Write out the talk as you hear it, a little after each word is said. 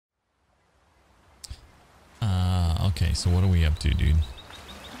Okay, so what are we up to, dude?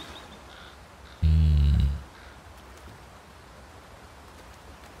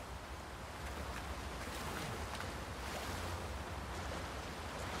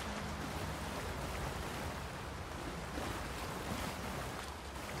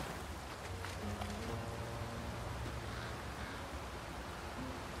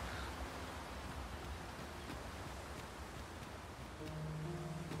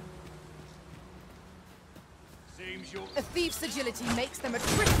 A thief's agility makes them a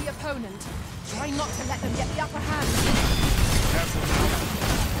tricky opponent. Try not to let them get the upper hand.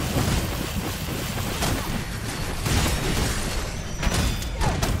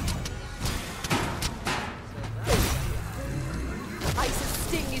 Ice's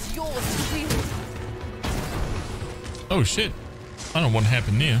sting is yours to wield. Oh shit. I don't know what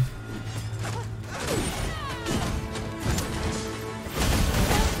happened there.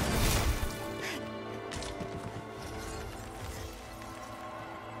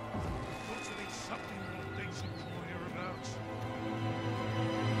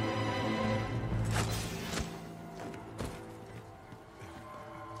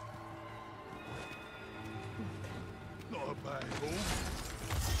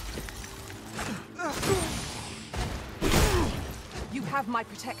 You have my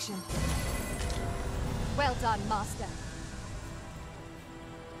protection. Well done, Master.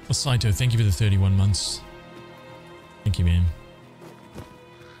 Well, Saito, thank you for the 31 months. Thank you, man.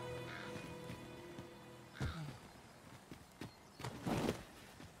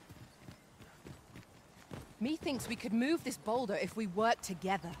 Methinks we could move this boulder if we work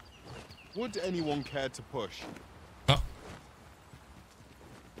together. Would anyone care to push? Oh.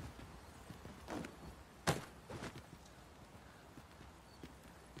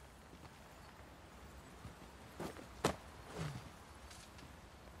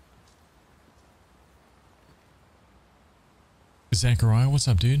 Zachariah, what's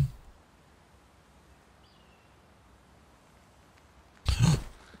up, dude?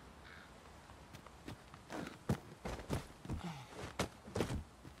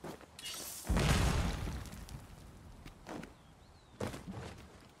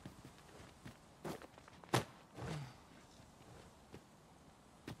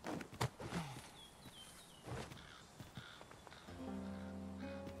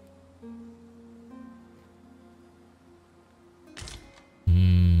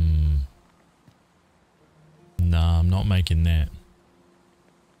 Nah, I'm not making that.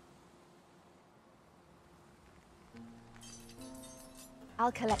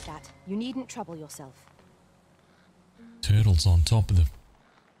 I'll collect that. You needn't trouble yourself. Turtle's on top of the...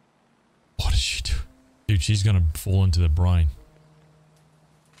 What did she do? Dude, she's gonna fall into the brine.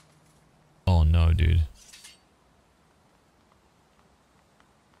 Oh no, dude.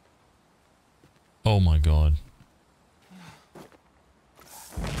 Oh my god.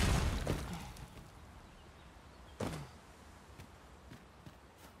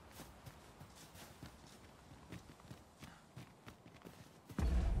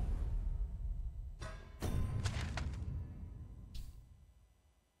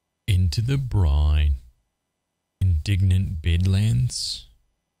 Into the brine. Indignant Bedlands.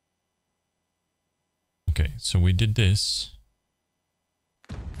 Okay, so we did this.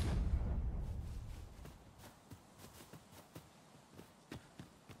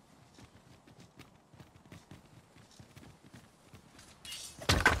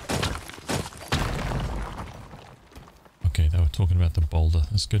 Okay, they were talking about the boulder.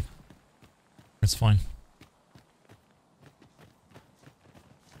 That's good. That's fine.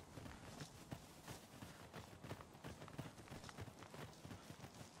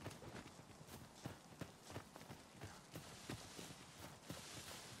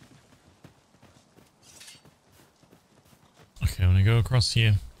 Okay, I'm gonna go across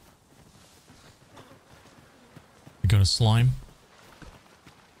here. We got a slime.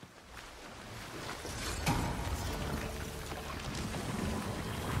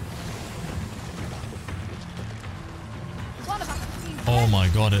 Oh my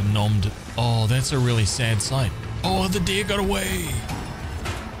god, it nommed. Oh, that's a really sad sight. Oh, the deer got away.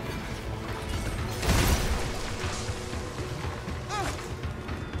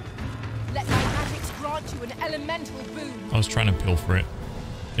 Let my magics grant you an elemental boon. I was trying to pilfer it.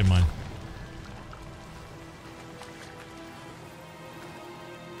 Never mind.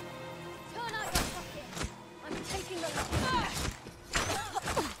 Turn out your pocket. I'm taking the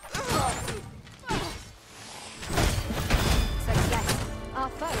Success. Our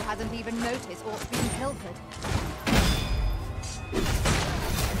foe hasn't even noticed what's been pilfered.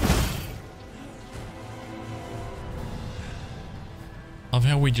 Love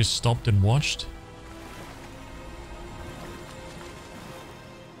how we just stopped and watched.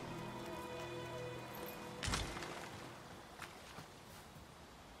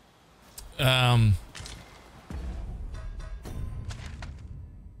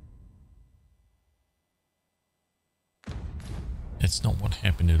 That's not what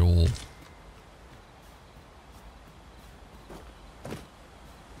happened at all.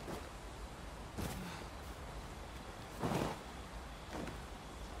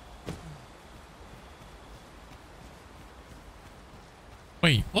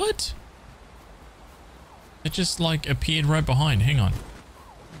 Wait, what? It just like appeared right behind. Hang on.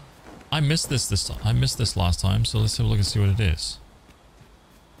 I missed this I missed this last time, so let's have a look and see what it is.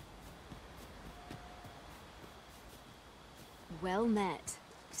 Well met.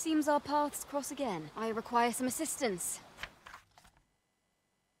 Seems our paths cross again. I require some assistance.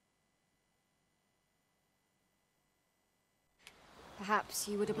 Perhaps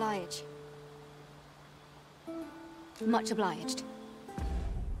you would oblige. Much obliged.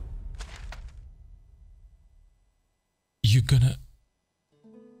 You're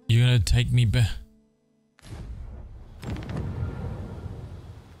gonna take me back.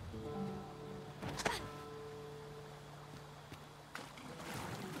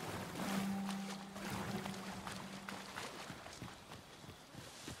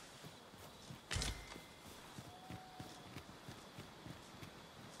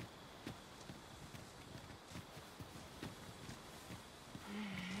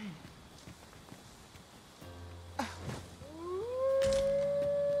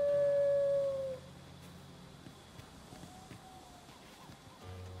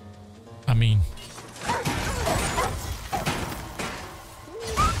 I mean,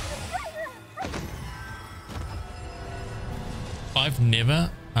 I've never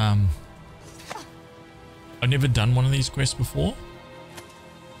done one of these quests before.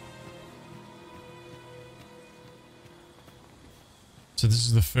 So this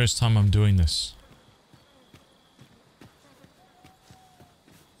is the first time I'm doing this.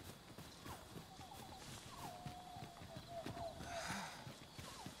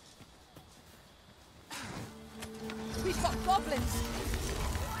 We've got goblins.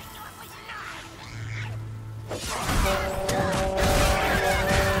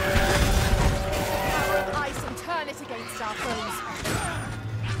 Ice and turn it against our foes.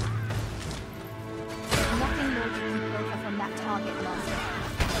 Nothing more can keep Rover from that target, Master.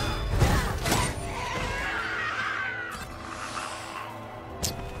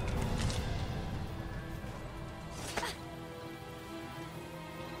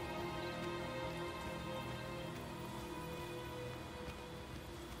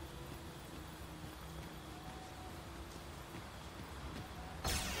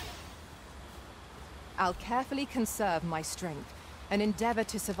 I'll carefully conserve my strength and endeavor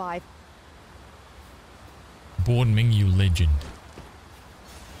to survive. Born Mingyu legend.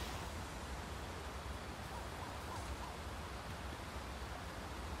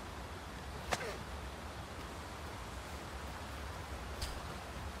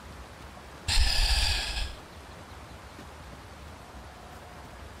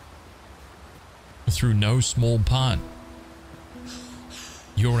 Through no small part,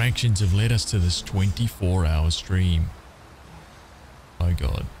 your actions have led us to this 24-hour stream. Oh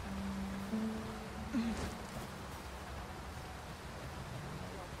God.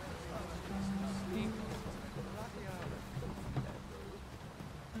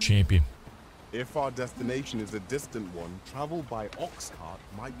 Champion. If our destination is a distant one, travel by ox cart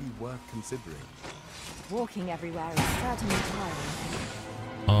might be worth considering. Walking everywhere is certainly tiring.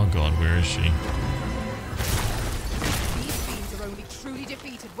 Oh God, where is she? These fiends are only truly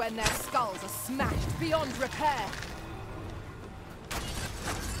defeated when their skulls are smashed beyond repair.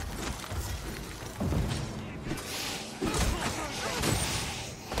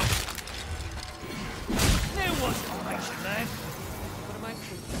 There was formation there. What am I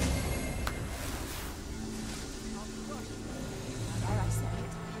thinking? There I said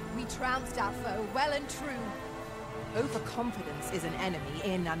it. We trounced our foe well and true. Overconfidence is an enemy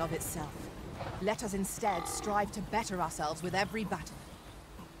in and of itself. Let us instead strive to better ourselves with every battle.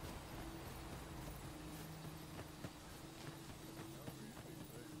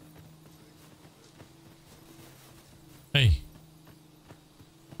 Hey.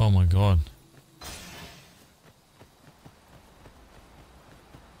 Oh my God.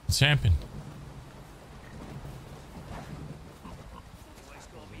 What's happened?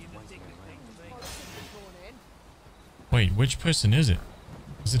 Wait, which person is it?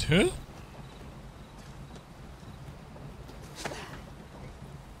 Is it her?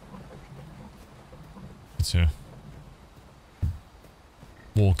 It's her.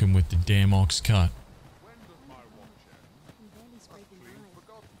 Walking with the damn ox cart.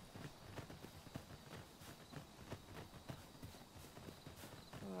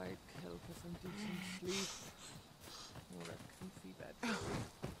 I kill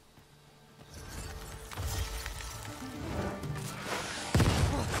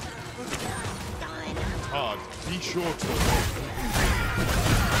hard. Be sure to obey.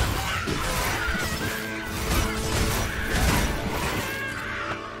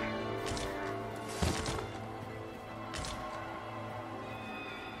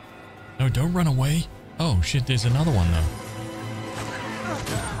 No, don't run away. Oh shit, there's another one though.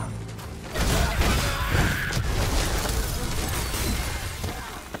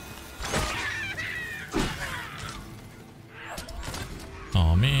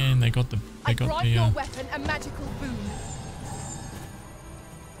 Oh man, they got the I brought your weapon a magical boon.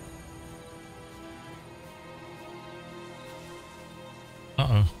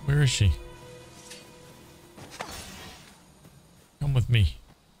 Uh-oh, where is she? Come with me.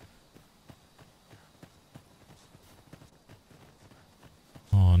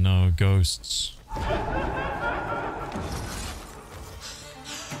 Oh no, ghosts.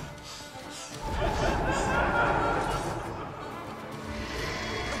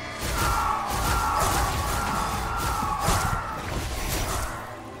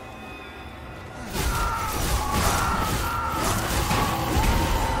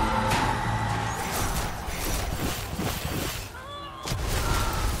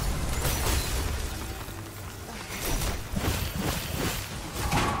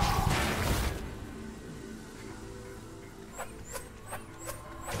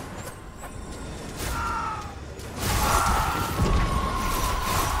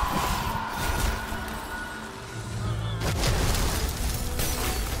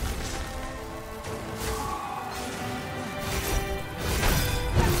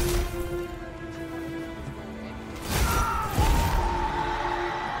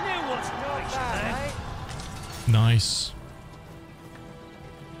 Nice.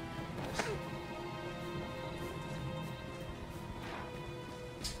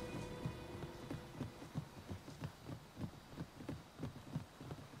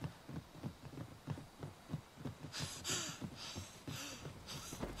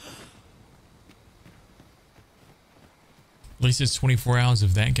 At least it's 24 hours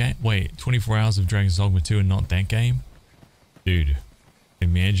of that game. Wait, 24 hours of Dragon's Dogma 2 and not that game? Dude,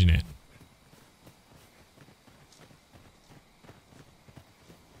 imagine it.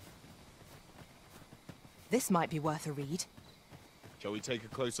 This might be worth a read. Shall we take a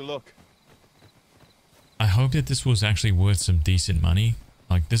closer look? I hope that this was actually worth some decent money.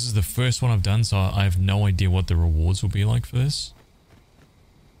 Like, this is the first one I've done, so I have no idea what the rewards will be like for this.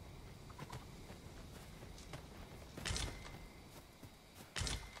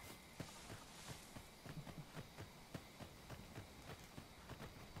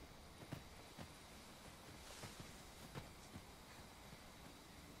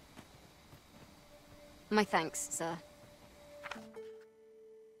 My thanks, sir.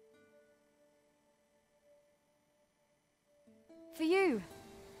 For you.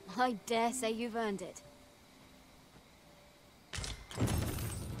 I dare say you've earned it.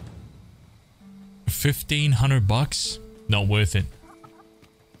 1,500 bucks? Not worth it.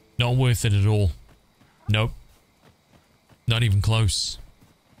 Not worth it at all. Nope. Not even close.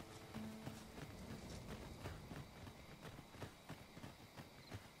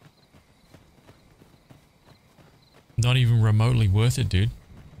 Not even remotely worth it, dude.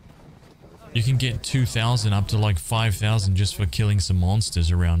 You can get 2,000 up to like 5,000 just for killing some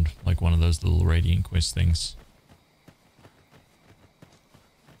monsters around like one of those little Radiant Quest things.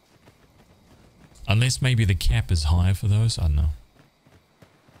 Unless maybe the cap is higher for those, I don't know.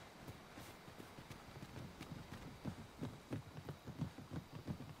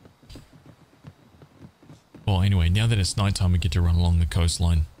 Well, anyway, now that it's nighttime, we get to run along the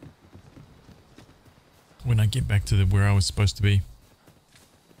coastline. When I get back to where I was supposed to be.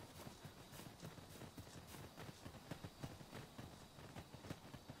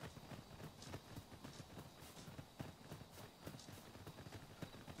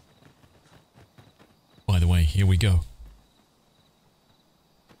 By the way, here we go.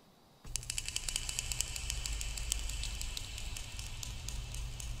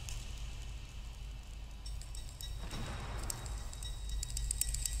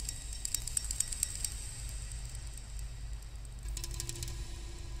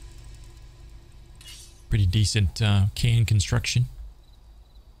 Pretty decent can construction.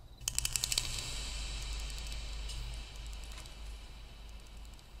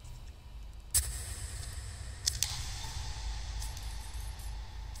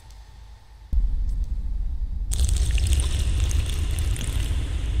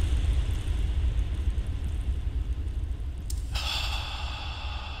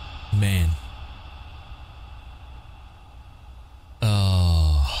 Man.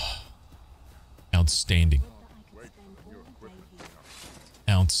 Outstanding.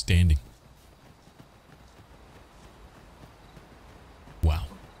 Outstanding.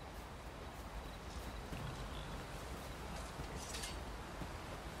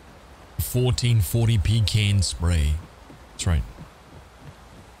 1440p can spray. That's right.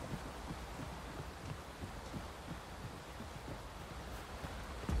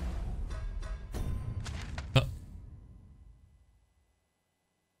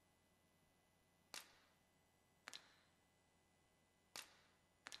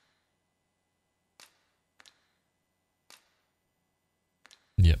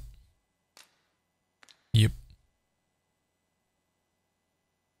 Yep. Yep.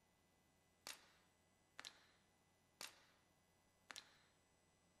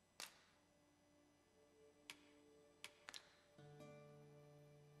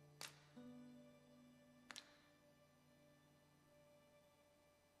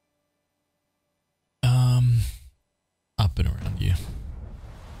 Up and around you.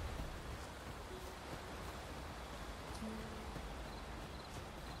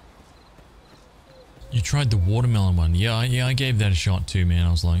 You tried the watermelon one. Yeah, I gave that a shot too, man.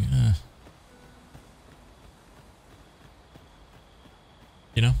 I was like,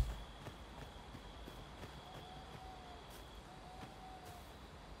 you know?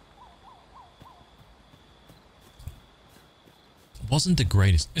 It wasn't the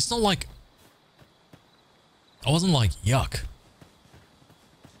greatest. It's not like... I wasn't like, yuck.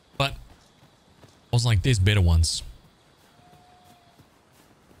 But I was like, there's better ones.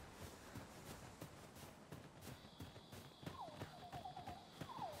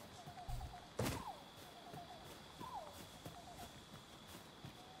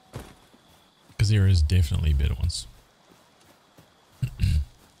 Because there is definitely better ones.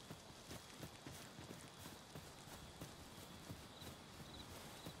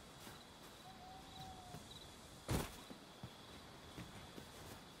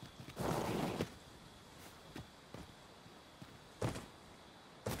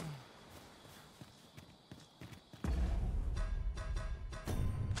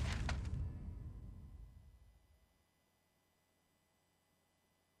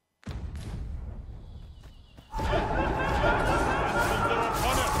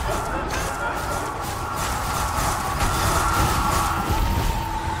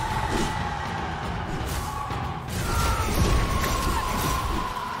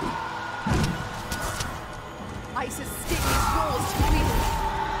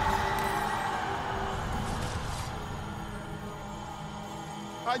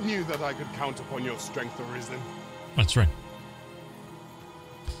 I knew that I could count upon your strength, Arisen. That's right.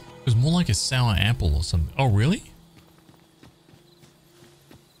 It was more like a sour apple or something. Oh, really?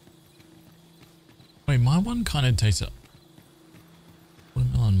 Wait, my one kind of tastes a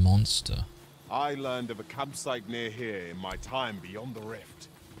watermelon monster. I learned of a campsite near here in my time beyond the rift.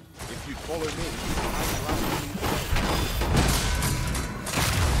 If you'd follow me, I'd gladly lead the way.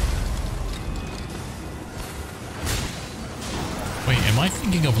 Wait, am I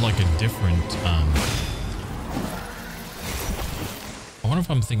thinking of like a different, I wonder if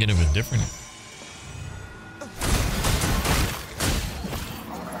I'm thinking of a different...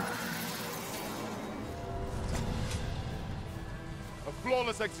 A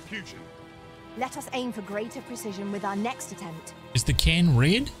flawless execution. Let us aim for greater precision with our next attempt. Is the can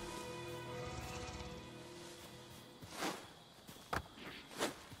red?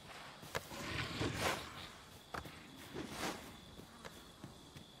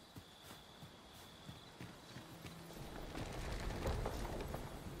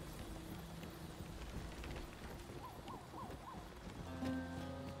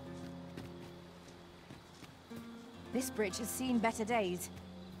 This bridge has seen better days.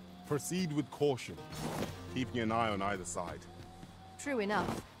 Proceed with caution, keeping an eye on either side. True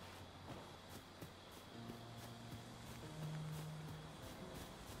enough.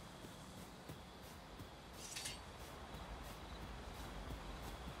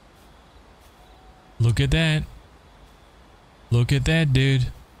 Look at that. Look at that, dude.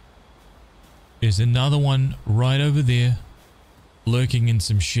 There's another one right over there, lurking in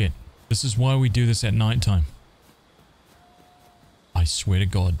some shit. This is why we do this at nighttime. I swear to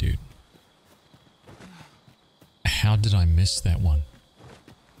God, dude. How did I miss that one?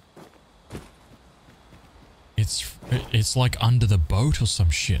 It's like under the boat or some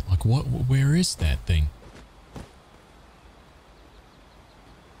shit. Like what? Where is that thing?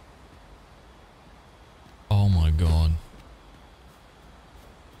 Oh my God.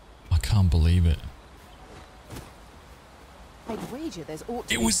 I can't believe it. I'd wager there's ought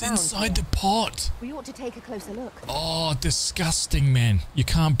to It be was found inside here. the pot. We ought to take a closer look. Oh, disgusting, man. You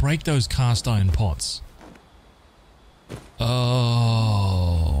can't break those cast iron pots.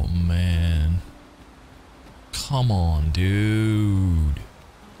 Oh, man. Come on, dude.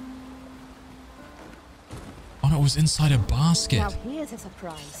 Oh, no, it was inside a basket. Now here's a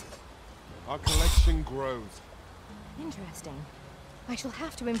surprise. Our collection grows. Interesting. I shall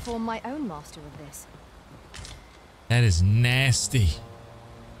have to inform my own master of this. That is nasty.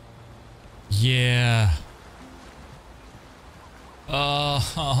 Yeah.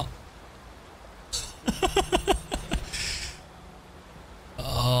 Oh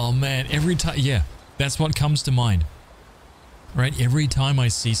man, every time, yeah, that's what comes to mind. Right? Every time I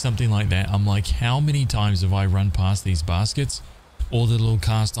see something like that, I'm like, how many times have I run past these baskets or the little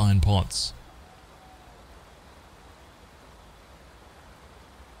cast iron pots?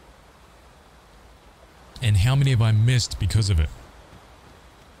 And how many have I missed because of it?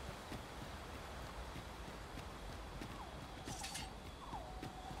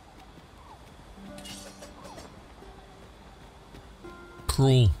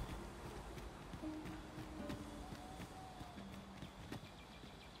 Cruel.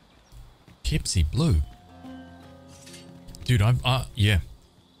 Tipsy Blue. Dude, yeah.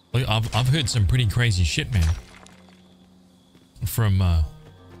 I've heard some pretty crazy shit, man. From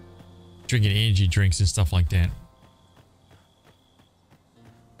drinking energy drinks and stuff like that.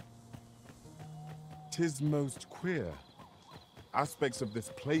 "'Tis most queer. Aspects of this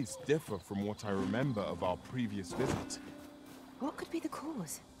place differ from what I remember of our previous visit. What could be the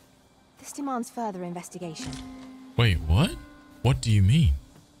cause? This demands further investigation. Wait, what? What do you mean?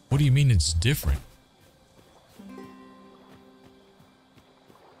 What do you mean it's different?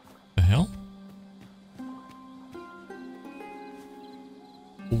 The hell?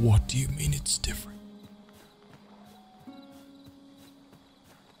 What do you mean it's different?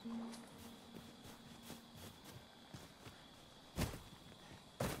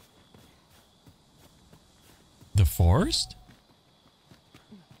 The forest?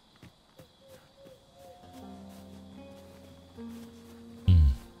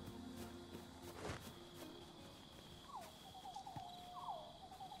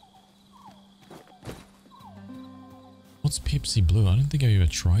 What's Pepsi Blue? I don't think I've ever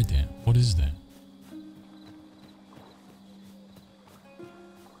tried that. What is that?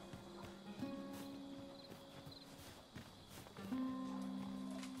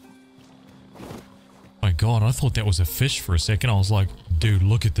 My God, I thought that was a fish for a second. I was like, dude,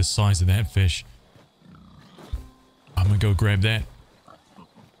 look at the size of that fish. I'm gonna go grab that.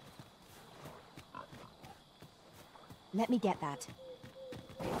 Let me get that.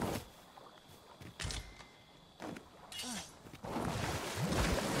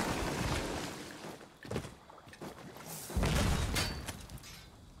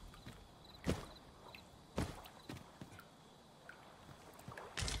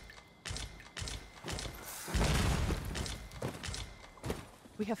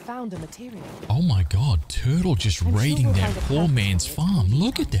 We have found a material. Oh my God, Turtle just raiding that poor man's farm.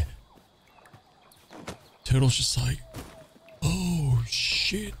 Look at that. Turtle's just like, oh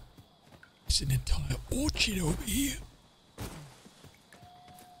shit. There's an entire orchard over here.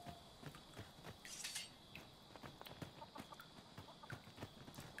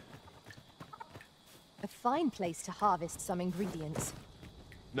 A fine place to harvest some ingredients.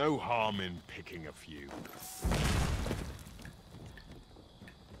 No harm in picking a few.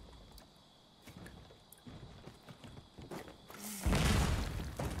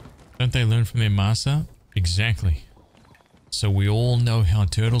 Don't they learn from their master? Exactly. So we all know how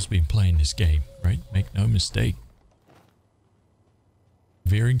Turtle's been playing this game, right? Make no mistake.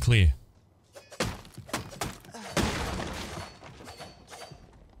 Very clear.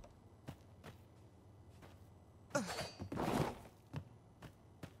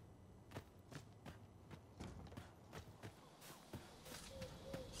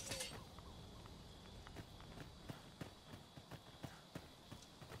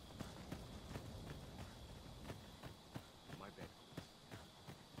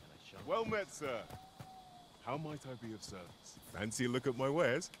 Well met, sir. How might I be of service? Fancy a look at my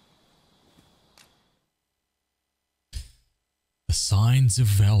wares? The signs of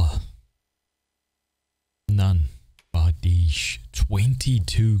valor. None. Bardiche.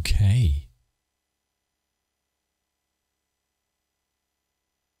 22k.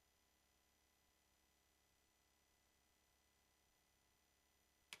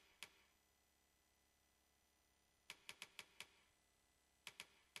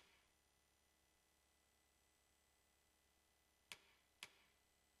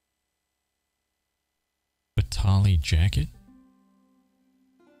 Batali jacket.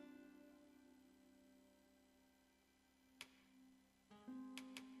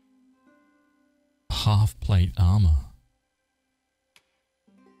 Half plate armor.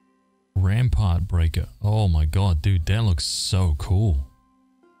 Rampart breaker. Oh my God, dude, that looks so cool.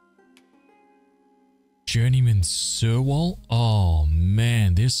 Journeyman Surwall. Oh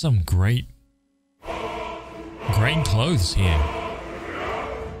man, there's There's some great clothes here.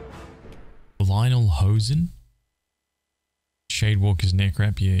 Lionel Hosen. Shadewalker's neck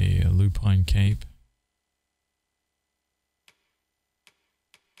wrap, yeah, lupine cape.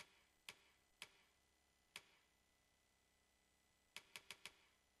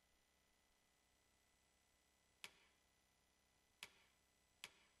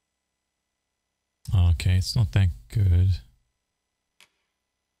 Okay, it's not that good.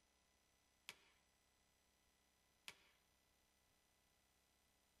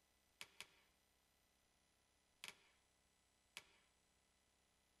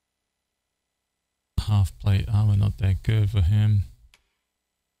 Half plate armor, not that good for him.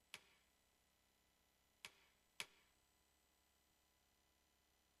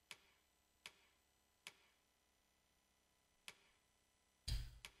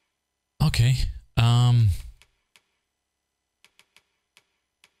 Okay.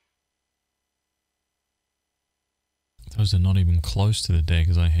 Those are not even close to the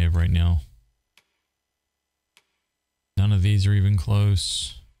daggers I have right now. None of these are even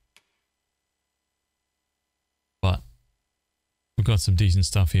close. But we've got some decent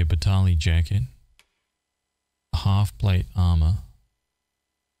stuff here. Batali jacket. Half plate armor.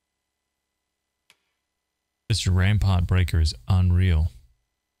 This rampart breaker is unreal.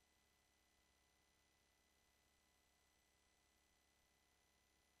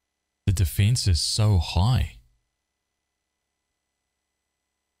 The defense is so high.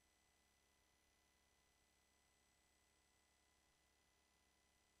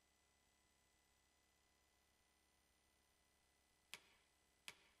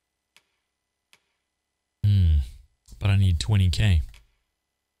 But I need 20k.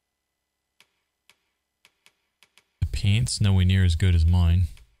 The pants, nowhere near as good as mine.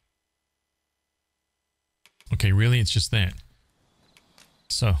 Okay, really? It's just that.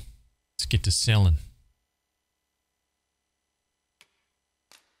 So, let's get to selling.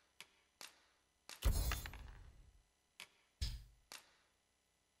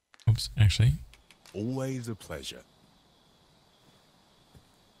 Oops, actually. Always a pleasure.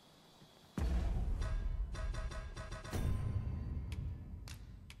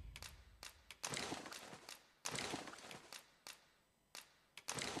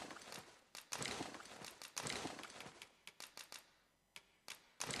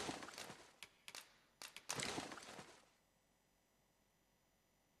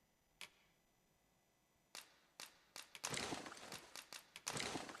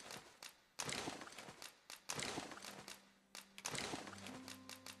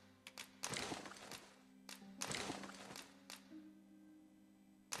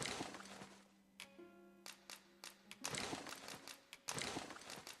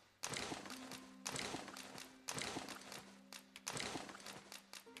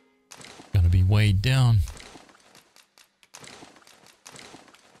 Gonna be weighed down.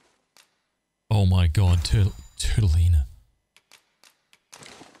 Oh my god, Turtlina.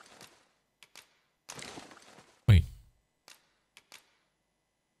 Wait.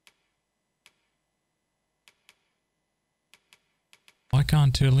 Why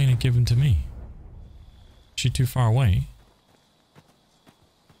can't Turtlina give him to me? Is she too far away?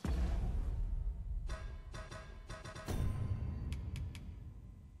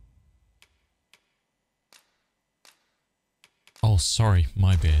 Oh, sorry,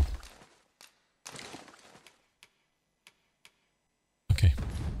 my bad. Okay,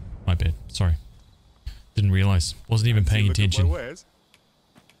 my bad, sorry. Didn't realize, wasn't even paying attention.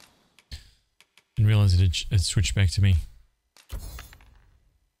 Didn't realize it had switched back to me.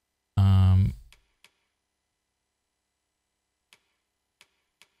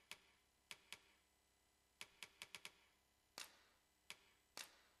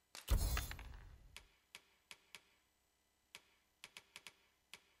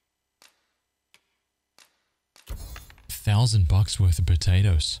 $1,000 worth of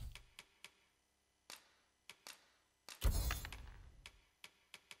potatoes.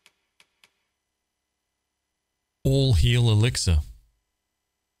 All heal elixir.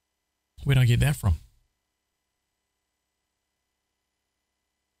 Where'd I get that from?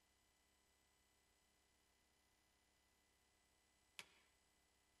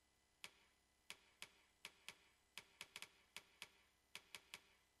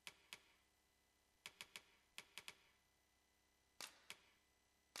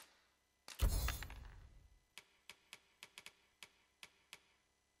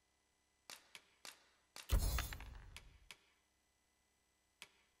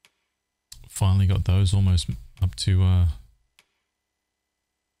 Finally got those almost up to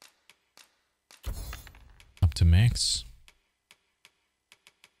max.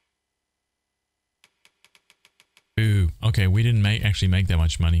 Okay, we didn't actually make that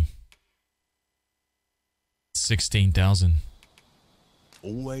much money. 16,000.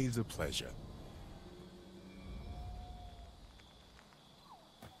 Always a pleasure.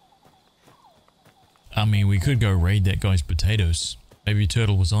 I mean, we could go raid that guy's potatoes. Maybe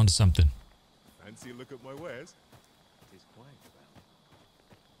Turtle was onto something. Fancy a look at my wares? It's quiet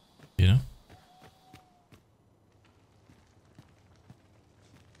about. You know?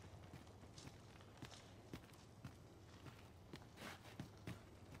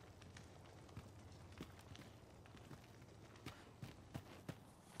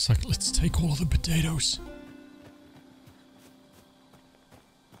 It's like, let's take all of the potatoes.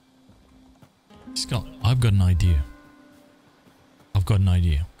 Scott, I've got an idea. I've got an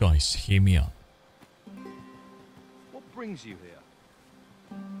idea. Guys, hear me out. What brings you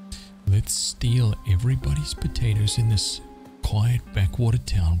here? Let's steal everybody's potatoes in this quiet backwater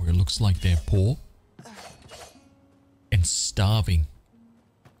town where it looks like they're poor and starving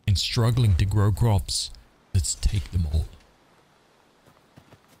and struggling to grow crops. Let's take them all.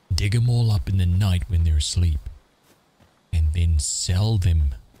 Dig them all up in the night when they're asleep and then sell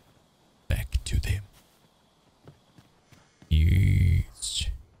them back to them. Yes.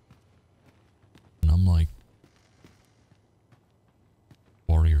 And I'm like,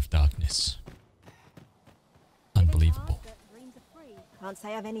 Warrior of Darkness. Unbelievable. Can't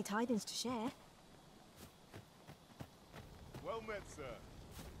say I've any tidings to share. Well met, sir.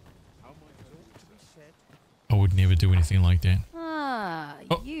 How might I do, sir? I would never do anything like that. Ah,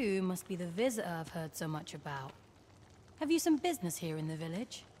 Oh. you must be the visitor I've heard so much about. Have you some business here in the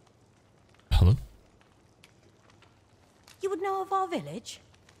village? Hello? You would know of our village?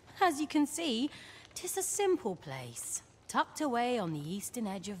 As you can see, 'tis a simple place, tucked away on the eastern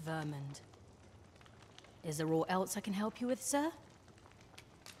edge of Vermund. Is there aught else I can help you with, sir?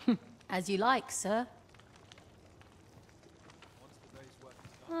 As you like, sir.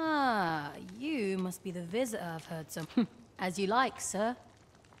 Ah, you must be the visitor I've heard so. As you like, sir.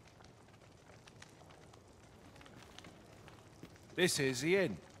 This is the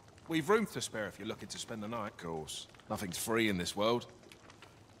inn. We've room to spare if you're looking to spend the night. Of course, nothing's free in this world.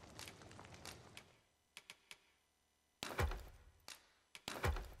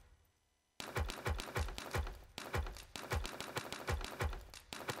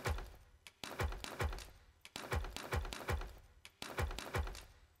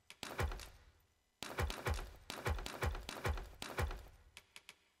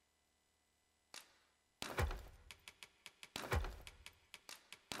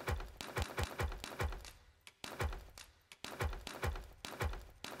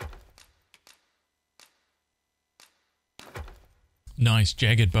 Nice,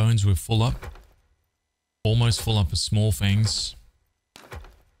 jagged bones with full up. Almost full up with small fangs.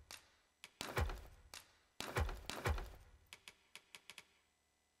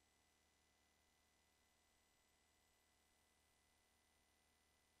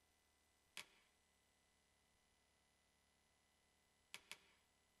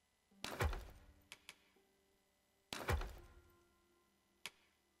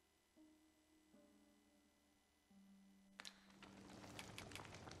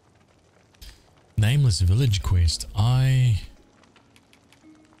 Nameless village quest. No,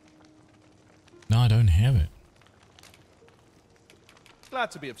 I don't have it.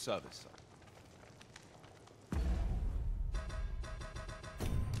 Glad to be of service, sir.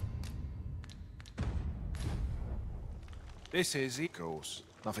 This is the... Of course,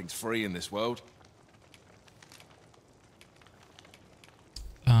 nothing's free in this world.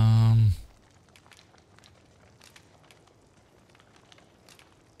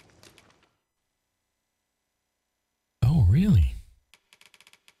 Oh, really?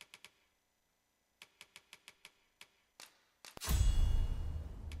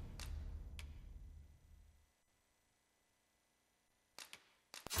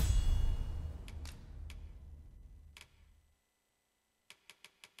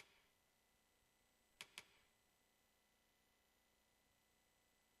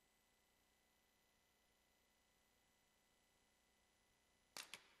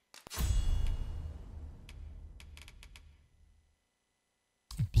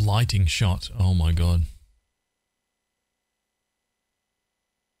 Blighting shot. Oh my god.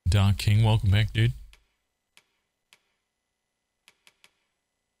 Dark King, welcome back, dude.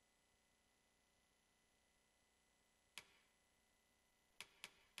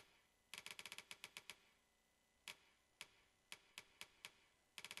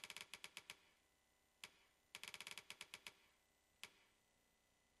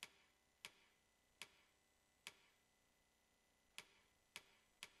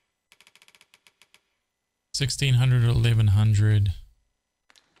 1600 or 1100.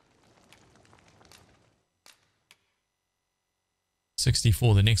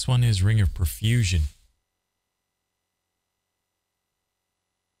 $64. The next one is Ring of Profusion.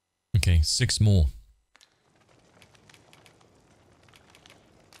 Okay, 6 more.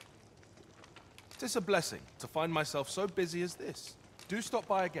 It's a blessing to find myself so busy as this. Do stop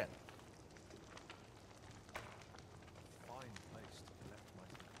by again. Fine place to collect my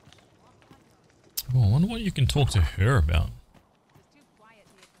things. Oh, I wonder what you can talk to her about. It's too quiet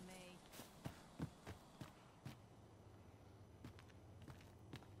here for me.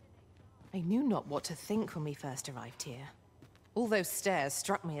 I knew not what to think when we first arrived here. All those stairs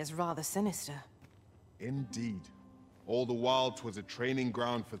struck me as rather sinister. Indeed. All the while 'twas a training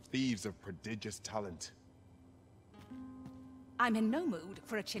ground for thieves of prodigious talent. I'm in no mood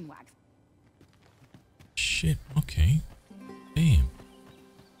for a chinwag. Shit, okay. Damn.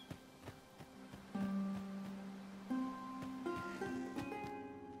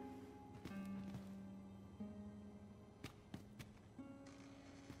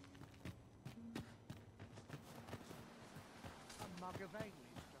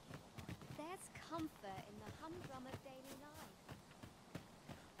 There's comfort in the humdrum of daily life.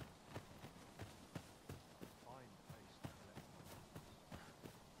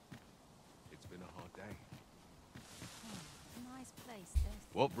 It's been a hard day. Nice place, this.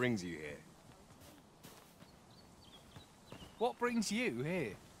 What brings you here? What brings you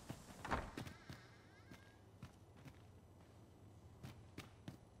here?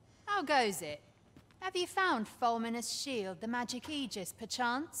 How goes it? Have you found Fulminous Shield, the magic Aegis,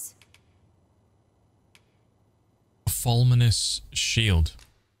 perchance? Fulminous Shield.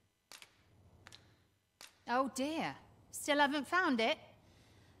 Oh dear. Still haven't found it?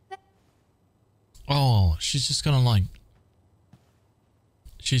 Oh, she's just gonna like...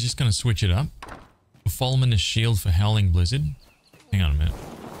 She's just gonna switch it up. Fulminous Shield for Howling Blizzard. Hang on a minute.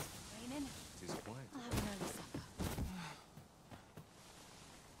 Raining? I'll have an early supper.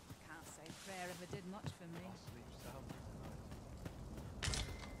 Can't say prayer ever did much for me.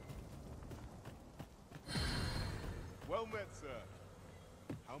 Well met, sir.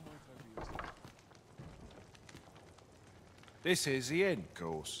 How might I be of service? This is the inn, of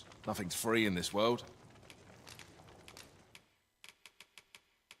course. Nothing's free in this world.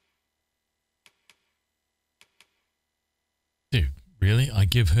 Dude, really? I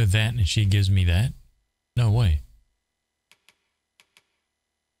give her that and she gives me that? No way.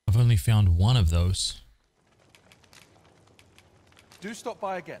 I've only found one of those. Do stop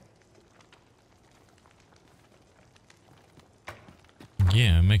by again.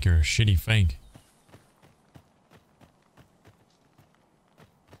 Yeah, make her a shitty fake.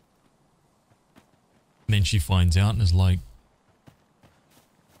 And then she finds out and is like,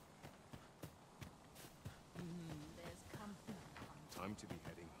 There's comfort. Time to be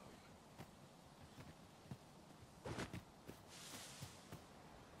heading home.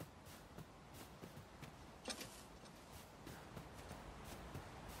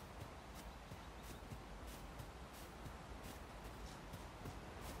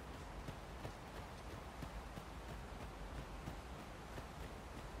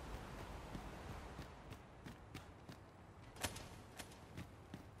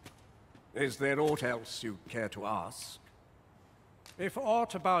 Is there aught else you care to ask? If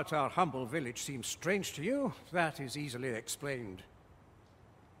aught about our humble village seems strange to you, that is easily explained.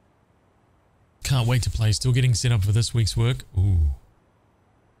 can't wait to play. Still getting set up for this week's work. Ooh.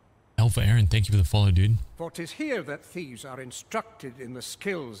 Alpha Aaron, thank you for the follow, dude. For 'tis here that thieves are instructed in the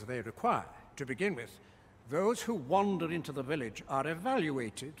skills they require. To begin with, those who wander into the village are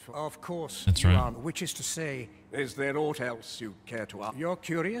evaluated for, of course, That's right. which is to say, is there aught else you care to ask? You're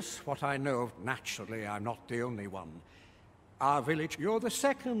curious what I know of. Naturally, I'm not the only one. Our village, you're the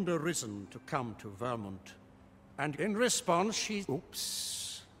second arisen to come to Vermont. And in response, she... Oops.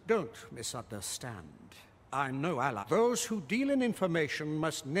 Don't misunderstand. I'm no ally. Those who deal in information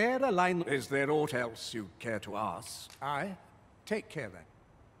must ne'er align... Is there aught else you care to ask? Aye. Take care then.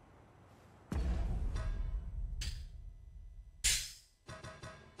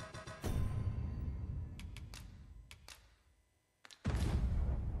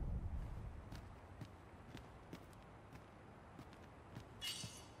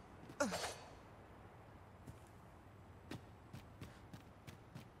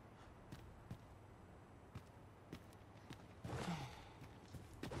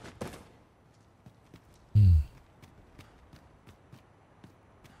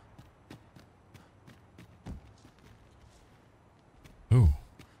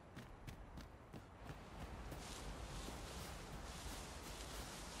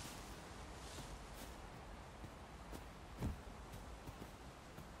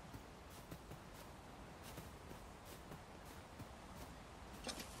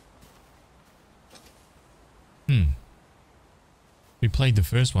 We played the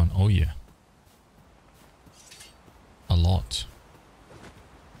first one. Oh yeah. A lot.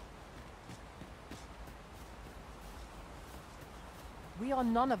 We are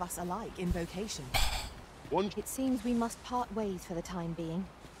none of us alike in vocation. It seems we must part ways for the time being.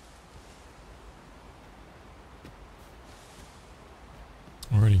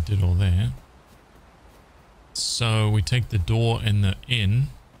 Already did all that. So we take the door in the inn,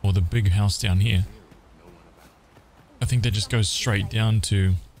 or the big house down here. I think that just goes straight down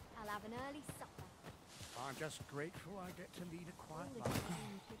to I'll have an early supper. I'm just grateful I get to lead a quiet life.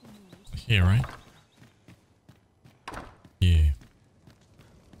 here, right? Yeah.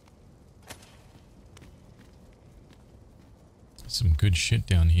 Some good shit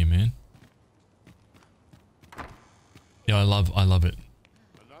down here, man. Yeah, I love it.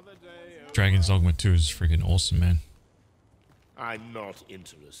 Dragons Dogma 2 is freaking awesome, man. I'm not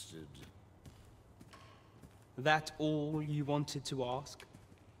interested. That all you wanted to ask?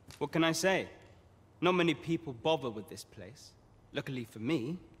 What can I say? Not many people bother with this place. Luckily for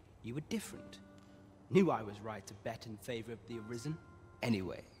me, you were different. Knew I was right to bet in favor of the Arisen.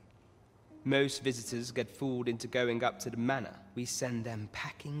 Anyway, most visitors get fooled into going up to the manor. We send them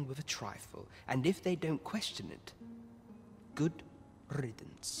packing with a trifle, and if they don't question it, good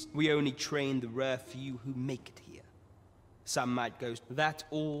riddance. We only train the rare few who make it here. Some might go, that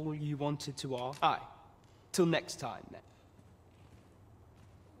all you wanted to ask? Aye. Till next time, then.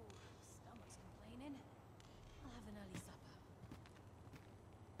 Stomach's complaining. I'll have an early supper.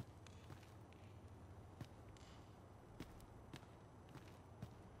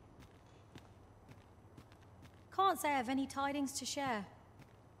 Can't say I have any tidings to share.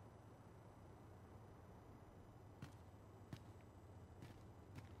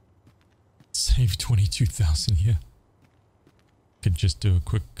 Save 22,000 here. Could just do a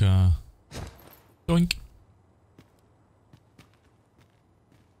quick doink. At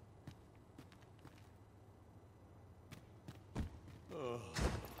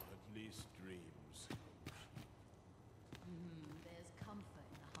least dreams. There's comfort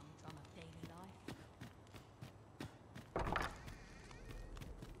in the humdrum of daily life.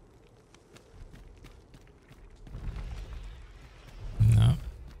 No.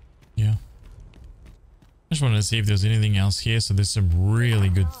 Yeah. I just wanted to see if there's anything else here. So there's some really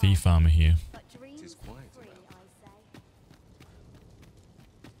good thief armor here. But dreams It's quiet free, enough.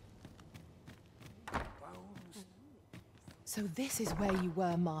 I say. So this is where you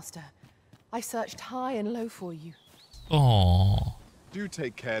were, Master. I searched high and low for you. Oh. Do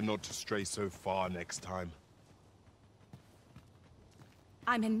take care not to stray so far next time.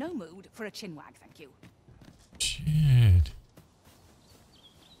 I'm in no mood for a chinwag, thank you. Shit.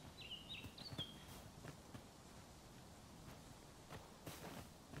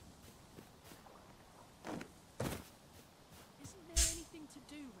 Isn't there anything to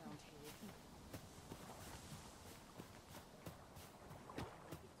do round here?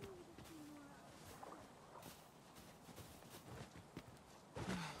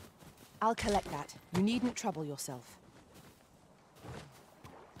 I'll collect that. You needn't trouble yourself.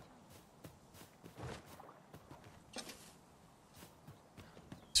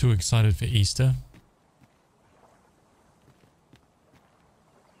 Too excited for Easter?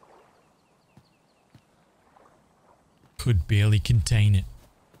 Could barely contain it.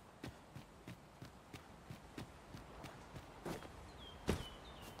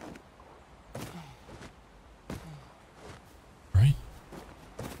 Right?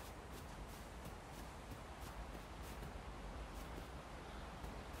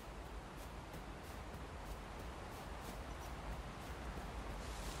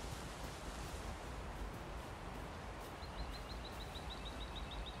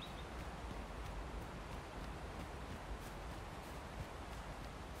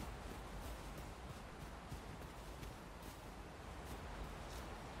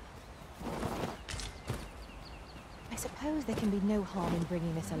 I suppose there can be no harm in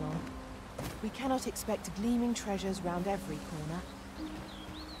bringing this along. We cannot expect gleaming treasures round every corner.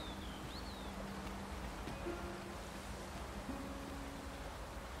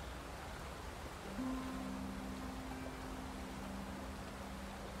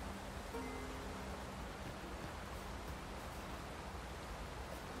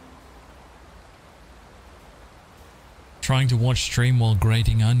 Trying to watch stream while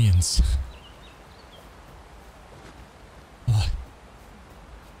grating onions. Ugh.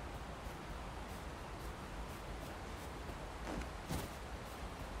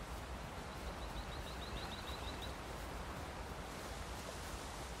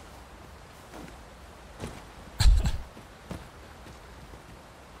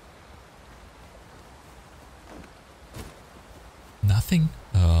 nothing.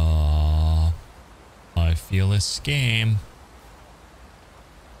 I feel a scam.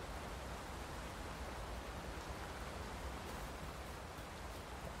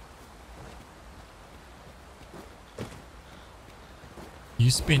 You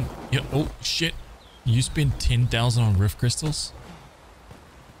spent, oh shit. You spent 10,000 on rift crystals?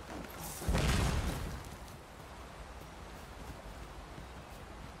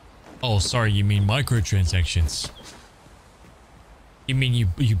 Oh, sorry, you mean microtransactions. You mean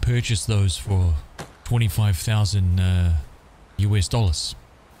you purchased those for 25,000 US dollars.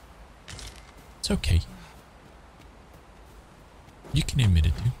 It's okay. You can admit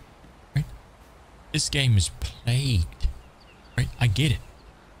it, dude. Right? This game is plagued. Right? I get it.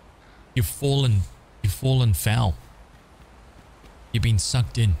 You've fallen foul. You've been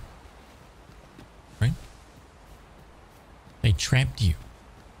sucked in. Right? They trapped you.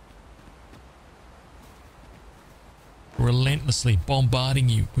 Relentlessly bombarding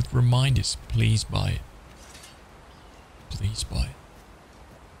you with reminders. Please buy it. Please buy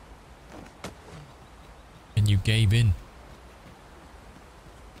it. And you gave in.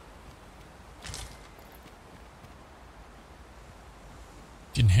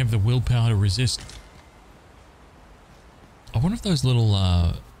 Didn't have the willpower to resist. I wonder if those little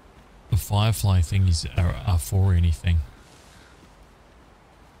the firefly thingies are for anything.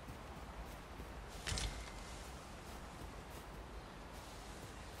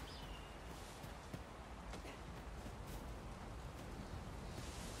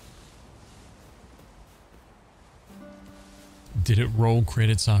 Did it roll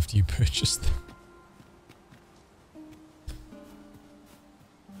credits after you purchased them?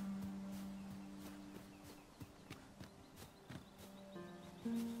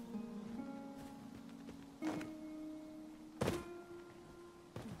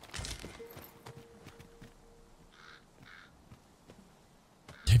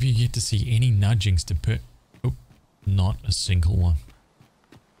 Have you yet to see any nudgings to put? Oh, not a single one.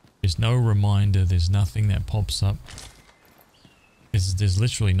 There's no reminder. There's nothing that pops up. There's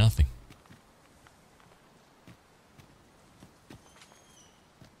literally nothing.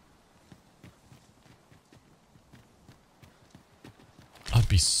 I'd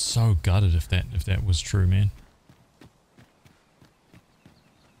be so gutted if that was true, man.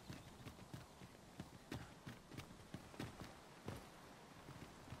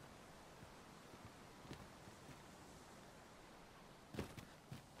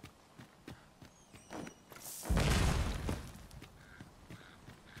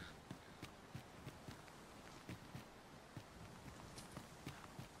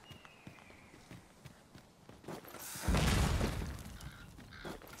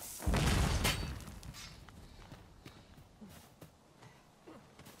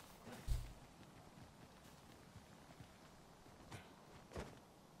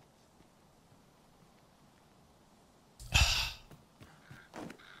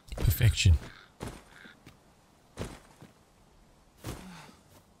 Perfection.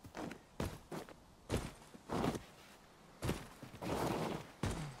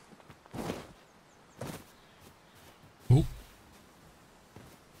 Oh.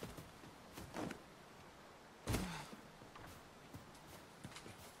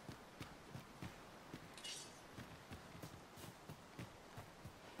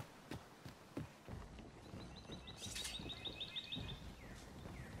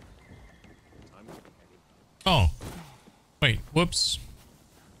 Oh, wait, whoops.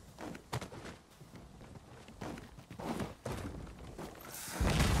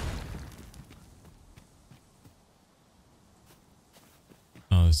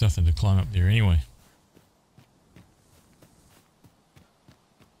 Oh, there's nothing to climb up there anyway.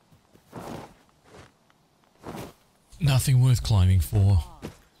 Nothing worth climbing for.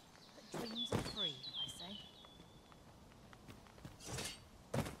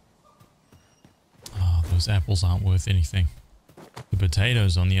 Those apples aren't worth anything. The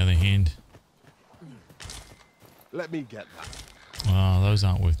potatoes, on the other hand. Let me get that. Oh, those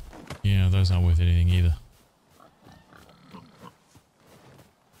aren't worth. Yeah, those aren't worth anything either.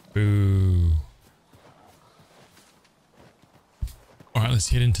 Boo. All right, let's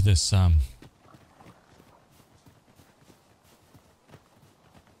head into this.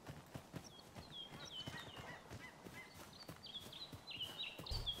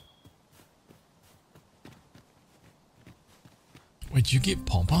 Wait, you get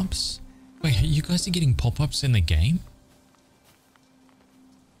pop-ups? Wait, you guys are getting pop-ups in the game?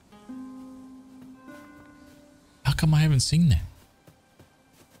 How come I haven't seen that?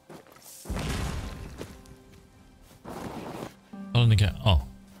 Oh, in the game. Oh.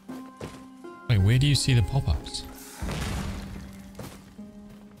 Wait, where do you see the pop-ups?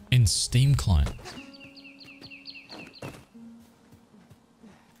 in Steam client.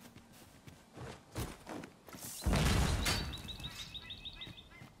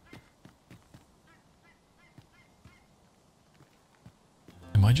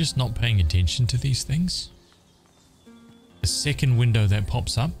 Am I just not paying attention to these things? The second window that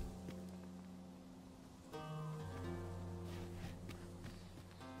pops up.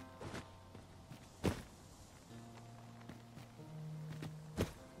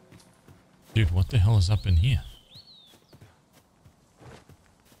 Dude, what the hell is up in here?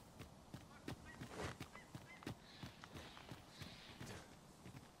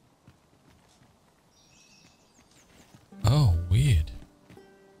 Oh, weird.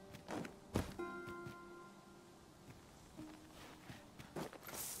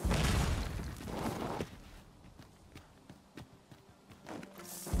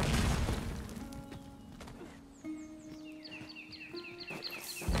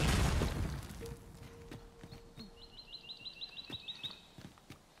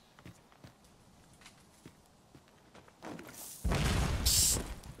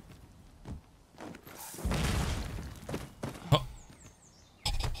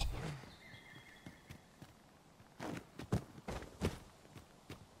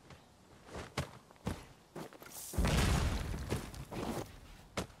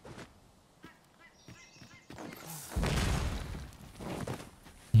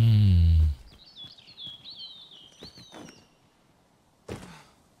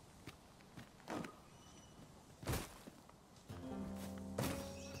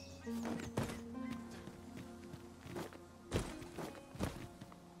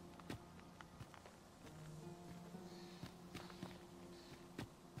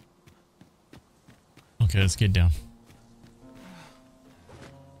 Okay, let's get down.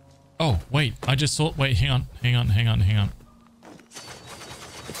 Oh, wait, I just saw... Wait, hang on.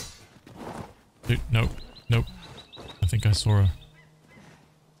 Dude, nope. I think I saw a...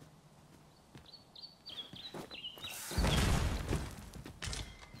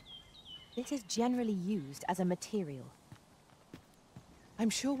 This is generally used as a material. I'm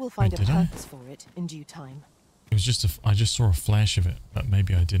sure we'll find a purpose for it in due time. It was just I just saw a flash of it, but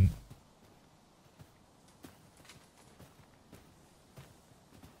maybe I didn't.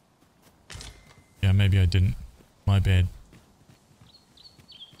 Yeah, maybe I didn't. My bad.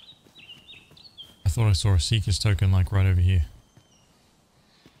 I thought I saw a Seeker's token like right over here.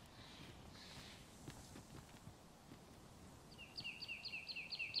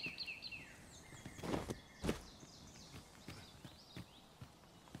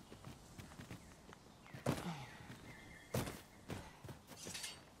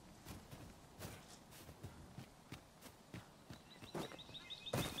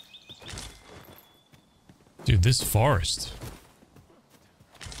 Dude, this forest.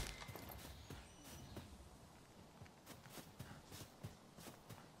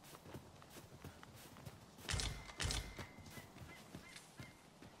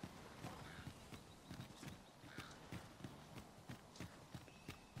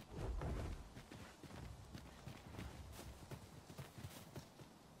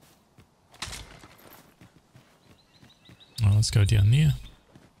 Well, let's go down there.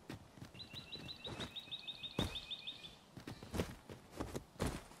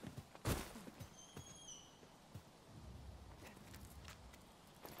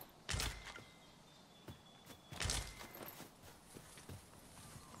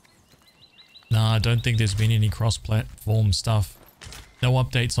 Nah, I don't think there's been any cross-platform stuff. No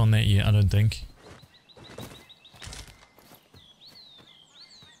updates on that yet, I don't think.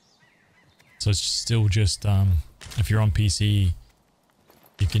 So it's still just, if you're on PC,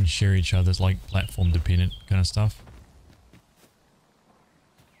 you can share each other's, like, platform-dependent kind of stuff.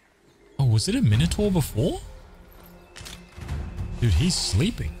 Oh, was it a Minotaur before? Dude, he's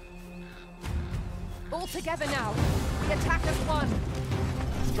sleeping. All together now. The attack has won.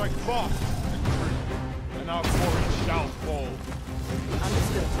 Strike fast and our glory shall fall.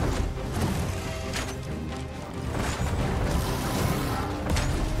 Understood.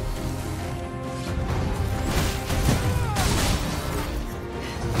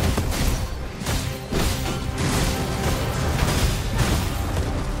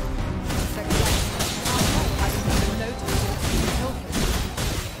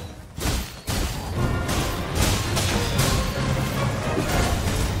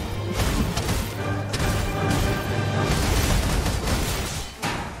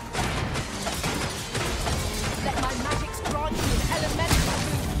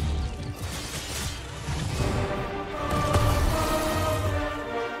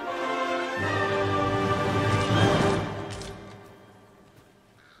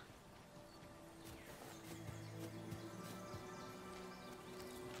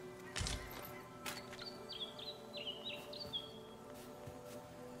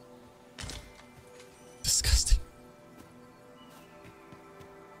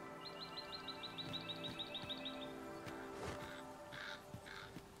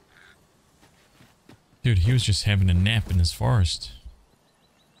 Dude, he was just having a nap in his forest.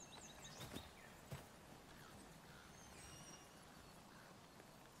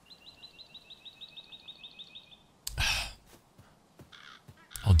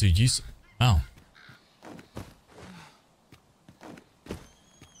 Oh, dude, wow.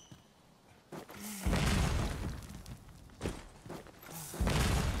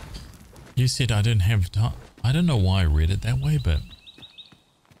 You said I didn't have time. I don't know why I read it that way, but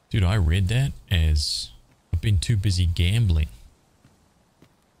dude, I read that as I've been too busy gambling. I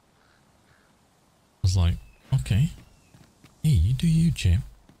was like, okay. Yeah, you do you, champ.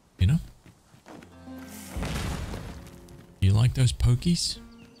 You know? You like those pokies?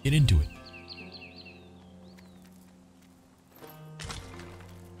 Get into it.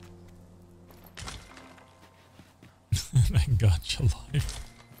 Thank God you're alive.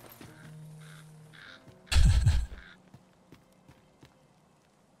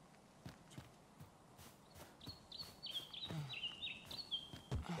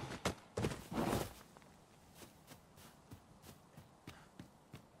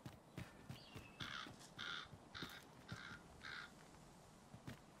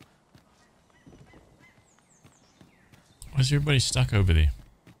 Why's everybody stuck over there?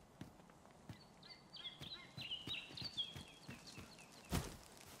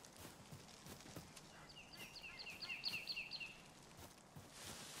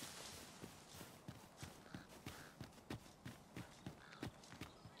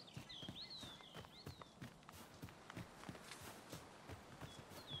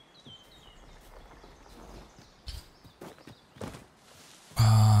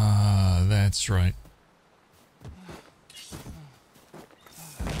 Ah, that's right.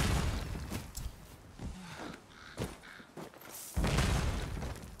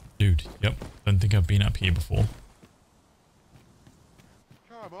 Dude, yep. Don't think I've been up here before.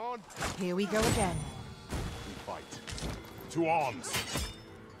 Come on. Here we go again. We fight. To arms.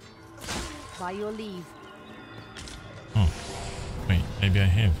 By your leave. Oh. Wait, maybe I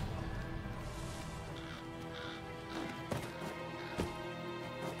have.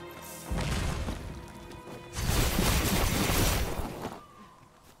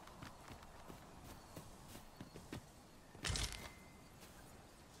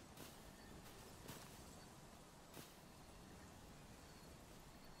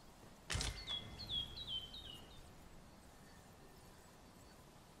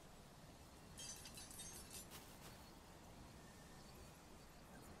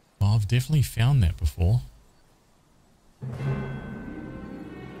 I've definitely found that before.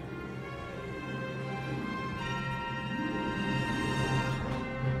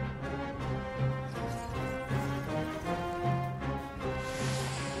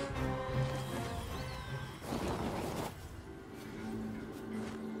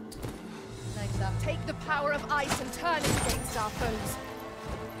 Take the power of ice and turn it against our foes.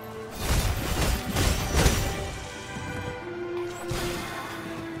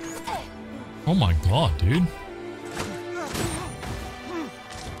 Oh my god, dude.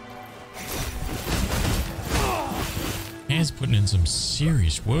 Han's putting in some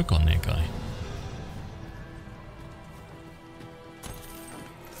serious work on that guy.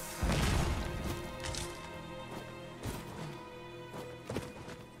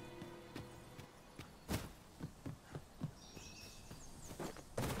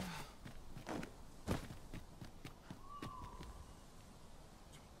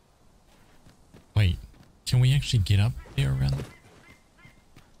 Wait, can we actually get up there around?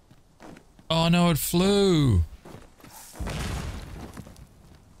 Oh no, it flew.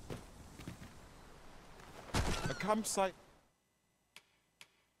 A campsite.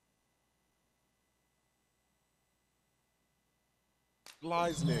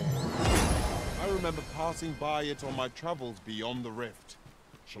 Lies near. I remember passing by it on my travels beyond the rift.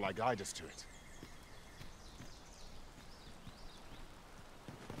 Shall I guide us to it?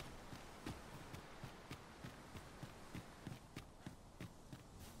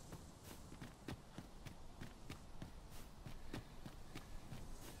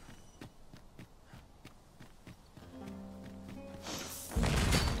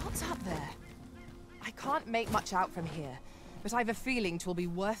 What's up there? I can't make much out from here, but I've a feeling 'twill be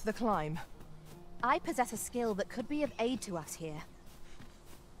worth the climb. I possess a skill that could be of aid to us here.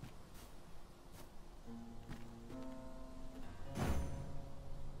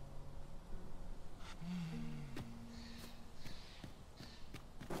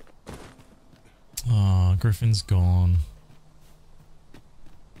 Oh, Griffin's gone.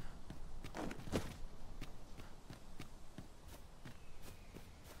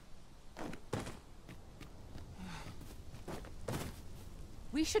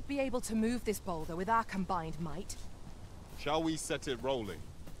 We should be able to move this boulder with our combined might. Shall we set it rolling?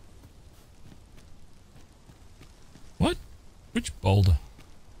 What? Which boulder?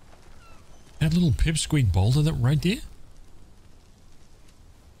 That little pipsqueak boulder that right there?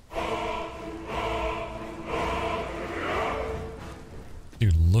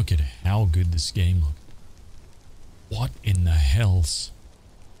 Dude, look at how good this game looks. What in the hells?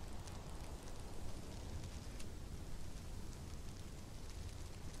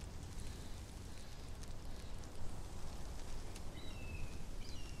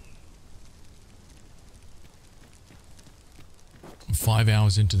 I'm 5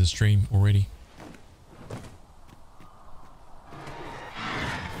 hours into the stream already.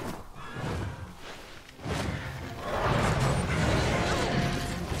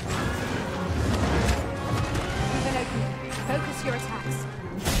 Focus your attacks.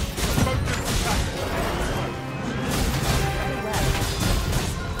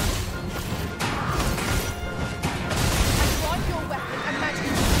 Want your weapon and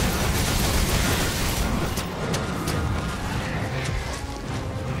magic.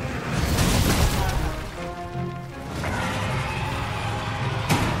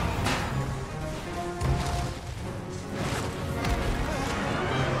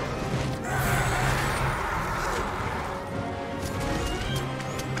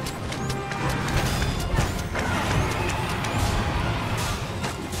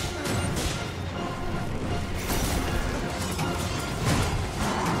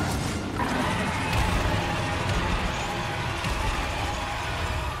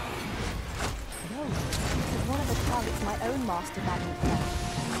 Master battle plan.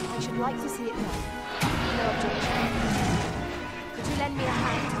 I should like to see it now. No objection. Could you lend me a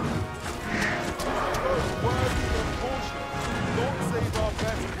hand? Worthy of caution. Don't save our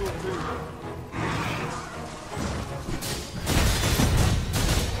best will do.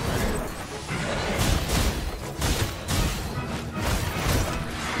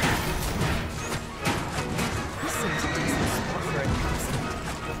 This seems a decent spot for a castle.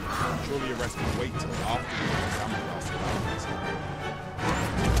 Surely your rest can wait till after you examine our surroundings.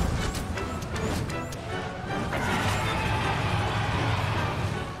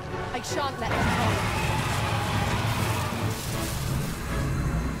 I shan't let them follow.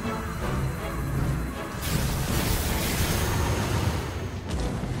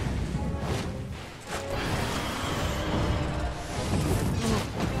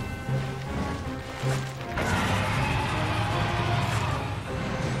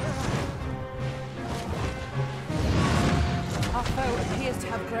 Our foe appears to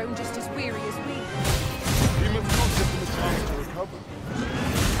have grown just as weary as we. We must not give them a chance to recover.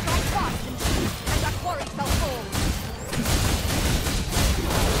 Strike fast and shoot, and our quarry shall fall.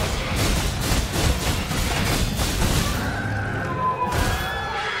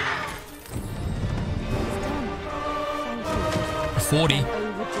 A 40.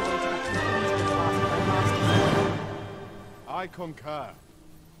 I concur.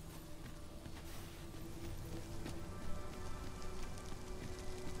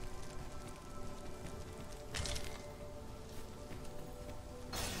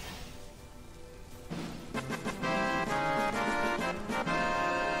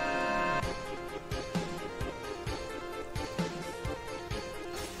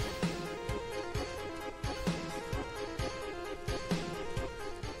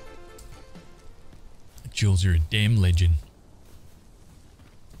 Jules, you're a damn legend.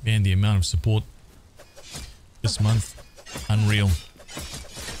 Man, the amount of support this month, unreal.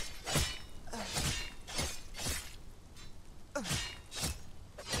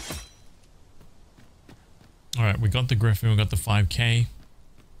 All right, we got the Griffin, we got the 5K.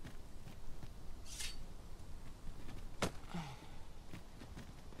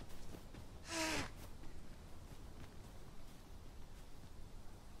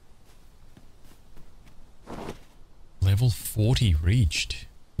 Level 40 reached.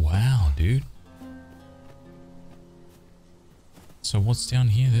 Wow, dude. So what's down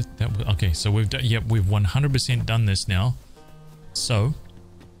here? Okay, so we've done, yep, we've 100% done this now. So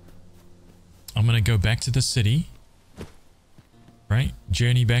I'm gonna go back to the city. Right?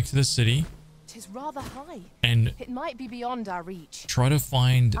 Journey back to the city. It is rather high. And it might be beyond our reach. Try to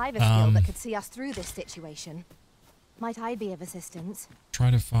find I have a skill that could see us through this situation. Might I be of assistance? Try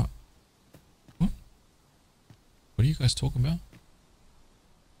to find. What are you guys talking about?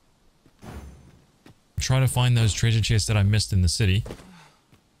 Try to find those treasure chests that I missed in the city.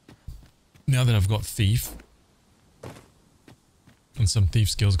 Now that I've got thief and some thief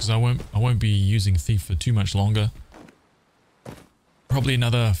skills, because I won't be using thief for too much longer. Probably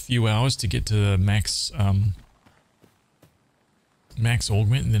another few hours to get to the max Max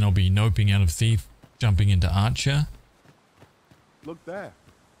augment, and then I'll be noping out of thief, jumping into archer. Look there.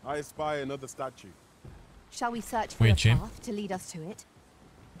 I espy another statue. Shall we search for Weird, a champ. path to lead us to it?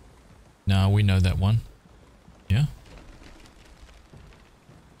 No, we know that one. Yeah.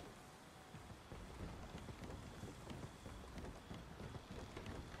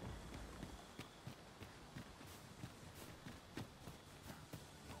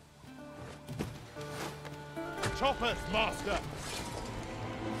 Choppers, master!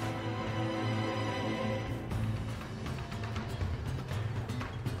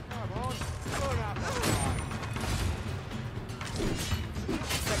 Come on, put up a fight.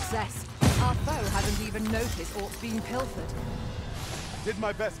 Success. Our foe hasn't even noticed orcs being pilfered. Did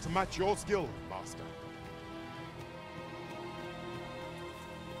my best to match your skill, master.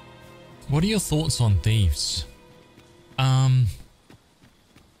 What are your thoughts on thieves?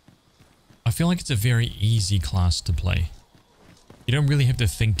 I feel like it's a very easy class to play. You don't really have to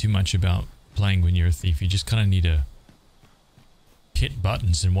think too much about playing when you're a thief. You just kind of need to hit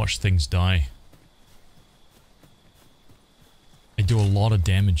buttons and watch things die. They do a lot of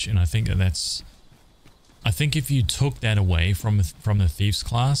damage, and I think that's... I think if you took that away from the thieves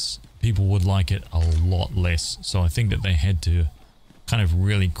class, people would like it a lot less. So I think that they had to kind of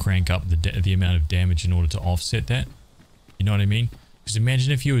really crank up the amount of damage in order to offset that. You know what I mean? Because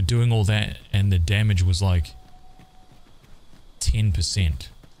imagine if you were doing all that and the damage was like 10%.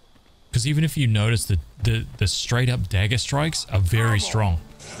 Because even if you notice the straight up dagger strikes are very strong.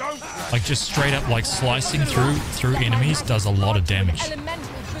 Like just straight up like slicing through enemies does a lot of damage.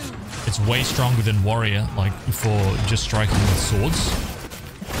 It's way stronger than warrior, like for just striking with swords.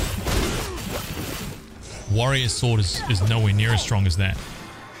 Warrior's sword is nowhere near as strong as that.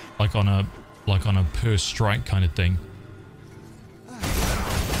 Like on a per strike kind of thing.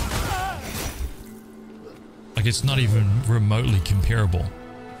 Like it's not even remotely comparable.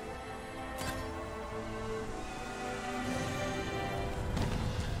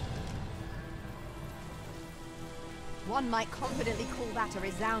 One might confidently call that a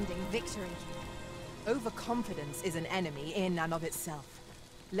resounding victory. Overconfidence is an enemy in and of itself.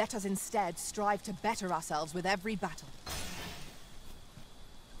 Let us instead strive to better ourselves with every battle.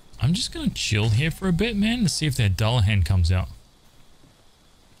 I'm just gonna chill here for a bit, man, to see if that Dullahan comes out.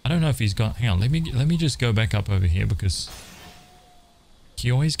 I don't know if he's got... Hang on, let me just go back up over here because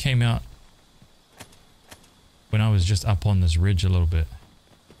he always came out when I was just up on this ridge a little bit.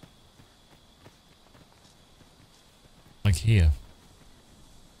 Like here.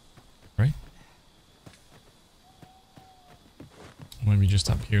 Right? Maybe just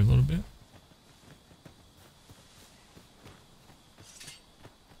up here a little bit.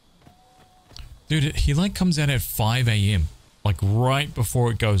 Dude, he like comes out at 5 AM. Like right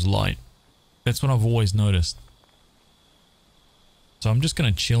before it goes light. That's what I've always noticed. So I'm just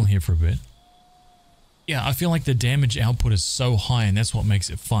going to chill here for a bit. Yeah, I feel like the damage output is so high and that's what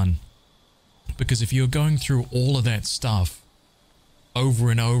makes it fun. Because if you're going through all of that stuff over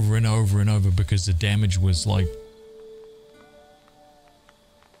and over and over and over because the damage was like,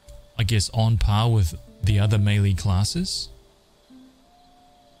 I guess on par with the other melee classes,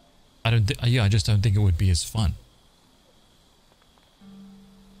 I just don't think it would be as fun.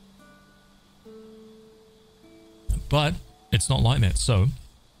 But it's not like that. So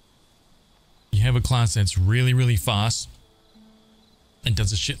you have a class that's really, really fast and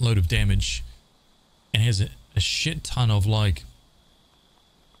does a shitload of damage and has a shit ton of like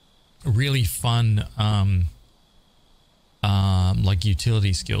really fun like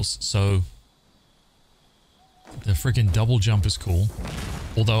utility skills. So the freaking double jump is cool.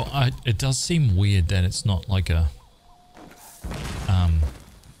 Although it does seem weird that it's not like a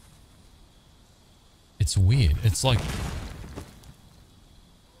it's weird. It's like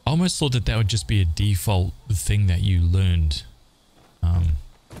I almost thought that would just be a default thing that you learned.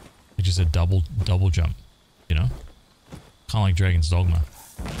 Which is a double jump, you know? Kind of like Dragon's Dogma,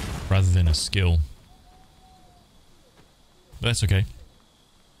 rather than a skill. But that's okay.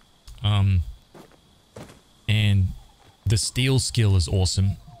 And the steal skill is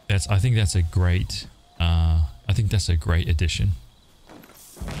awesome. I think that's a great addition.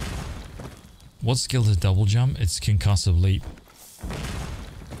 What skill is double jump? It's concussive leap.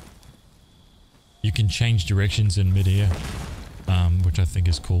 You can change directions in midair, which I think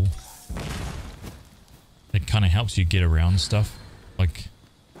is cool. It kind of helps you get around stuff, like,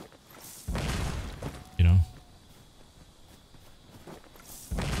 you know.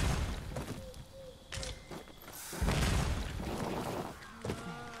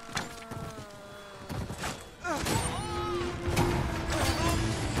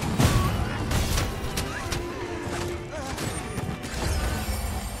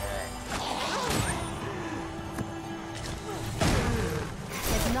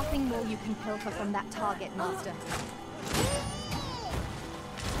 pilfer from that target, Master.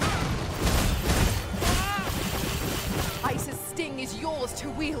 Ice's sting is yours to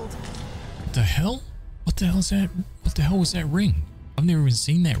wield. What the hell? What the hell is that? What the hell was that ring? I've never even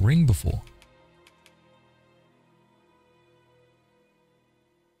seen that ring before.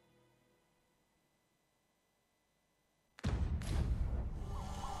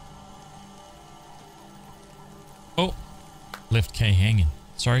 Oh, left K hanging.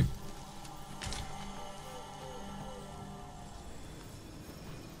 Sorry.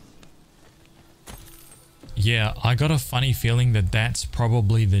 Yeah, I got a funny feeling that that's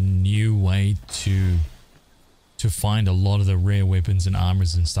probably the new way to find a lot of the rare weapons and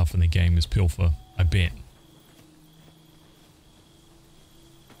armors and stuff in the game is pilfer, I bet.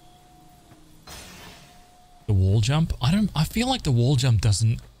 The wall jump? I feel like the wall jump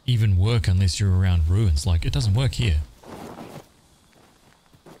doesn't even work unless you're around ruins. Like, it doesn't work here.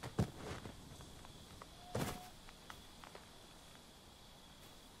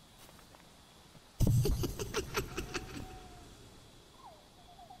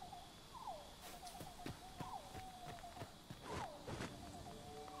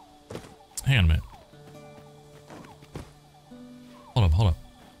 Hang on a minute. Hold up.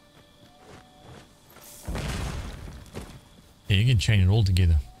 Yeah, you can chain it all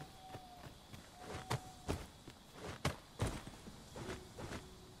together.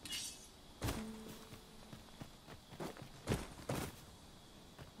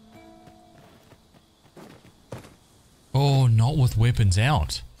 Oh, not with weapons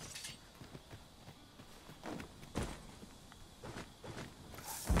out.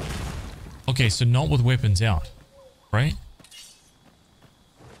 Okay, so not with weapons out, right?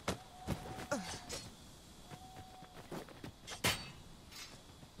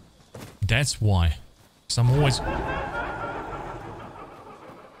 That's why. So I'm always...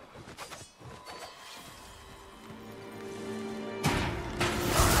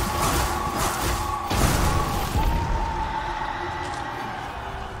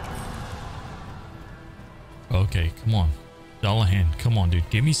 Okay, come on. Dullahan, come on, dude.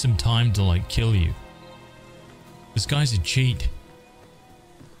 Give me some time to, like, kill you. This guy's a cheat.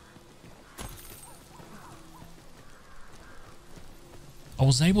 I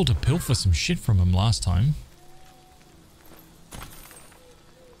was able to pilfer some shit from him last time.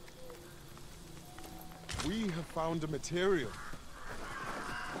 We have found a material.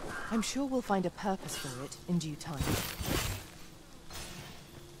 I'm sure we'll find a purpose for it in due time.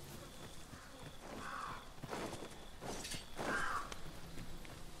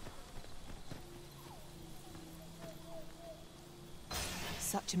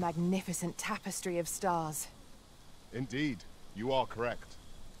 Such a magnificent tapestry of stars. Indeed, you are correct.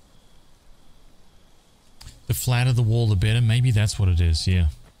 The flatter the wall, the better. Maybe that's what it is, yeah.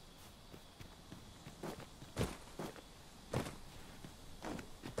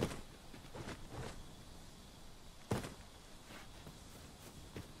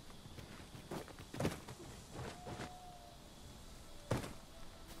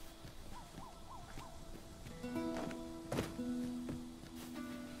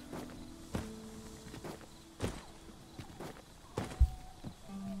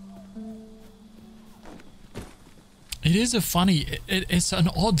 It is a funny, it's an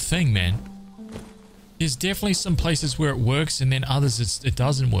odd thing, man. There's definitely some places where it works and then others it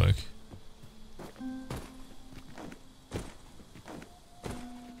doesn't work.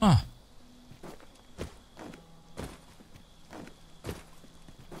 Huh.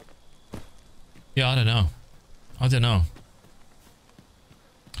 Yeah, I don't know.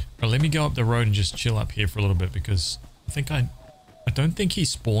 But let me go up the road and just chill up here for a little bit because I don't think he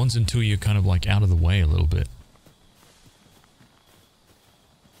spawns until you're kind of like out of the way a little bit.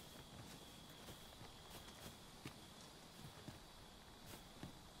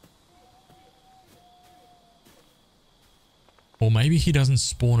 Or maybe he doesn't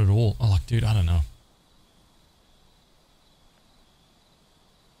spawn at all. Oh, like, dude, I don't know.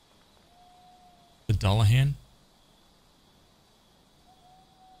 The Dullahan?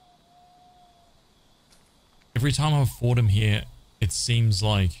 Every time I've fought him here, it seems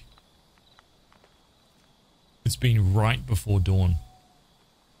like it's been right before dawn.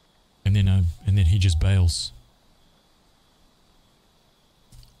 And then he just bails.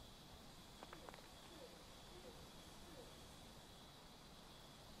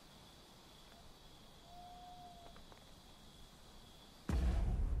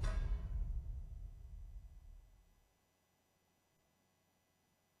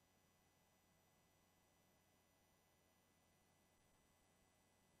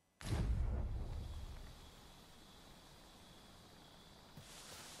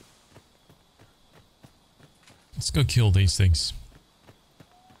 Let's go kill these things.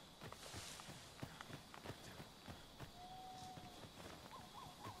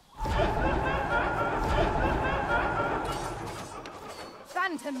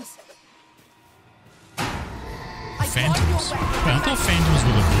 Phantoms. Phantoms? Wait, I thought phantoms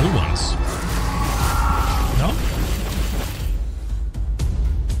were the blue ones. No?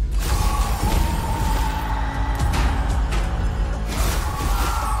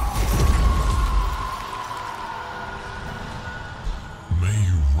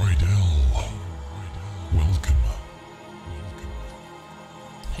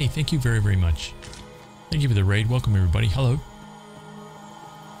 Hey, thank you very, very much. Thank you for the raid. Welcome, everybody. Hello.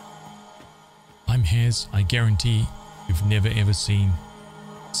 I'm Haz. I guarantee you've never ever seen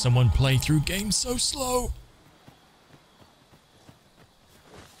someone play through games so slow.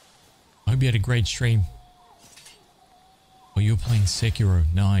 I hope you had a great stream. Oh, you're playing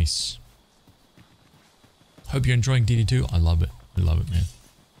Sekiro. Nice. Hope you're enjoying DD2. I love it. I love it, man.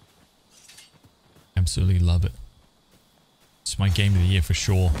 Absolutely love it. It's my game of the year for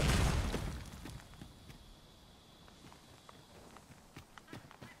sure.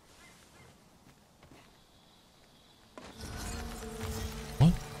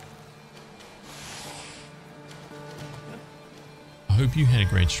 What? I hope you had a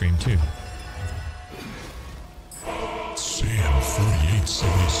great stream too. Sam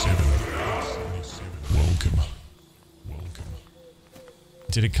 4877. Welcome. Welcome.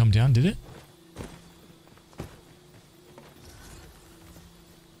 Did it come down? Did it?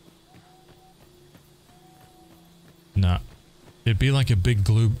 Nah. It'd be like a big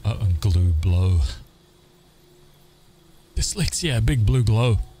glue blow. Dyslexia, a big blue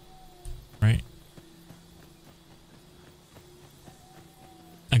glow. Right?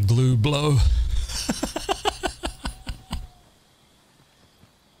 A glue blow.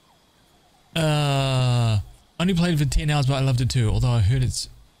 Only played it for 10 hours, but I loved it too. Although I heard it's...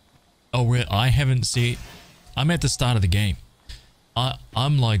 Oh, I haven't seen... I'm at the start of the game.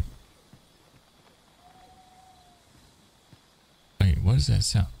 I'm like... Wait, what does that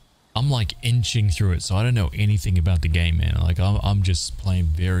sound? I'm like inching through it, so I don't know anything about the game, man. Like I'm just playing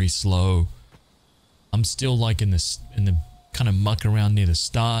very slow. I'm still like in the kind of muck around near the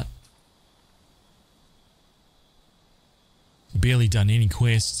start. Barely done any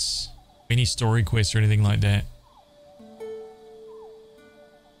quests, any story quests or anything like that.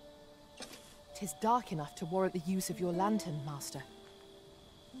 'Tis dark enough to warrant the use of your lantern, Master.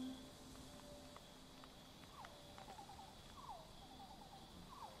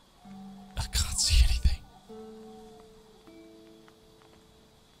 I can't see anything.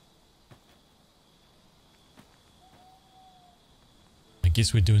 I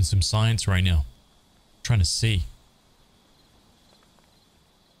guess we're doing some science right now. Trying to see.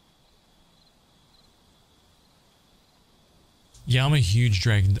 Yeah, I'm a huge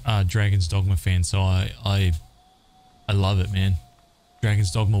Dragons Dogma fan, so I love it, man.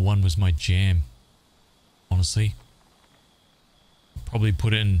 Dragons Dogma 1 was my jam. Honestly. Probably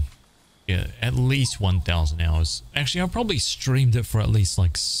put in at least 1,000 hours. Actually, I probably streamed it for at least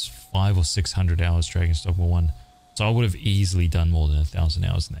like 500 or 600 hours, Dragon's Dogma 1. So I would have easily done more than 1,000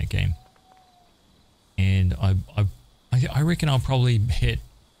 hours in that game. And I reckon I'll probably hit,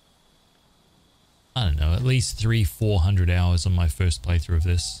 I don't know, at least 300-400 hours on my first playthrough of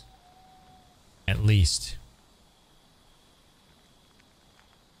this. At least.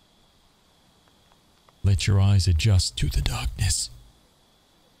 Let your eyes adjust to the darkness.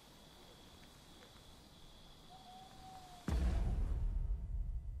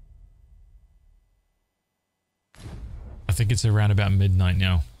 I think it's around about midnight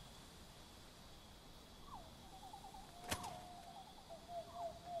now.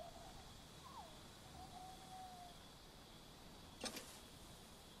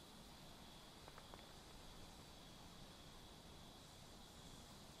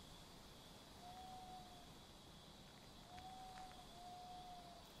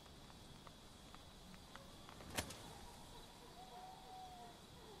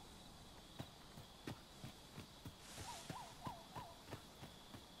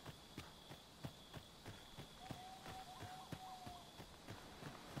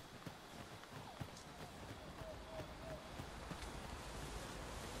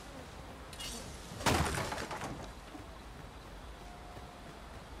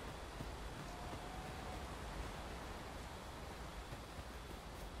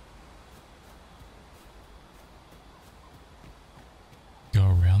 Go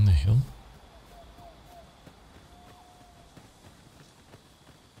around the hill?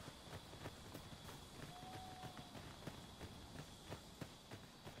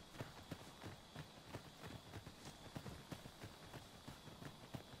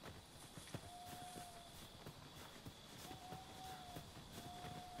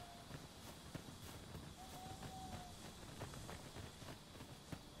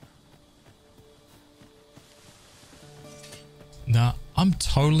 Nah, I'm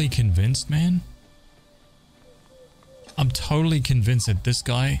totally convinced, man. I'm totally convinced that this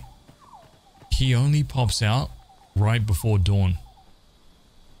guy, he only pops out right before dawn.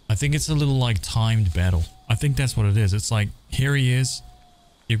 I think it's a little like timed battle. I think that's what it is. It's like, here he is.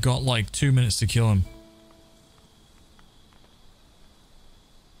 You've got like 2 minutes to kill him.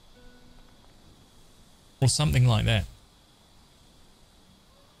 Or something like that.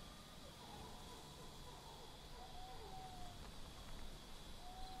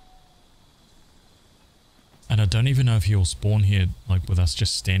 And I don't even know if he'll spawn here, like with us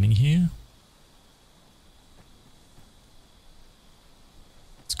just standing here.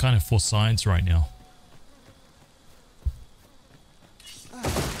 It's kind of for science right now.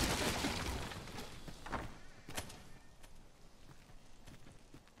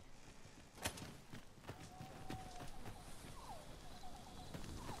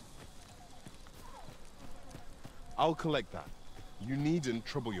 I'll collect that. You needn't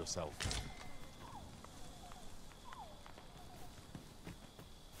trouble yourself.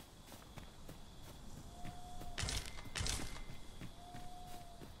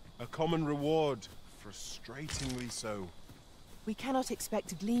 A common reward, frustratingly so. We cannot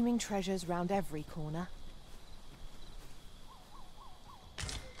expect gleaming treasures round every corner.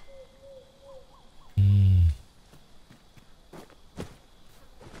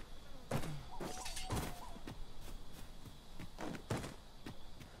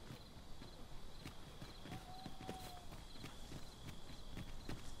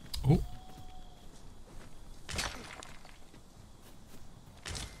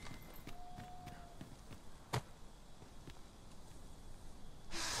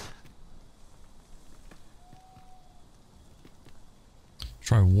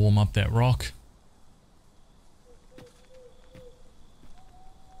 Try to warm up that rock.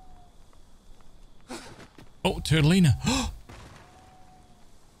 Oh, Turtlina.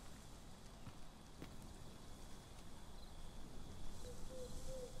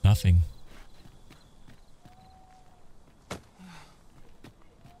 Nothing.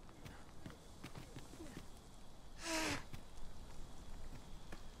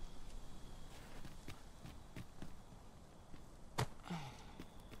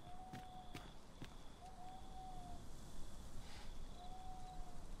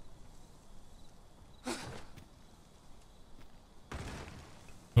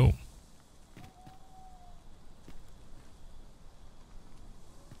 Oh.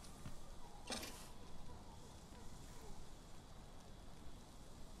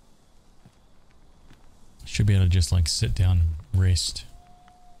 Should be able to just like sit down and rest.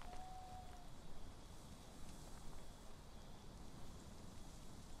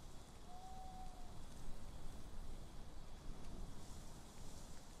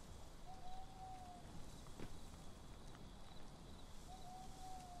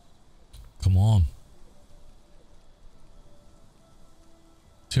 Come on.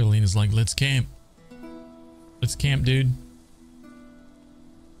 Turtlina's like, let's camp. Let's camp, dude.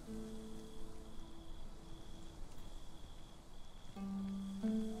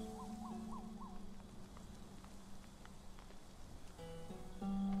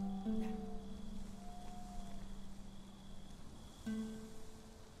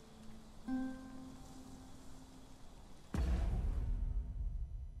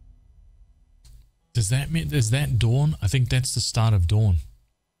 Does that mean, is that dawn? I think that's the start of dawn.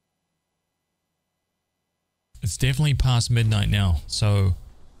 It's definitely past midnight now, so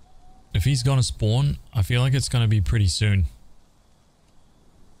if he's gonna spawn, I feel like it's gonna be pretty soon.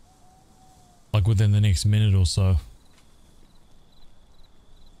 Like within the next minute or so.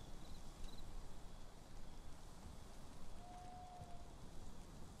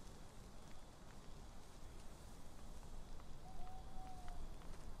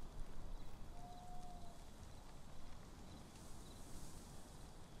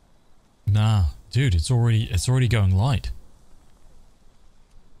 Nah, dude, it's already going light.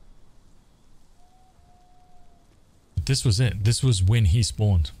 But this was it. This was when he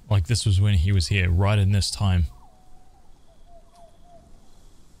spawned. Like this was when he was here, right in this time.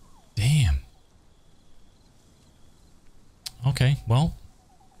 Damn. Okay, well,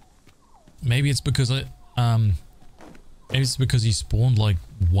 maybe it's because maybe it's because he spawned like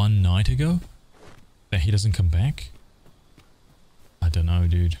one night ago that he doesn't come back. I don't know,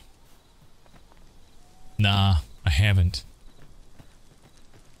 dude. Nah, I haven't.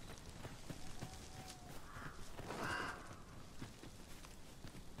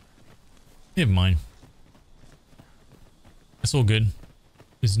 Never mind. It's all good.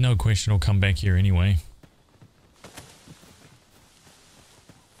 There's no question he'll come back here anyway.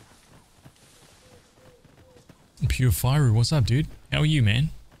 Pure Fiery, what's up, dude? How are you,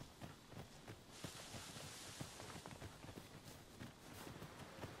 man?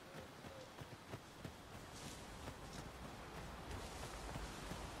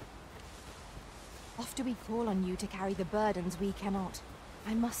 Oft do we call on you to carry the burdens we cannot.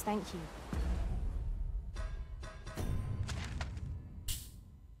 I must thank you.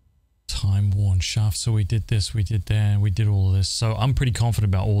 Time worn shaft. So we did this, we did that, and we did all of this. So I'm pretty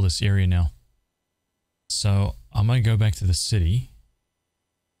confident about all this area now. So I'm going to go back to the city.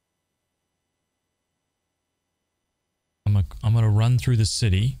 I'm going to run through the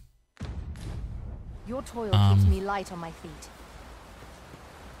city. Your toil keeps me light on my feet.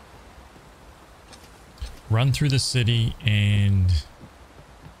 Run through the city and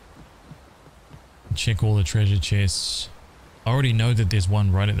check all the treasure chests. I already know that there's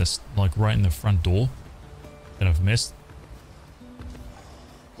one right at this, like right in the front door that I've missed.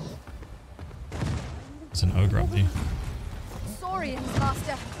 There's an ogre up there. Sorry,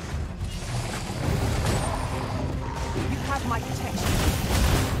 Master. You have my protection.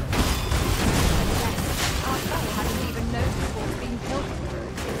 Yes, our battle hadn't even noticed what's been killed.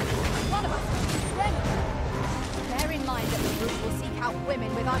 One of us, Ren. Bear in mind that the group will seek out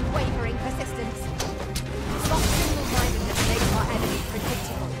women with unwavering persistence. Soft single-mindedness makes our enemy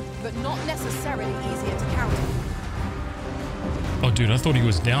predictable, but not necessarily easier to counter. Oh, dude, I thought he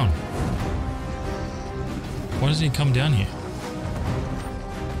was down. Why doesn't he come down here?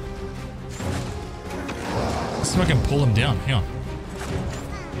 Let's see if I can pull him down. Hang on.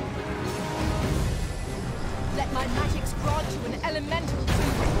 Let my magics grant you an elemental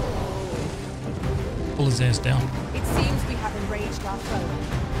tomb. Pull his ass down. It seems we have enraged our foe.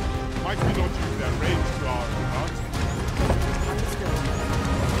 Might we not use their range to our advantage?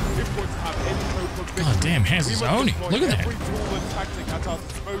 If we're to have any hope of victory, God damn, has his own. Look at that. every tool and tactic at our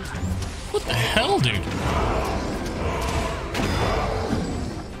disposal. What the hell, dude?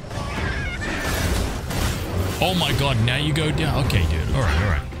 Oh my god, now you go down. Okay, dude. Alright,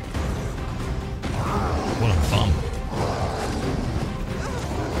 alright. What a bum.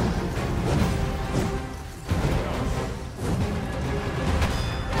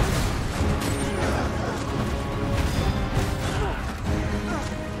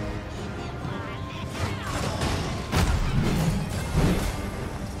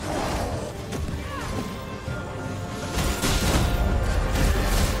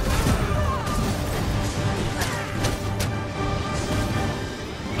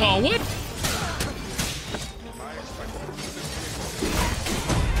 Oh, what?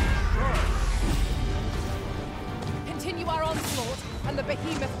 Continue our onslaught, and the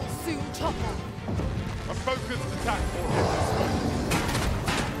behemoth will soon topple. A focused attack will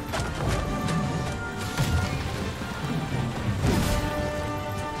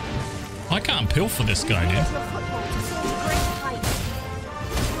I can't pill for this guy, dude.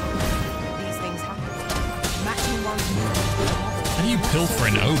 These things happen. Matching one's How do you pill for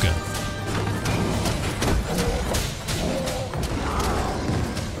an ogre?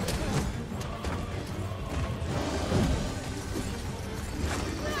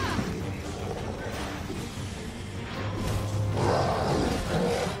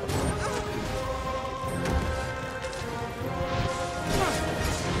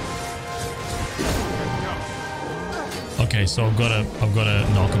 Okay, so I've gotta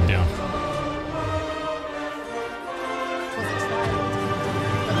knock him down.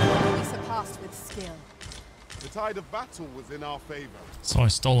 we surpassed with skill. The tide of battle was in our favor. So I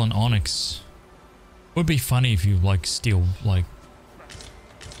stole an onyx. Would be funny if you like steal like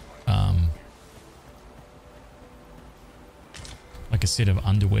a set of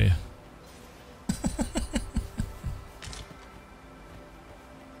underwear.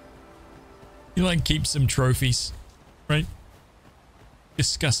 You like keep some trophies, right?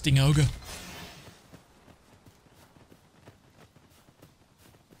 Disgusting ogre.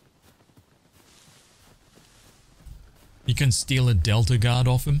 You can steal a Delta Guard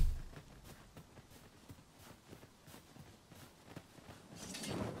off him.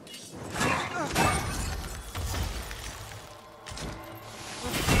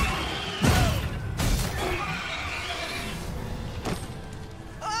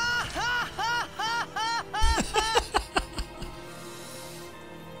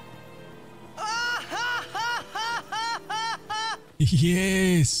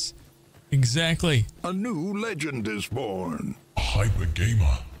 Yes, exactly. A new legend is born. Hyper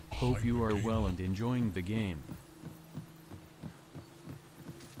Gamer. Hope you are well and enjoying the game.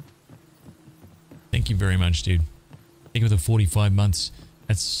 Thank you very much, dude. Thank you for the 45 months.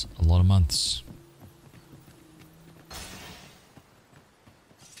 That's a lot of months.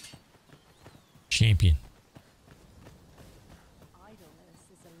 Champion.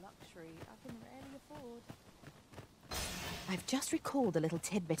 luxury I can rarely afford. I've just recalled a little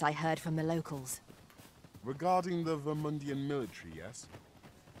tidbit I heard from the locals. Regarding the Vermundian military, yes?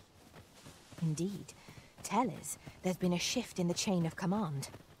 Indeed. Tell us, there's been a shift in the chain of command.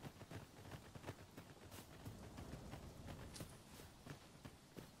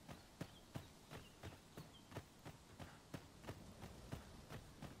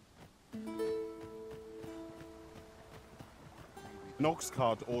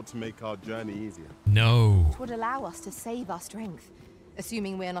 Noxcart ought to make our journey easier. No. It would allow us to save our strength.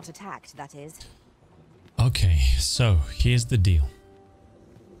 Assuming we're not attacked, that is. Okay, so here's the deal.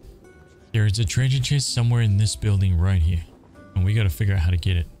 There is a treasure chest somewhere in this building right here. And we gotta figure out how to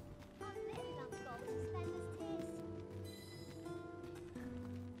get it.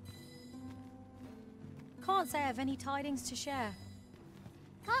 Can't say I have any tidings to share.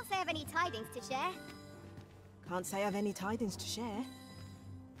 Can't say I have any tidings to share. Can't say I've any tidings to share.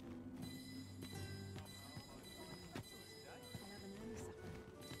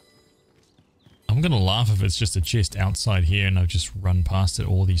 I'm gonna laugh if it's just a chest outside here and I've just run past it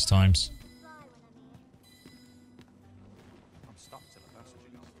all these times. I'm stuck to the passage.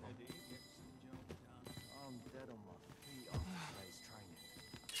 I'm dead on my feet after today's training.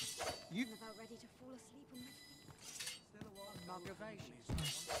 You about ready to fall asleep on my feet. Still a while aggravation.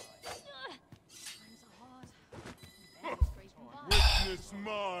 Times are hard. Witness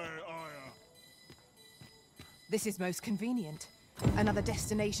my ire. This is most convenient. Another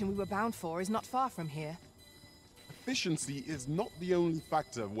destination we were bound for is not far from here. Efficiency is not the only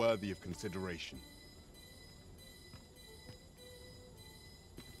factor worthy of consideration.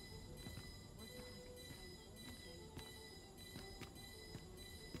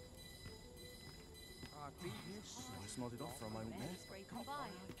 I nodded off for a moment there.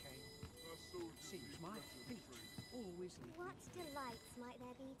 Seems my feet always lead. What delights might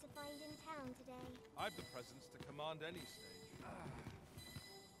there be to find in town today? I've the presence to command any stage.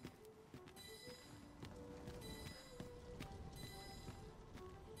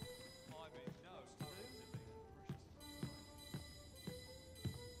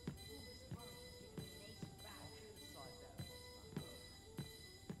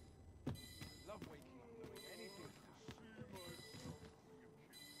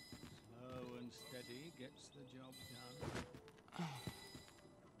 Slow and steady gets the job done.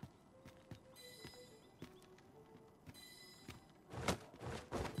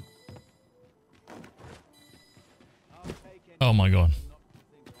 Oh my god.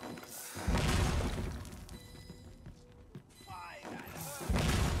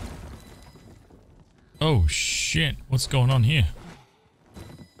 Oh shit, what's going on here?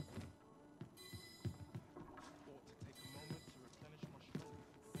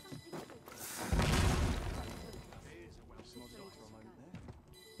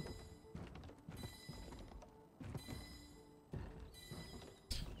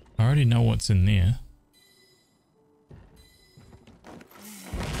 I already know what's in there.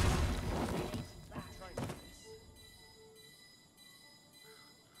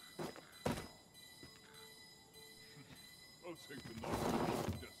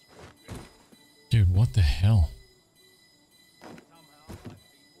 Dude, what the hell?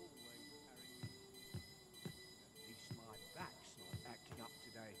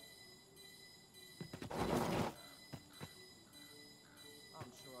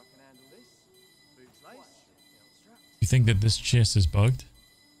 You think that this chest is bugged?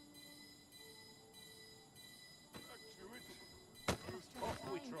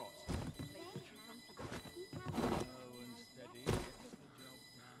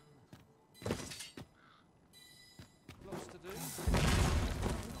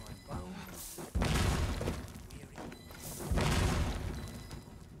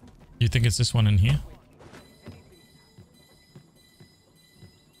 You think it's this one in here?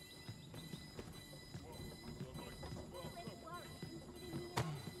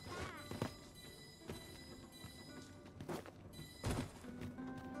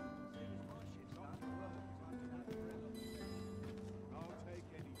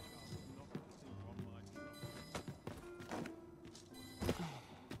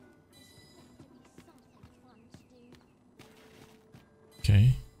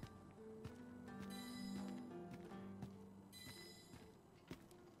 Okay.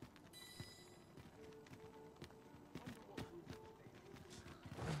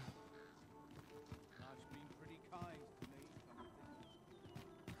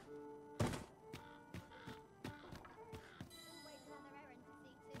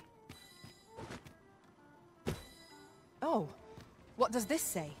 Oh, what does this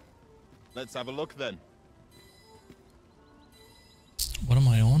say? Let's have a look then. What am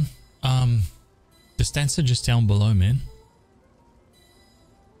I on? The stats are just down below, man.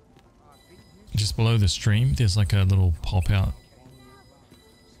 Just below the stream, there's like a little pop out.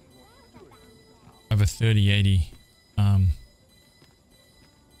 Over 3080.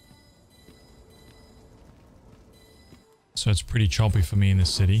 So it's pretty choppy for me in the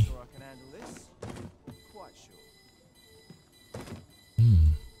city.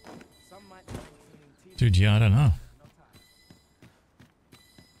 Dude, yeah, I don't know.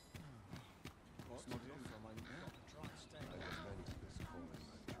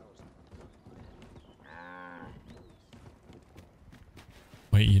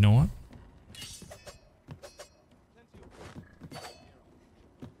 Wait, you know what?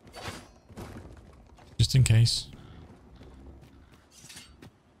 Just in case.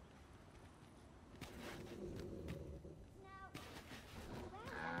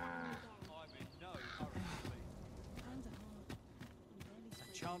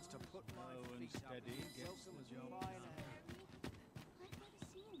 Chance to put my feet steady, get some job.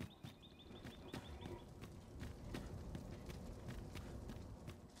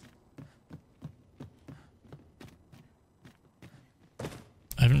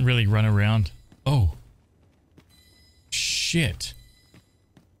 I haven't really run around. Oh. Shit.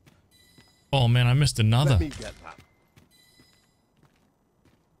 Oh man, I missed another. Let me get that.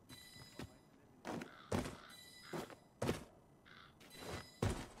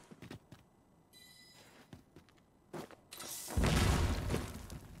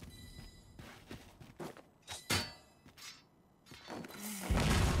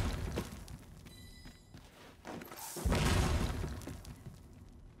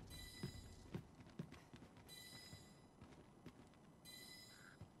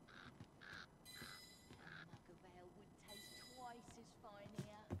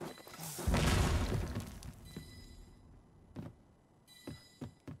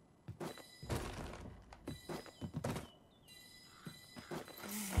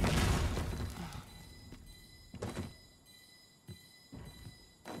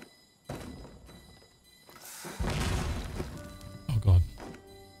 Oh god.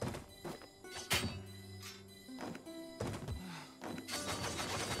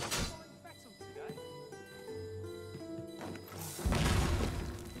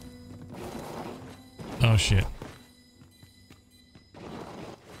 Oh shit.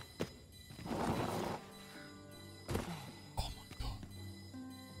 Oh my god.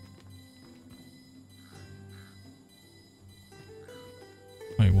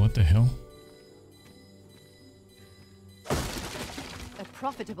 Wait, what the hell? A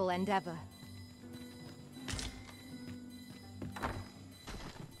profitable endeavor.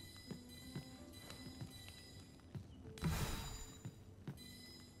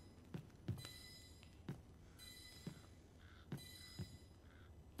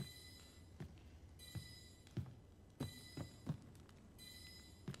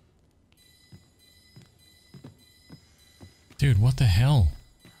 Dude, what the hell?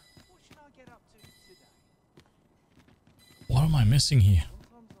 What am I missing here?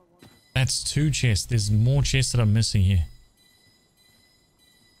 That's 2 chests. There's more chests that I'm missing here.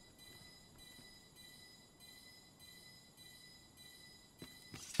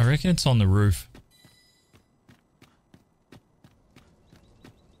 I reckon it's on the roof.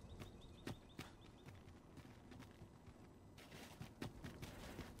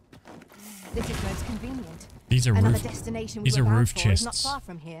 This is most convenient. These are Another roof. destination These we are were bound roof for is chests. not far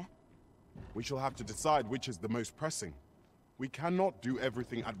from here. We shall have to decide which is the most pressing. We cannot do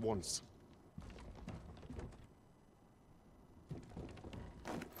everything at once.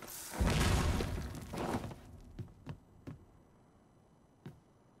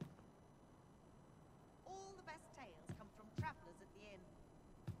 All the best tales come from travelers at the inn.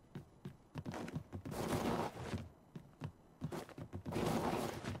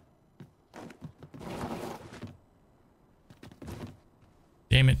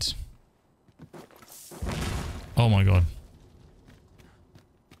 Damn it. Oh my god.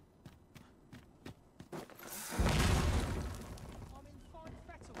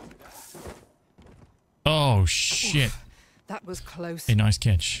 Oh shit. That was close. A nice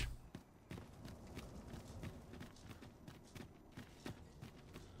catch.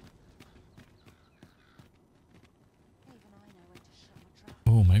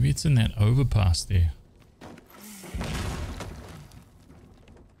 Oh, maybe it's in that overpass there.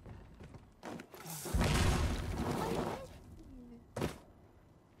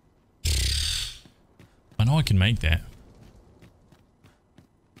 I know I can make that.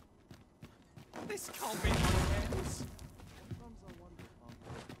 This can't be how it ends.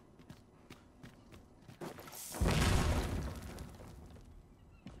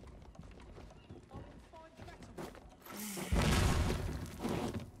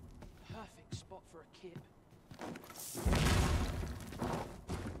 it.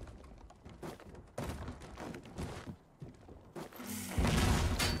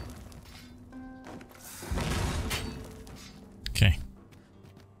 Okay.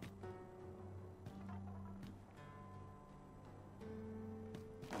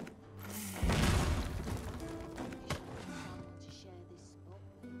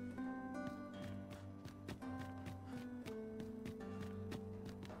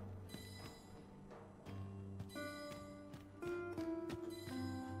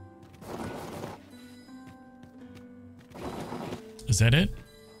 Is that it?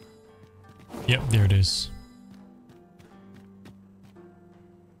 Yep, there it is.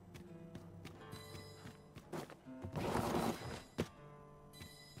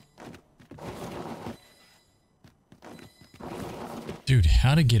 Dude,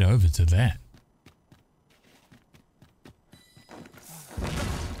 how to get over to that?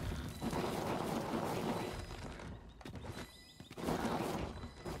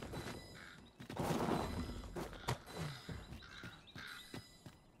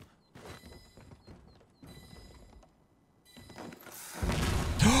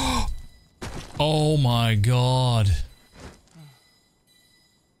 Oh my god.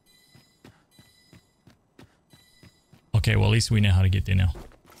 Okay, well at least we know how to get there now.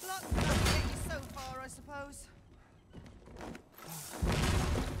 Luck can only get you so far, I suppose.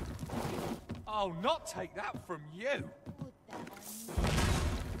 I'll not take that from you.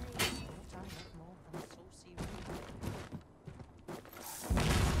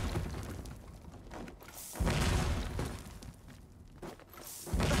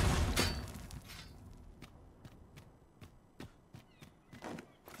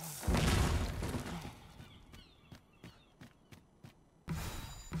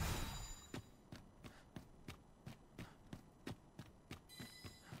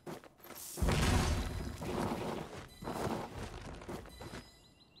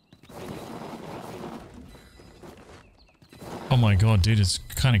 Oh my god, dude, it's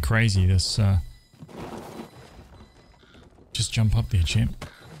kind of crazy. This, just jump up there, champ.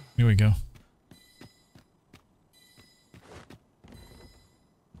 Here we go.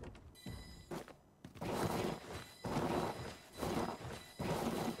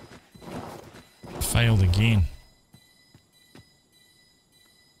 Failed again.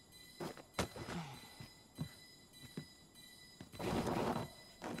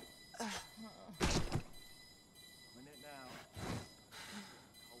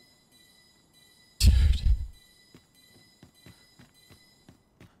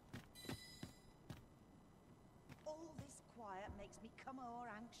 Makes me come more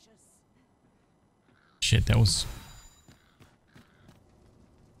anxious. Shit, that was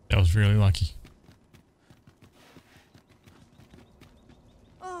really lucky.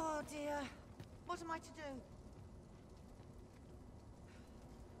 Oh dear, what am I to do?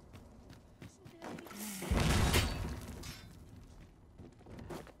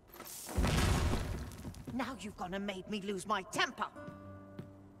 Now you've gone and made me lose my temper.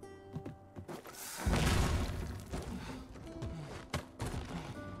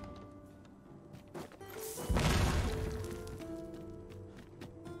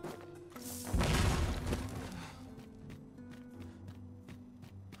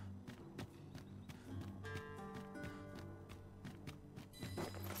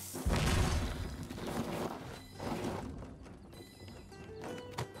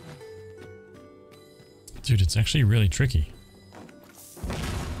 Dude, it's actually really tricky.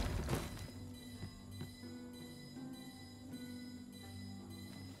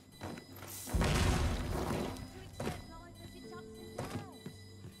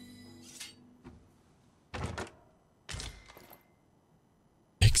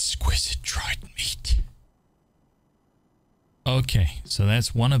 Exquisite dried meat. Okay, so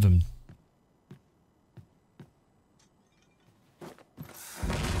that's one of them.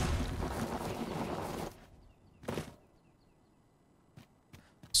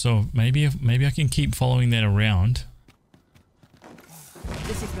 So maybe I can keep following that around.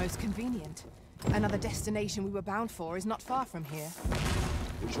 This is most convenient. Another destination we were bound for is not far from here.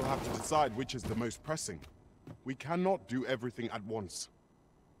 We shall have to decide which is the most pressing. We cannot do everything at once.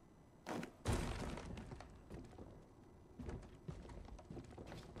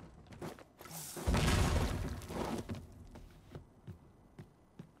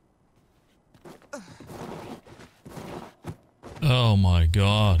 Oh my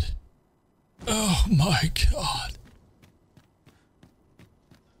god. Oh my god.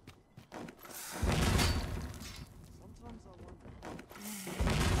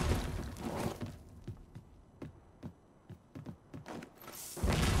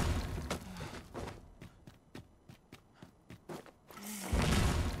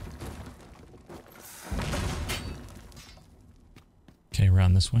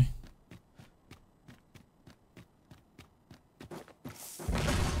 around this way.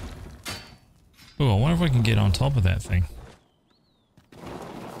 Oh, I wonder if I can get on top of that thing.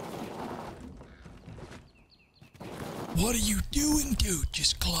 What are you doing, dude?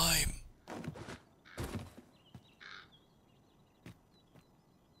 Just climb.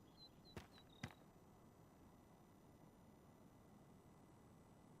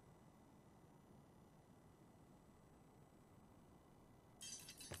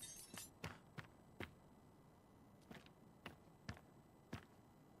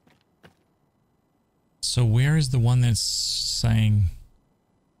 So where is the one that's saying...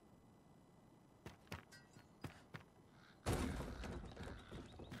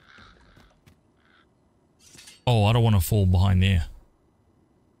 Oh, I don't want to fall behind there.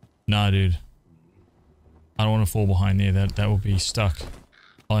 Nah, dude. I don't want to fall behind there. That will be stuck.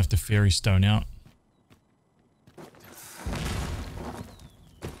 I'll have to fairy stone out.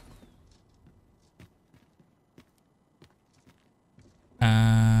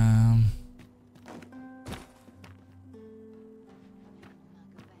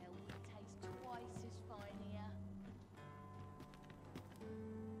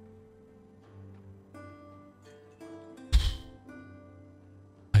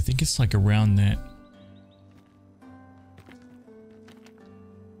 I think it's like around that.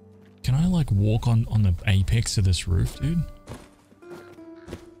 Can I like walk on the apex of this roof, dude?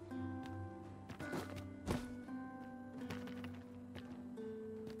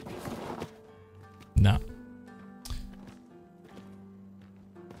 Nah.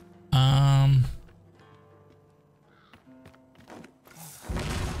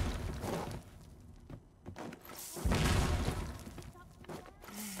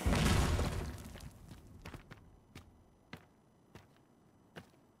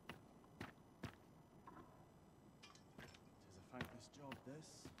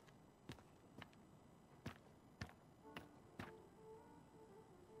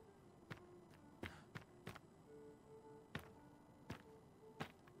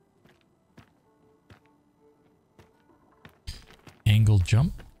 Angle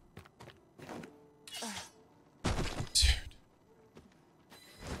jump. Dude.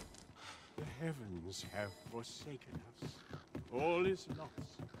 The heavens have forsaken us. All is lost.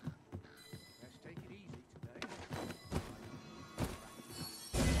 Let's take it easy today.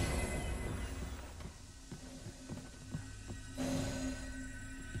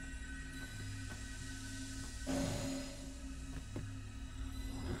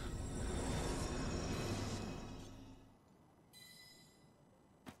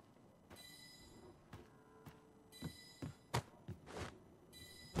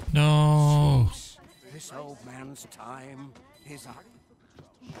 No. This old man's time is up.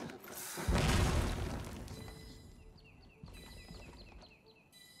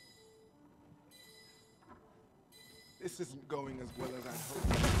 This isn't going as well as I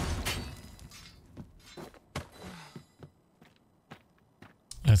hoped.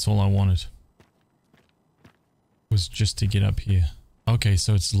 That's all I wanted. Was just to get up here. Okay,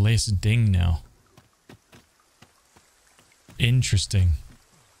 so it's less ding now. Interesting.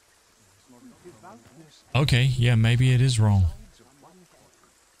 Okay, yeah, maybe it is wrong.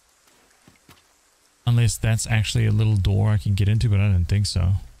 Unless that's actually a little door I can get into, but I don't think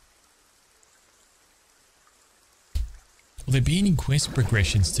so. Will there be any quest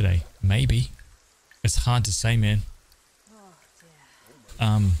progressions today? Maybe. It's hard to say, man.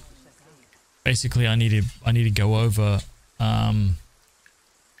 Basically I need to go over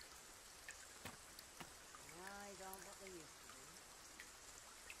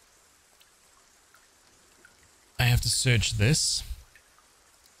I have to search this.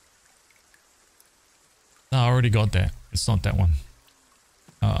 No, I already got that. It's not that one.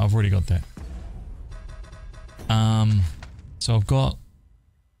 I've already got that. So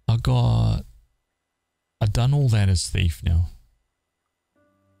I've done all that as thief now.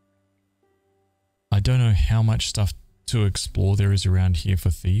 I don't know how much stuff to explore there is around here for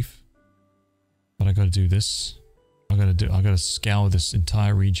thief. But I gotta do this. I gotta scour this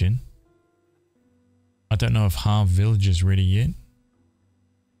entire region. I don't know if Harv Village is ready yet.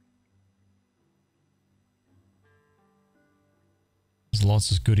 There's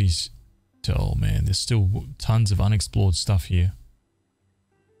lots of goodies. Oh man, there's still tons of unexplored stuff here.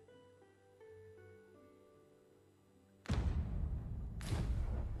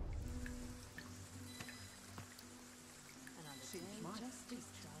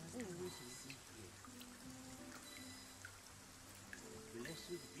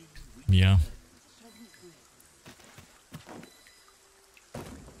 Yeah.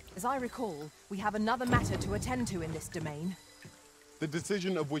 As I recall, we have another matter to attend to in this domain. The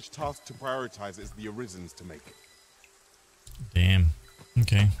decision of which task to prioritize is the Arisen's to make. Damn.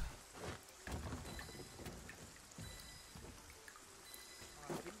 Okay.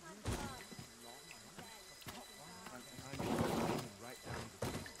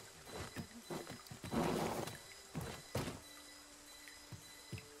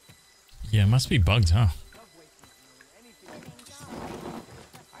 Yeah, it must be bugged, huh?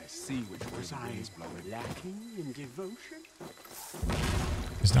 I see which was I lacking in devotion.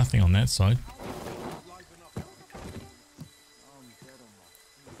 There's nothing on that side.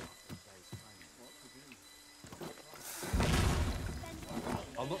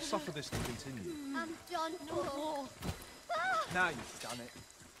 I'll not suffer this to continue. I'm done for. Now you've done it.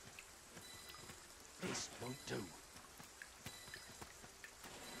 This won't do.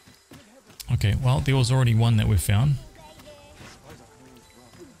 Okay, well, there was already one that we found.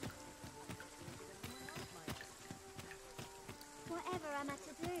 Whatever am I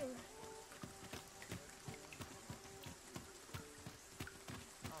to do?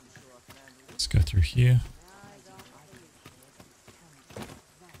 Let's go through here.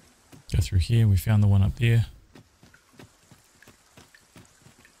 Go through here. We found the one up there.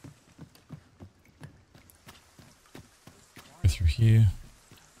 Go through here.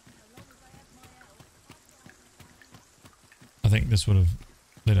 I think this would have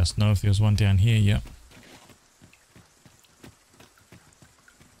let us know if there was one down here. Yep.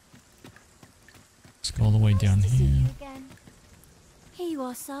 Let's go all the way down See you here. again. Here you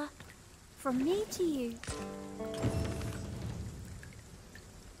are, sir. From me to you.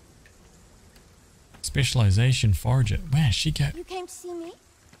 Specialization forager. Man, she got... You came to see me?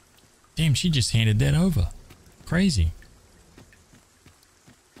 Damn, she just handed that over. Crazy.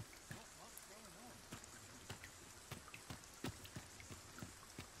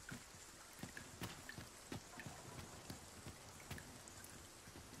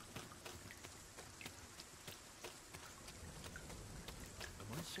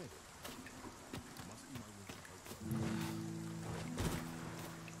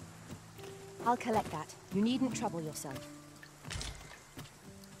 I'll collect that. You needn't trouble yourself.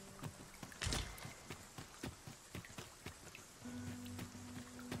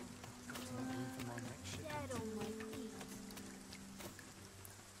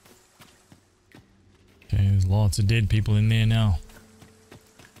 Okay, there's lots of dead people in there now.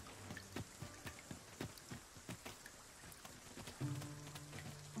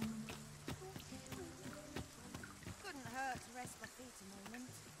 Couldn't hurt to rest my feet a moment.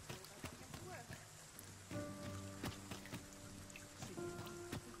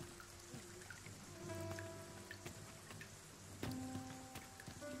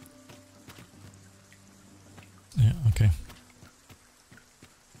 Yeah, okay.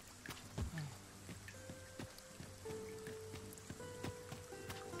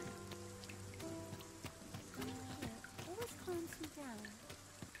 Always calms me down.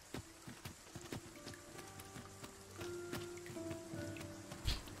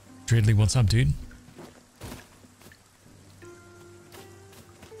 Dreadly, what's up, dude?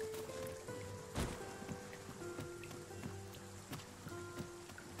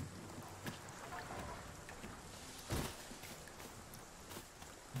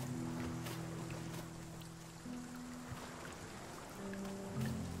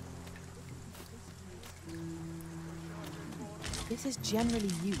 This is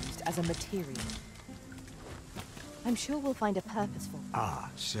generally used as a material. I'm sure we'll find a purpose for it. Ah,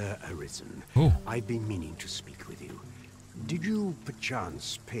 Sir Arisen. Oh. I've been meaning to speak with you. Did you,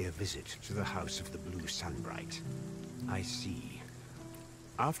 perchance, pay a visit to the House of the Blue Sunbright? I see.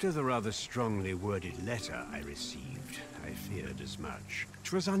 After the rather strongly worded letter I received, I feared as much.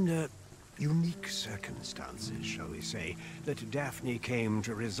 'Twas under unique circumstances, shall we say, that Daphne came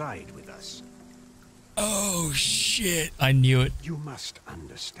to reside with us. Oh, shit. I knew it. You must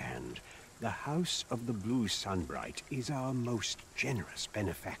understand. The House of the Blue Sunbright is our most generous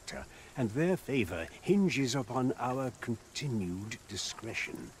benefactor, and their favor hinges upon our continued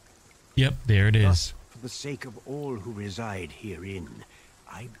discretion. Yep, there it is. Thus, for the sake of all who reside herein,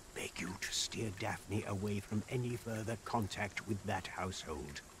 I beg you to steer Daphne away from any further contact with that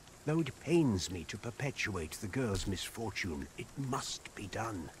household. Though it pains me to perpetuate the girl's misfortune, it must be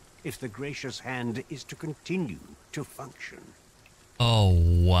done, if the gracious hand is to continue to function. Oh,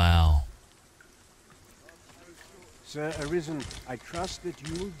 wow. Sir Arisen, I trust that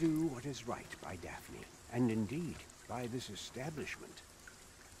you will do what is right by Daphne, and indeed, by this establishment.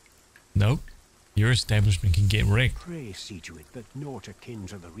 Nope. Your establishment can get wrecked. Pray see to it that naught akin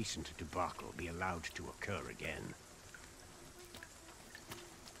to the recent debacle be allowed to occur again.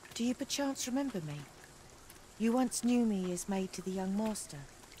 Do you perchance remember me? You once knew me as maid to the young master,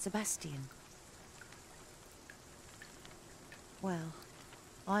 Sebastian. Well,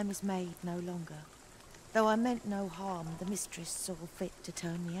 I'm his maid no longer. Though I meant no harm, the mistress saw fit to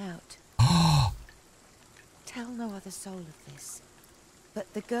turn me out. Tell no other soul of this,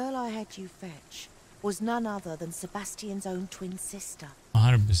 but the girl I had you fetch was none other than Sebastian's own twin sister.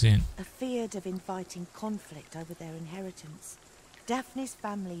 100%. Afeared of inviting conflict over their inheritance, Daphne's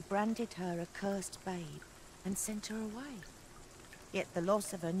family branded her a cursed babe and sent her away. Yet the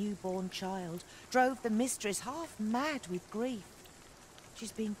loss of her newborn child drove the mistress half mad with grief.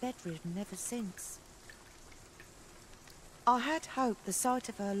 She's been bedridden ever since. I had hoped the sight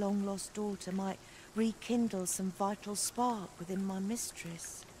of her long-lost daughter might rekindle some vital spark within my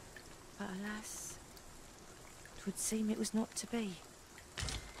mistress. But alas, 'twould seem it was not to be.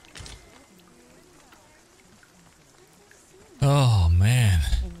 Oh, man.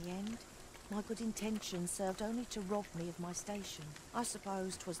 In the end, my good intentions served only to rob me of my station. I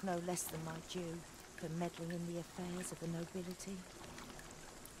suppose 'twas no less than my due for meddling in the affairs of the nobility.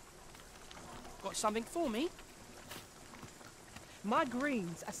 Got something for me? My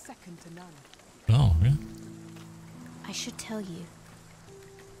greens are second to none. Oh, yeah. I should tell you,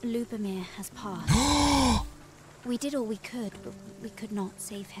 Lubomir has passed. We did all we could, but we could not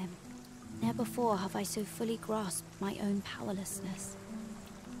save him. Never before have I so fully grasped my own powerlessness.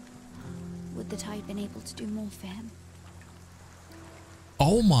 Would that I had been able to do more for him.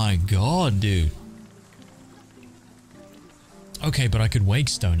 Oh my god, dude. Okay, but I could wake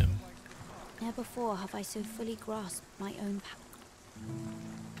stone him. Never before have I so fully grasped my own power.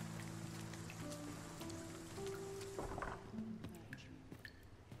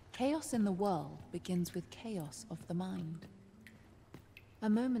 Chaos in the world begins with chaos of the mind. A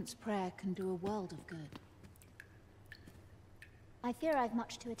moment's prayer can do a world of good. I fear I've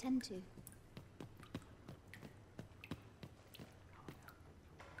much to attend to.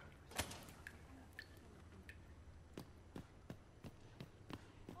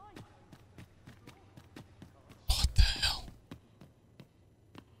 What the hell?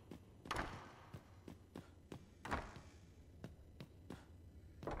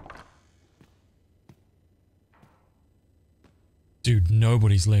 Dude,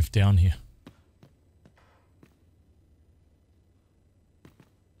 nobody's left down here.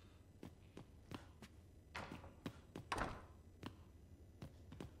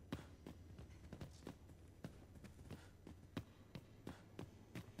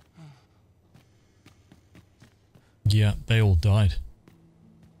 Yeah, they all died.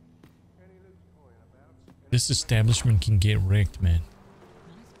 This establishment can get wrecked, man.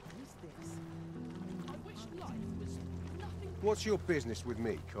 What's your business with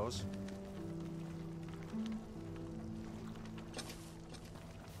me, Cos?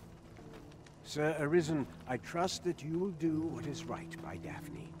 Sir Arisen, I trust that you will do what is right by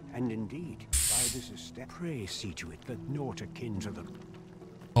Daphne, and indeed, by this estate. Pray see to it that naught akin to them.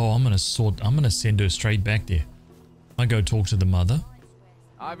 Oh, I'm gonna send her straight back there. I go talk to the mother.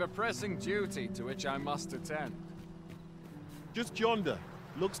 I've a pressing duty to which I must attend. Just yonder.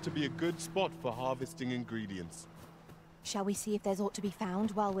 Looks to be a good spot for harvesting ingredients. Shall we see if there's aught to be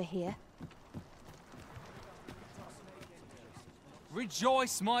found while we're here?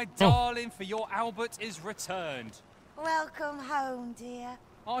 Rejoice, my darling, for your Albert is returned. Welcome home, dear.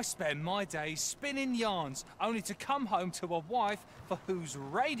 I spend my days spinning yarns, only to come home to a wife for whose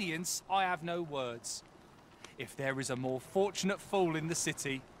radiance I have no words. If there is a more fortunate fool in the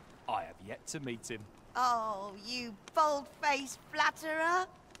city, I have yet to meet him. Oh, you bold-faced flatterer.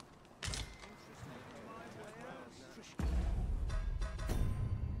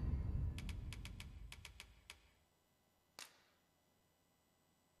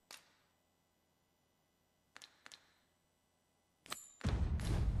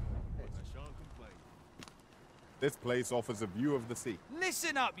 This place offers a view of the sea.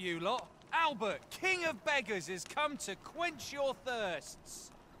 Listen up, you lot. Albert, king of beggars, has come to quench your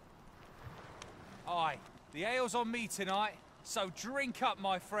thirsts. Aye, the ale's on me tonight, so drink up,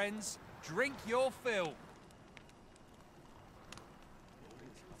 my friends. Drink your fill.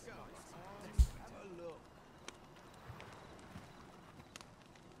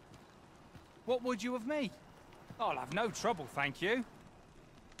 What would you of me? I'll have no trouble, thank you.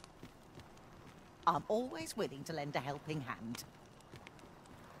 I'm always willing to lend a helping hand.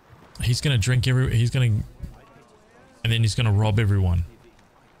 He's gonna drink and then he's gonna rob everyone.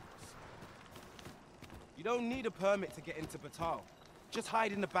 You don't need a permit to get into Batal. Just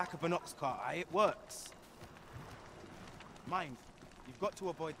hide in the back of an ox cart, aye? It works. Mind, you've got to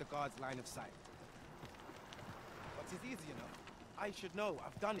avoid the guard's line of sight. But it's easy enough. I should know,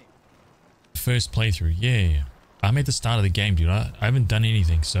 I've done it. first playthrough. Yeah. I'm at the start of the game, dude. I haven't done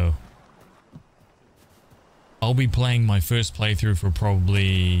anything, so... I'll be playing my first playthrough for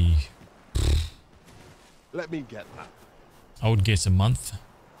probably... Let me get that. I would guess a month.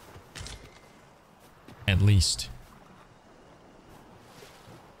 At least.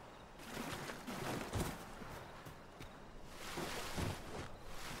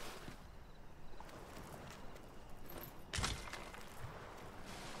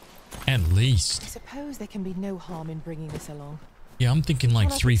 At least. I suppose there can be no harm in bringing this along. Yeah, I'm thinking like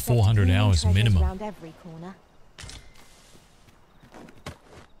 300-400 hours minimum. Around every corner.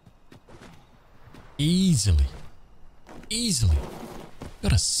 Easily. Easily.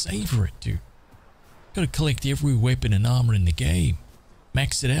 Gotta savor it, dude. Gotta collect every weapon and armor in the game.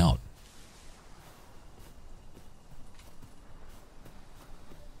 Max it out.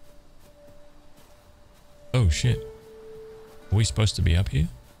 Oh shit. Are we supposed to be up here?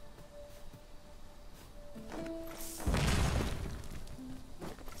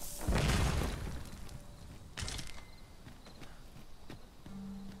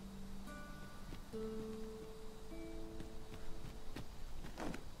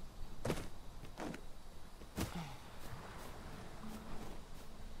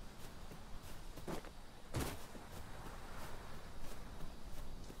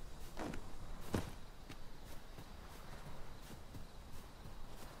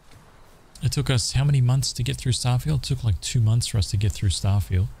 It took us how many months to get through Starfield? It took like 2 months for us to get through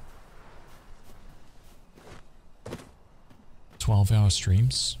Starfield. 12-hour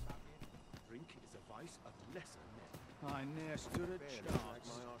streams. I ne'er stood a chance.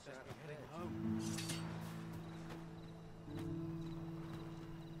 Heading home.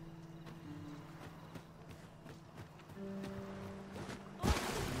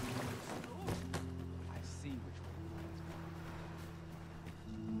 I see which way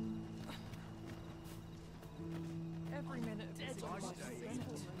every minute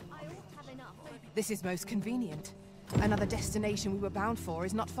This is most convenient. Another destination we were bound for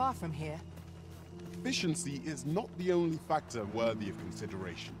is not far from here. Efficiency is not the only factor worthy of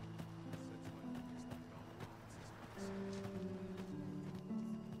consideration.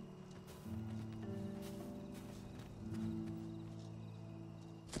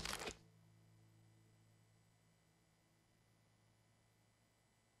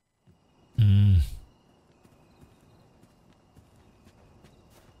 A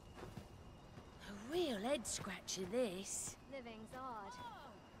real head scratcher, this. Living's hard,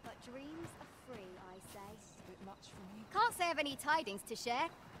 but dreams are free, I say. Bit much for me. Can't say I've any tidings to share.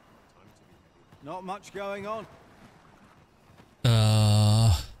 Not much going on.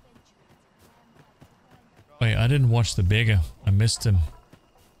 Wait, I didn't watch the beggar. I missed him.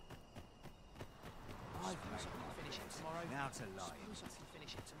 Finish it tomorrow. Now to lie.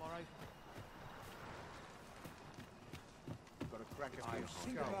 Finish it tomorrow. Got a crack at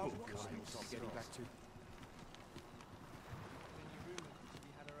getting back to.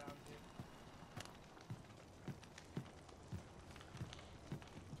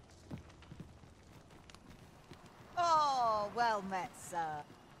 Oh, well met, sir.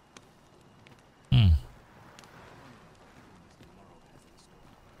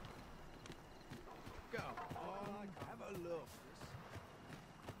 Go on, have a look.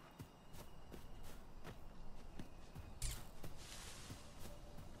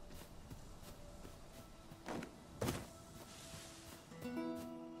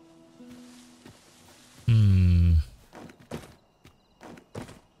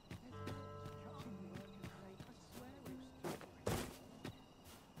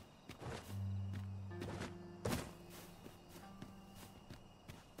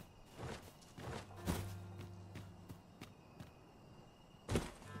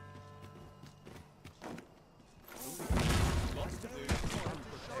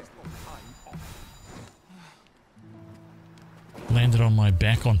 Landed on my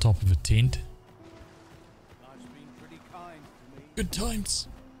back on top of a tent. Life's been pretty kind to me. Good times.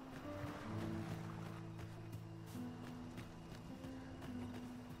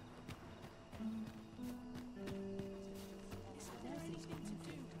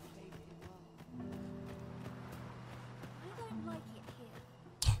 I don't like it here.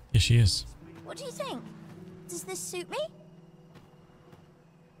 Yes, she is. What do you think? Does this suit me?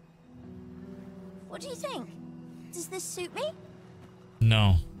 What do you think? Does this suit me?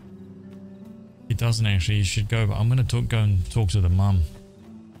 No. It doesn't actually. You should go, but I'm going to go and talk to the mum.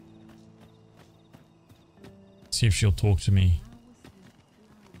 See if she'll talk to me.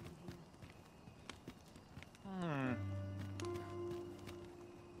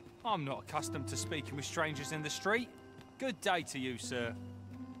 I'm not accustomed to speaking with strangers in the street. Good day to you, sir.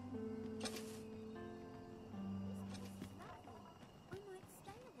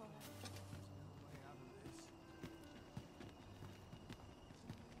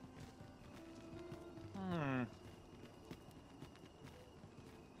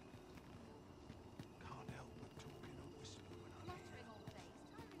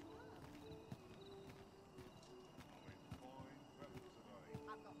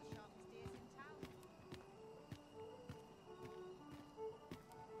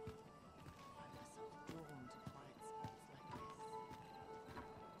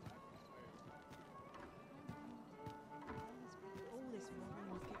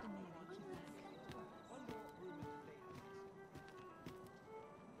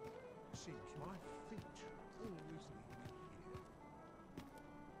 seems my feet always lead me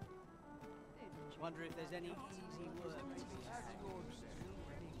here. Wonder if there's any easy work to be had.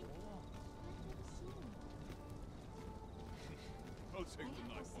 I'll take the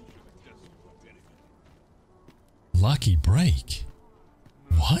knife off you if that's what anything. Lucky break.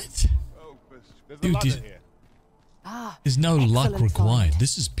 What? Oh, there's a Dude, ladder here. Ah, there's no luck excellent required. find.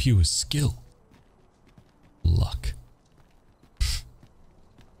 This is pure skill. Luck. Pfft.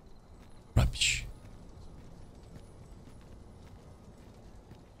 Rubbish.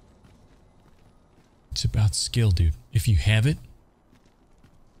 It's about skill, dude. If you have it,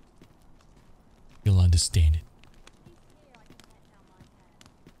 you'll understand it.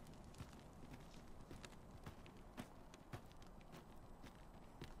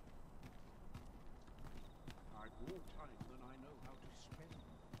 I've more time than I know how to spend.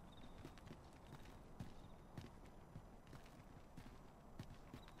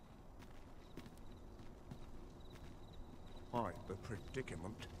 Quite the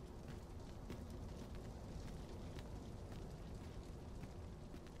predicament.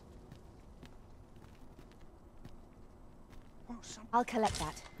 I'll collect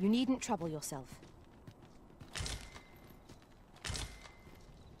that. You needn't trouble yourself.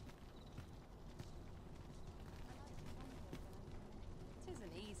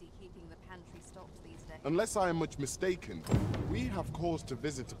 Tisn't easy keeping the pantry stocked these days. Unless I am much mistaken, we have cause to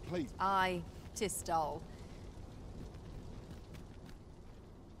visit a place. Aye, 'tis dull.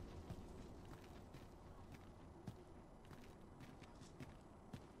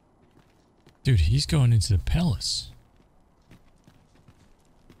 Dude, he's going into the palace.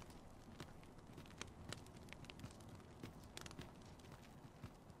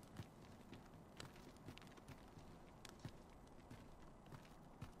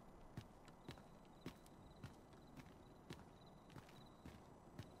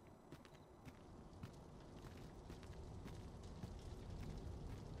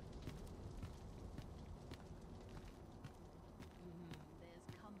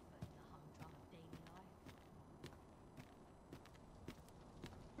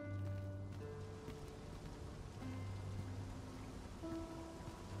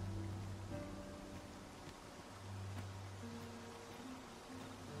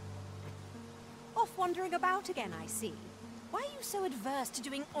 Off wandering about again, I see. Why are you so adverse to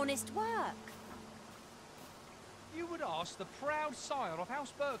doing honest work? You would ask the proud sire of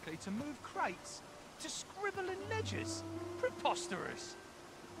House Berkeley to move crates, to scribble in ledgers. Preposterous.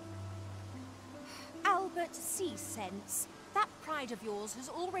 Albert, see sense. That pride of yours has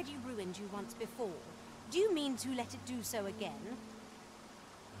already ruined you once before. Do you mean to let it do so again?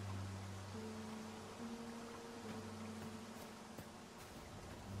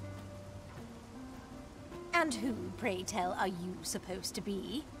 And who, pray tell, are you supposed to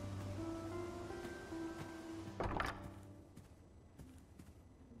be?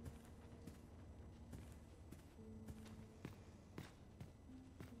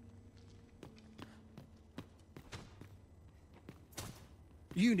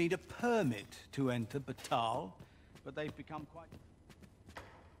 You need a permit to enter Batal, but they've become quite...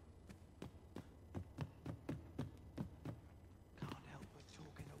 Can't help but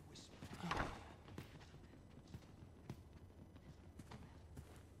talk in a whisper.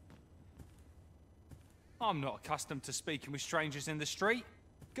 I'm not accustomed to speaking with strangers in the street.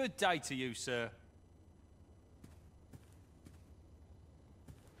 Good day to you, sir.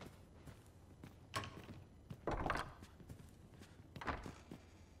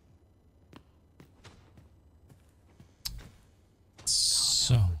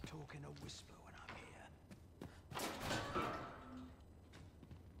 So, Talk in a whisper when I'm here.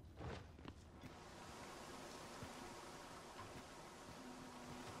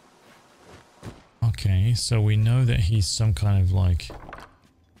 okay, so we know that he's some kind of like...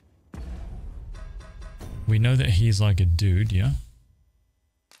 We know that he's like a dude, yeah?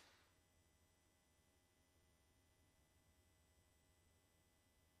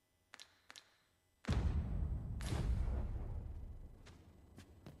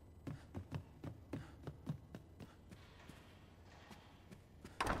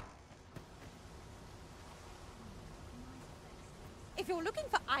 If you're looking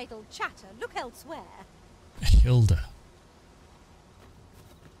for idle chatter, look elsewhere. Hilda.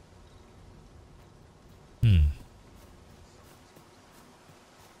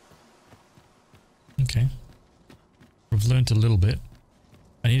 Okay. We've learnt a little bit.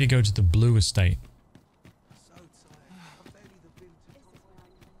 I need to go to the blue estate.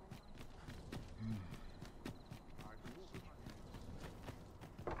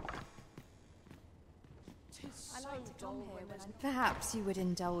 Perhaps you would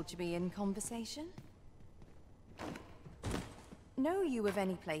indulge me in conversation? Know you of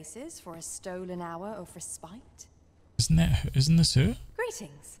any places for a stolen hour of respite? Isn't this her?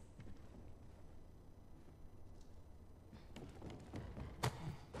 Greetings.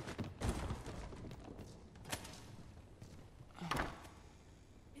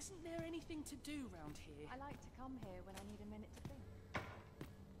 Isn't there anything to do round here? I like to come here when I need a minute to think.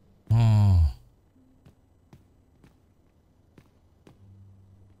 Oh.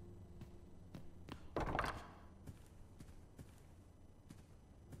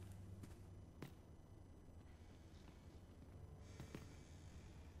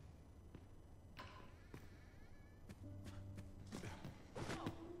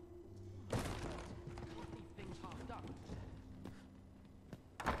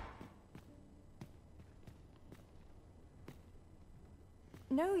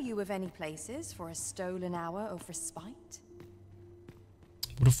 Know you of any places for a stolen hour of respite?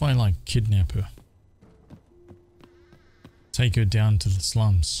 What if I like kidnap her? Take her down to the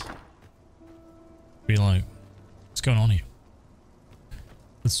slums. Be like, what's going on here?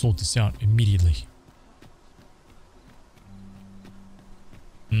 Let's sort this out immediately.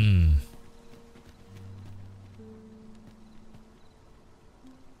 Hmm.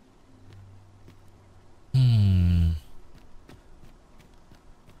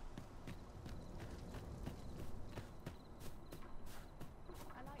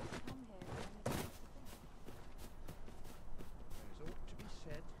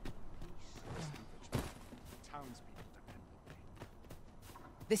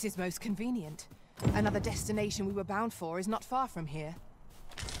 This is most convenient. Another destination we were bound for is not far from here.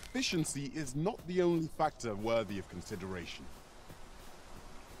 Efficiency is not the only factor worthy of consideration.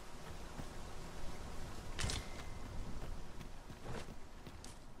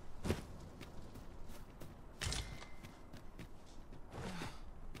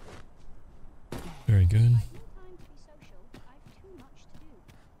 Very good.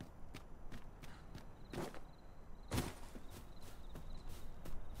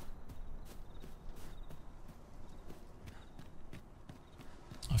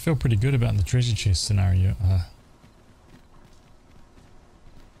 I feel pretty good about the treasure chest scenario.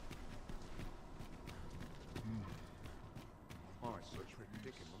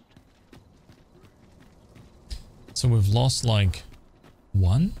 So we've lost like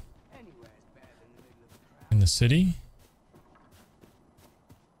one in the city.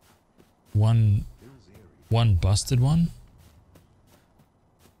 One busted one.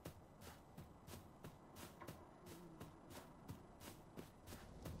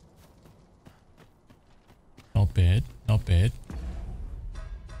 Not bad, not bad.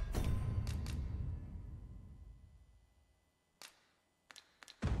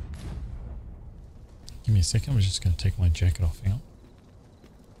 Give me a second, I'm just going to take my jacket off now.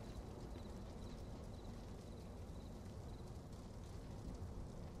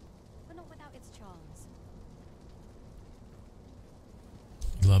 But not without its charms.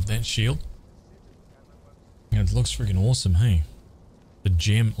 Love that shield. Yeah, it looks freaking awesome, hey? The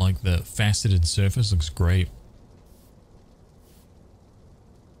gem, like the faceted surface, looks great.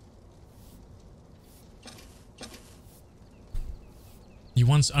 You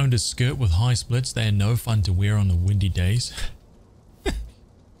once owned a skirt with high splits. They are no fun to wear on the windy days.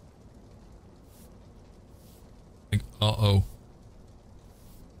 Like, uh-oh.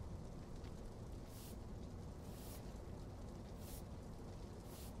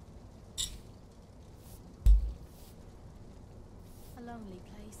 A lonely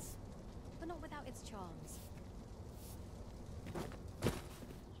place, but not without its charms.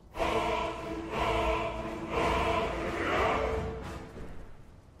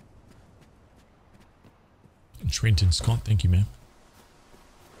 Trenton Scott, thank you, man.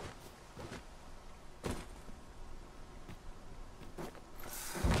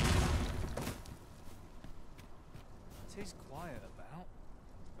 It is quiet about.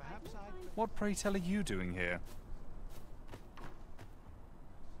 Perhaps What, pray tell, are you doing here?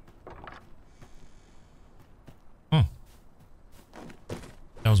 Huh.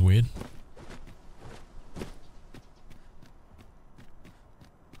 That was weird.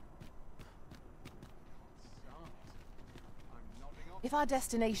 If our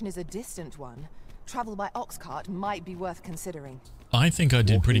destination is a distant one, travel by ox cart might be worth considering. I think I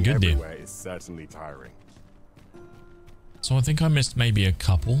did pretty good there. Is certainly tiring. So I think I missed maybe a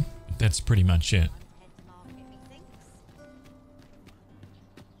couple, but that's pretty much it.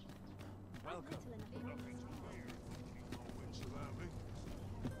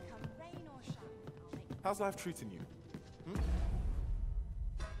 How's life treating you?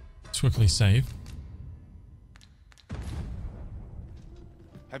 Let's quickly save.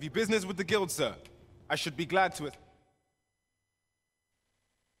 Have you business with the guild, sir? I should be glad to...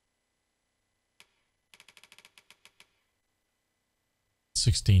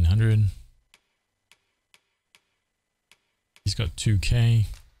 1600. He's got 2k.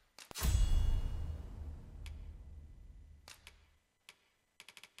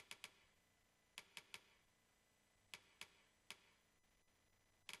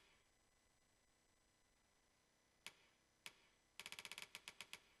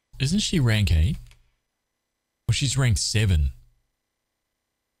 Isn't she rank 8? Well, she's rank 7.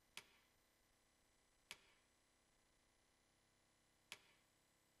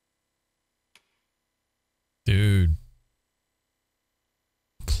 Dude.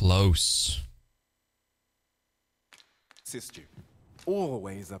 Close. Assist you.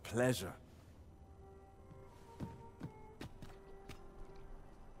 Always a pleasure.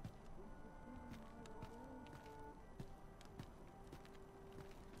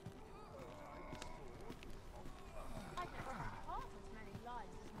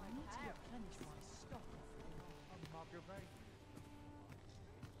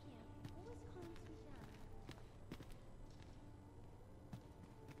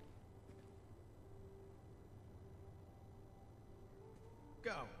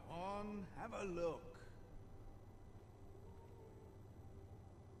 Go on, have a look.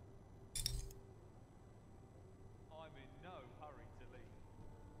 I'm in no hurry to leave.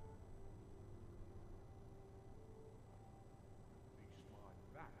 These fine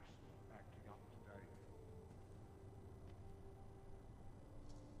backs acting up today.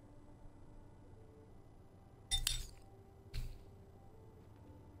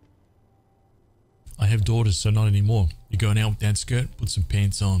 I have daughters, so not anymore. You're going out with that skirt? Put some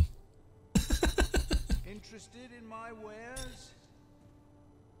pants on. Interested in my wares?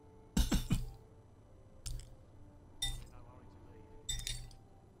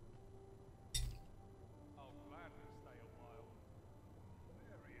 I'll gladly stay a while.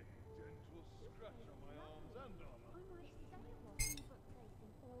 Very gentle scratch on my arms and armor.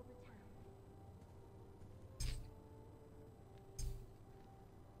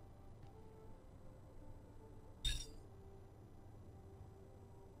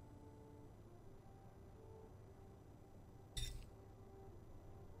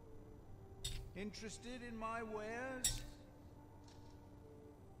 Interested in my wares?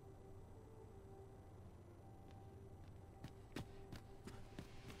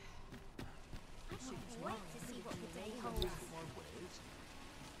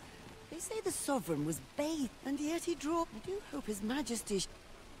 They say the Sovereign was bathed, and yet he dropped. I do hope His Majesty...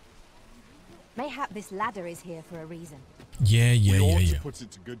 Mayhap this ladder is here for a reason. Yeah. Puts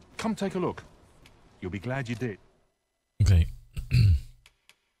it to good. Come take a look. You'll be glad you did. Okay.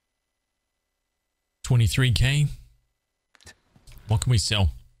 23k. What can we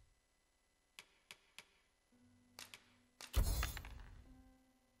sell?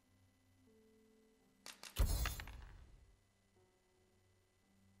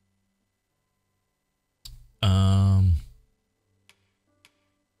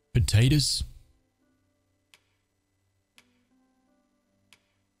 Potatoes.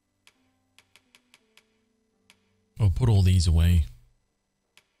 I'll put all these away.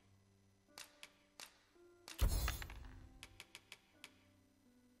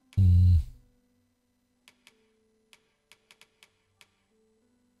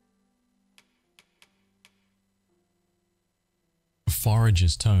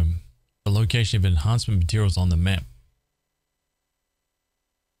 Forager's Tome. The location of enhancement materials on the map.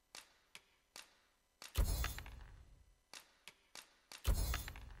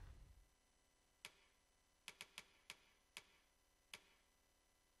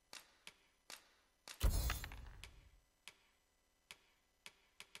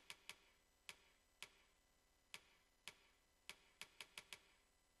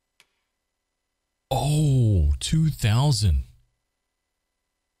 Oh, 2,000.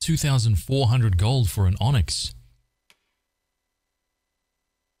 2,400 gold for an onyx.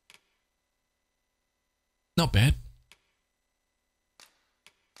 Not bad.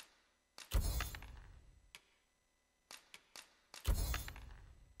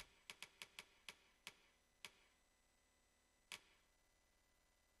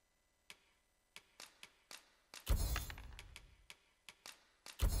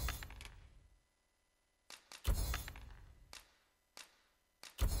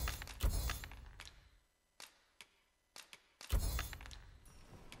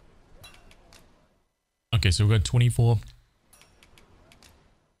 Okay, so we've got 24.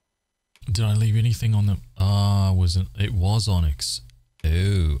 Did I leave anything on the... it was onyx.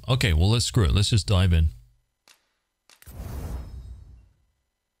 Oh, okay, well, let's screw it. Let's just dive in.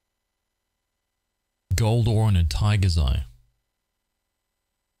 gold ore and a tiger's eye.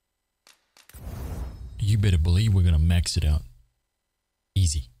 You better believe we're gonna max it out.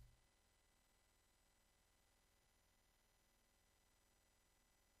 Easy.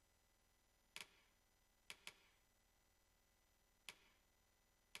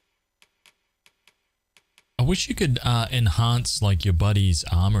 I wish you could enhance like your buddy's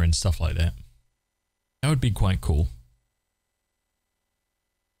armor and stuff like that. That would be quite cool.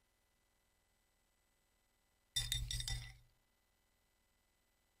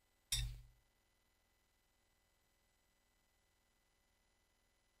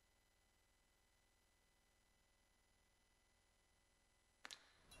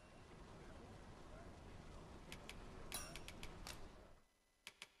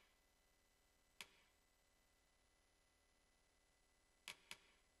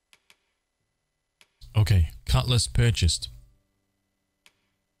 Okay, cutlass purchased.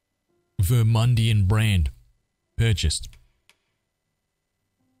 Vermundian brand purchased.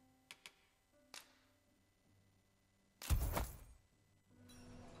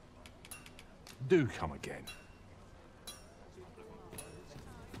 Do come again.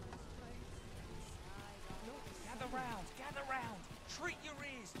 Gather round, gather round. Treat your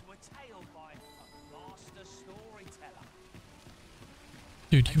ears to a tale by a master storyteller.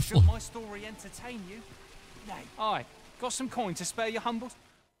 Dude, you're full. Should my story entertain you? Nay. Aye, got some coin to spare your humble.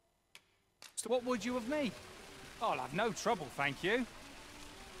 What would you of me? I'll have no trouble, thank you.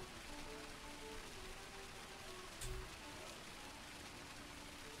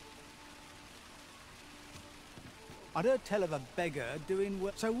 I'd heard tell of a beggar doing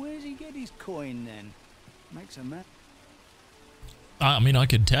well. So where's he get his coin then? Makes a man. I mean, I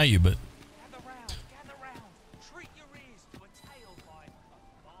could tell you, but Gather round, gather round. Treat your ears to a tale by a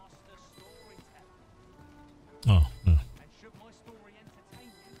master storyteller. oh, no. And should my story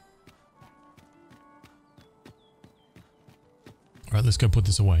entertain you? All right, let's go put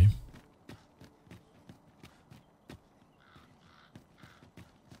this away.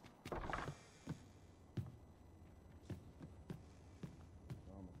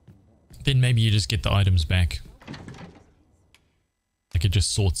 Then maybe you just get the items back. Like it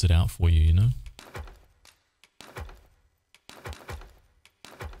just sorts it out for you, you know?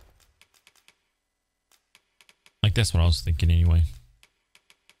 Like that's what I was thinking anyway.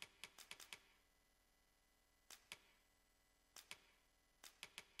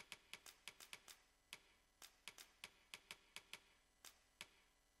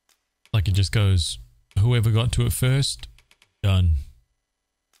 Like it just goes, whoever got to it first, done.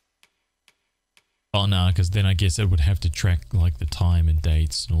 Oh no, because then I guess it would have to track like the time and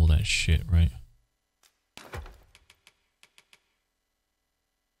dates and all that shit, right?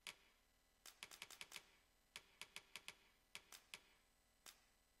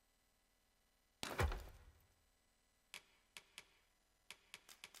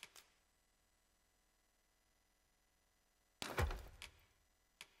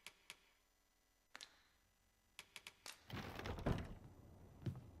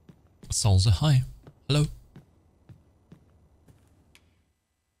 Salsa, hi. Hello.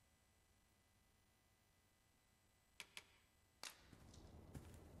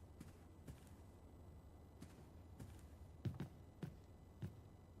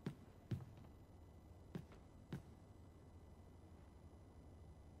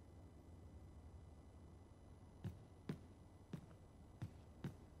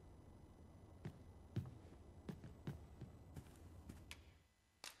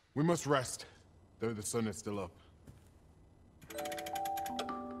 We must rest, though the sun is still up.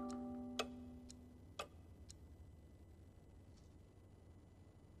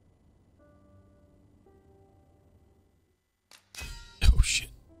 Oh shit.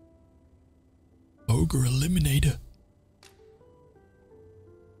 Ogre Eliminator.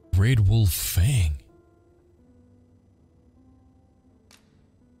 Red Wolf Fang.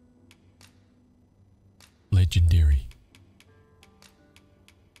 Legendary.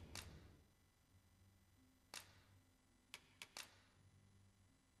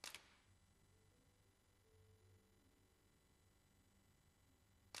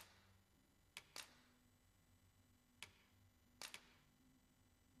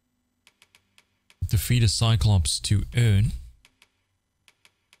 Defeat a Cyclops to earn.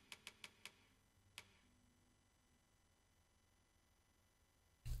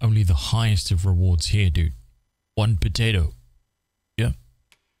 Only the highest of rewards here, dude. 1 potato. Yep.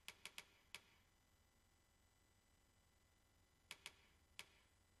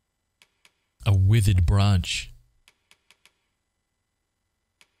 A withered branch.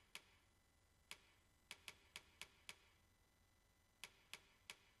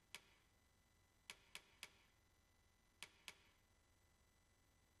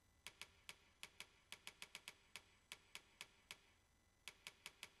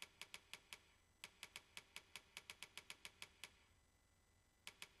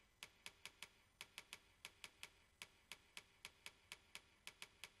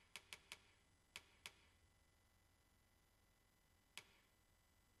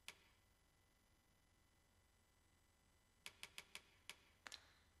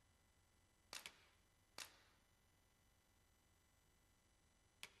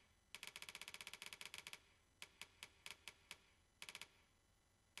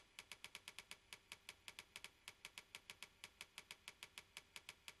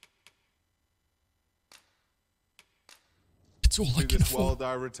 It's all I To can this afford. world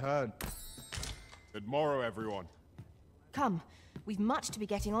I return. Good morrow, everyone. Come, we've much to be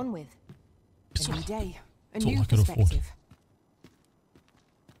getting on with. A new day, a it's all new I can afford. perspective.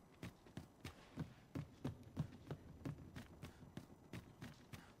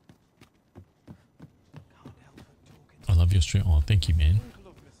 I love your stream. Oh, thank you, man.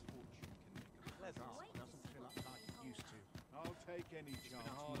 I'll take any chance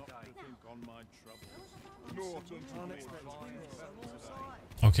not to think on my troubles.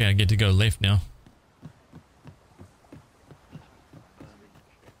 Okay, I get to go left now.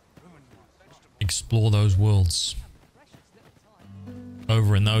 Explore those worlds.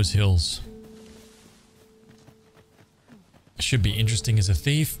 Over in those hills. Should be interesting as a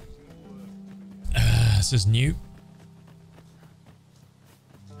thief. This is new.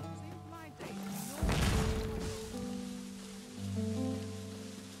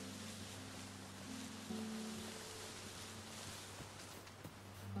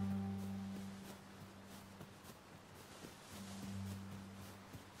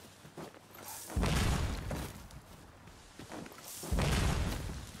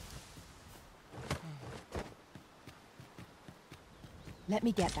 Let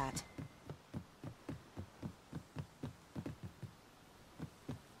me get that.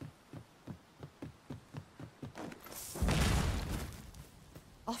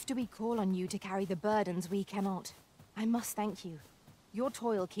 Often we call on you to carry the burdens we cannot. I must thank you. Your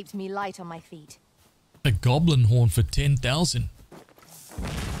toil keeps me light on my feet. A goblin horn for 10,000.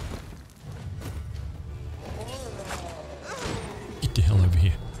 Get the hell over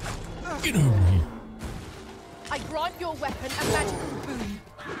here. Get over here. I grant your weapon a magical boon.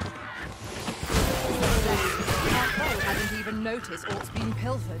 Our foe hasn't even noticed aught's been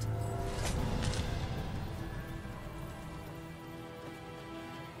pilfered.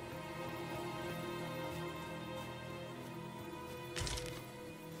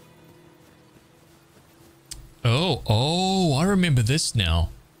 Oh, I remember this now.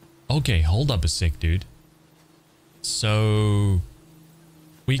 Okay, hold up a sec, dude. So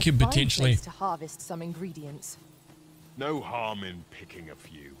we could Fine potentially place to harvest some ingredients. No harm in picking a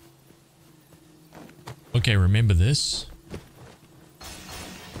few. Okay, remember this?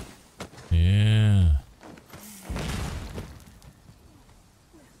 Yeah.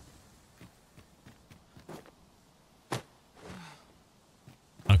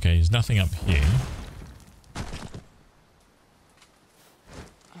 Okay, there's nothing up here.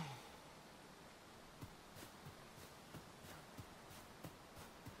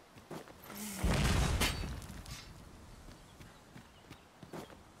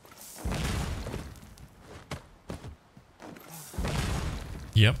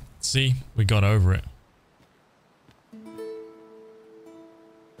 Yep, see, we got over it.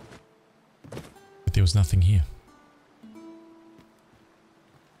 But there was nothing here.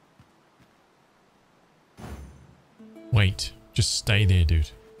 Wait, just stay there, dude.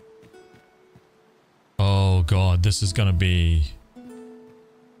 Oh god, this is gonna be...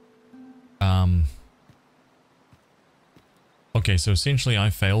 Okay, so essentially I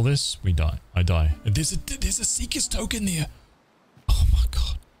fail this, we die. I die. There's a Seeker's token there. Oh my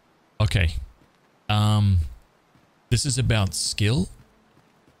god. Okay. This is about skill.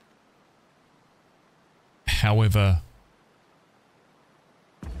 However,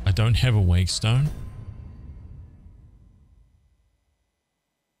 I don't have a wake stone.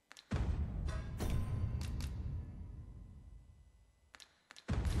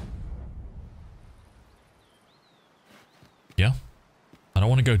 Yeah. I don't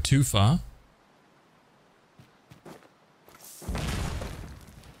want to go too far.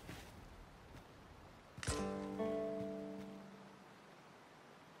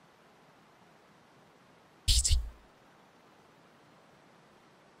 Easy.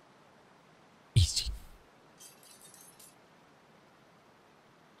 Easy.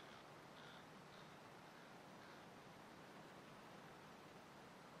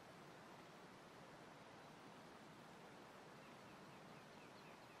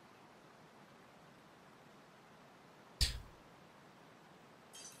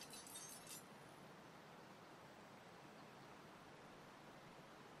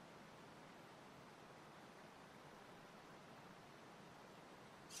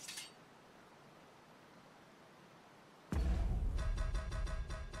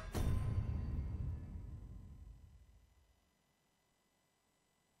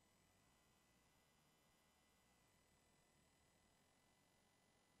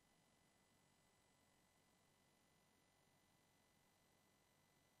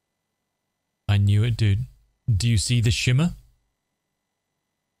 I knew it, dude. Do you see the shimmer?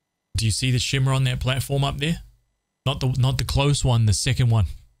 Do you see the shimmer on that platform up there? Not the close one, the second one.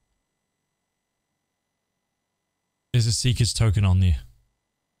 There's a Seeker's token on there.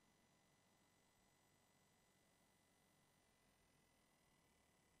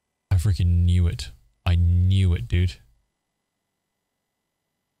 I freaking knew it. I knew it, dude.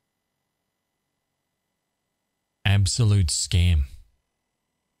 Absolute scam.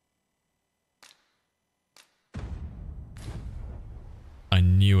 I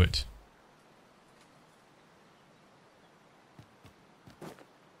knew it.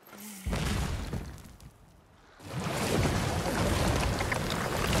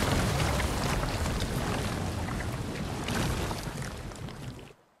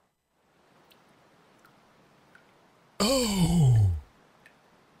 Oh!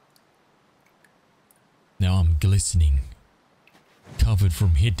 Now I'm glistening, covered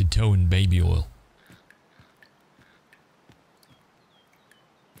from head to toe in baby oil.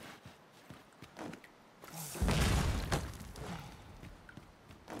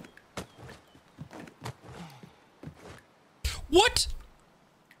 What?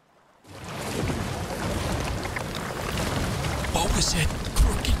 What was that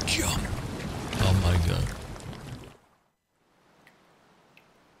crooked jump? Oh my god.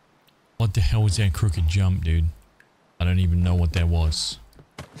 What the hell was that crooked jump, dude? I don't even know what that was.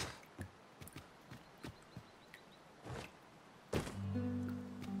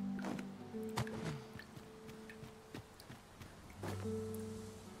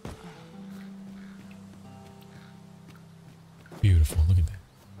 Beautiful, look at that.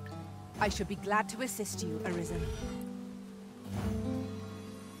 I should be glad to assist you, Arisen.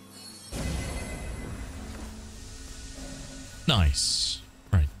 Nice.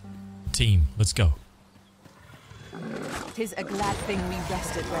 Right. Team, let's go. 'Tis a glad thing we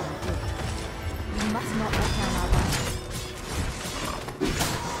rested when we did. We must not let down our guard.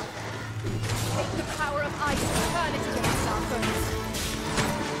 Take the power of ice and turn it against our foes.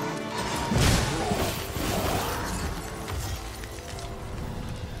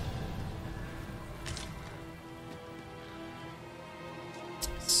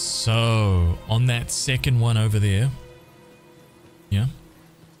 So, on that second one over there. Yeah.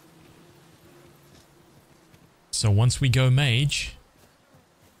 So once we go mage,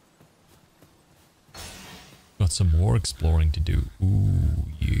 got some more exploring to do. Ooh,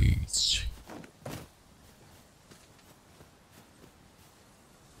 yes.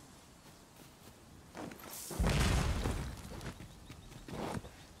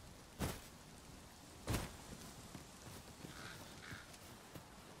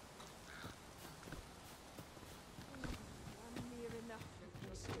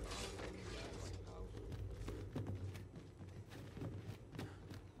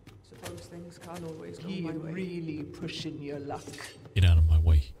 Suppose things can't always go my way. Really pushing your luck. Get out of my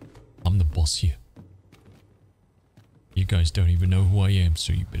way. I'm the boss here. You guys don't even know who I am,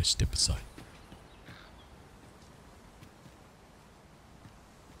 so you better step aside.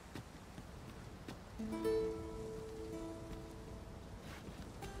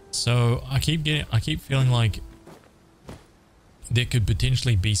 So I keep feeling like there could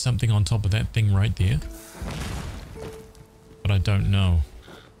potentially be something on top of that thing right there. But I don't know.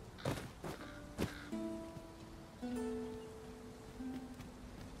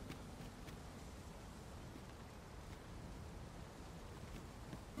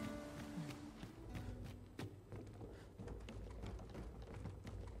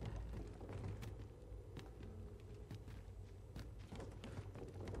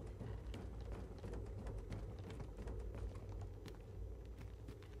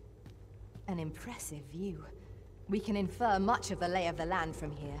 An impressive view. We can infer much of the lay of the land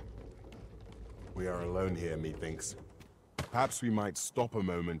from here. We are alone here, methinks. Perhaps we might stop a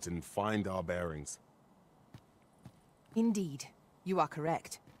moment and find our bearings. Indeed, you are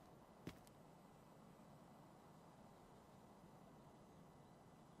correct.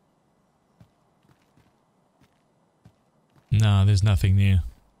 Nah, there's nothing there.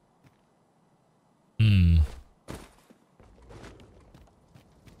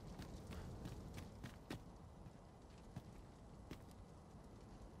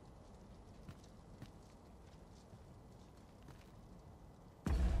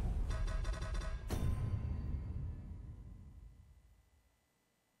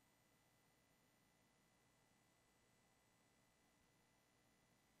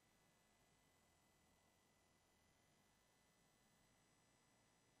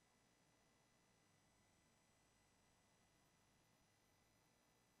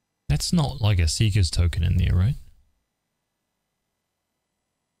 That's not like a Seeker's token in there, right?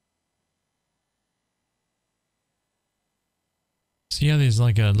 See how there's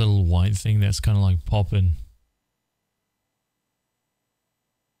like a little white thing that's kind of like popping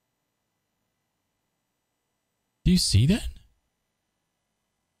Do you see that?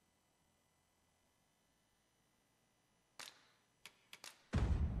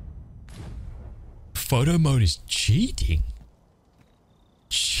 Photo mode is cheating.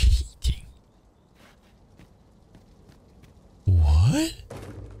 Cheating. What?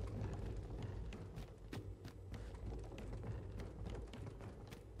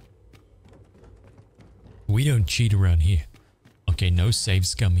 We don't cheat around here. Okay, no save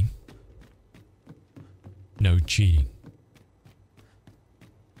scumming. No cheating.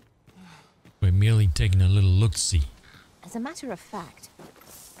 We're merely taking a little look-see. As a matter of fact,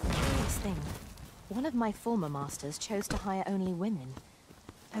 curious thing. One of my former masters chose to hire only women.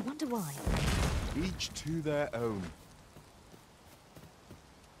 I wonder why. Each to their own.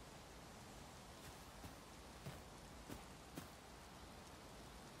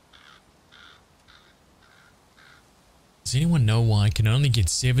 Does anyone know why I can only get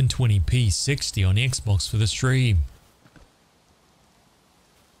 720p 60 on Xbox for the stream?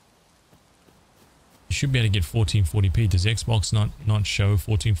 You should be able to get 1440p. Does Xbox not show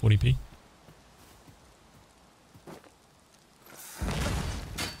 1440p?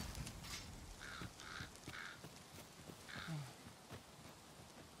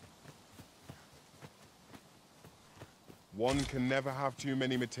 One can never have too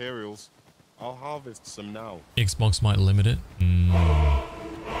many materials. I'll harvest some now. Xbox might limit it.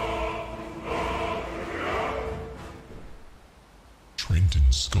 Trent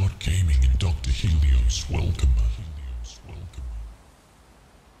and Scott Gaming and Dr. Helios welcome.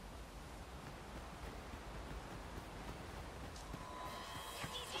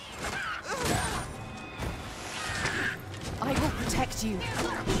 I will protect you.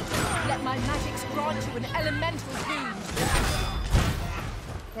 Let my magics grant you an elemental boon.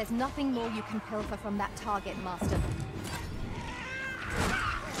 There's nothing more you can pilfer from that target, Master.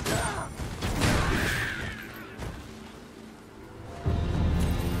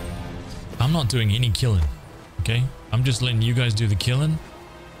 I'm not doing any killing, okay? I'm just letting you guys do the killing.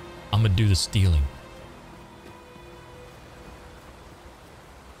 I'm gonna do the stealing.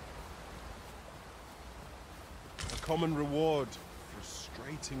 A common reward,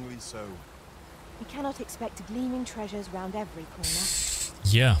 frustratingly so. We cannot expect gleaming treasures round every corner.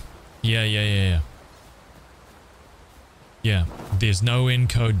 Yeah. Yeah, there's no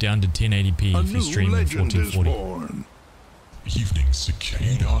encode down to 1080p if you stream in 1440. Evening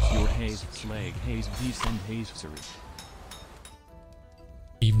cicada. Off your haze slag, haze beast and haze series.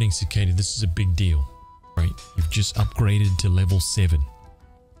 Evening cicada, this is a big deal, right? You've just upgraded to level 7.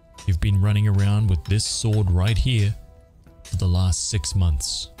 You've been running around with this sword right here for the last 6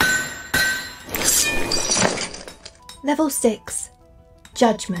 months. Level 6.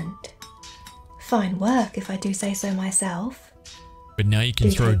 Judgment. Fine work, if I do say so myself. But now you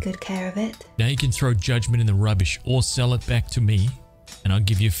can take good care of it. Now you can throw judgment in the rubbish or sell it back to me and I'll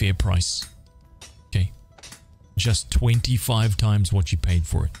give you a fair price. Okay? Just 25 times what you paid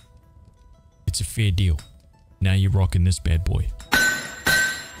for it. It's a fair deal. Now you're rocking this bad boy.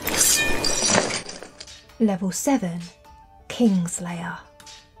 Level 7. Kingslayer.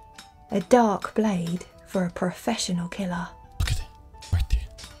 A dark blade for a professional killer.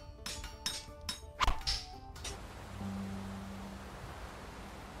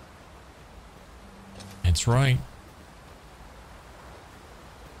 That's right.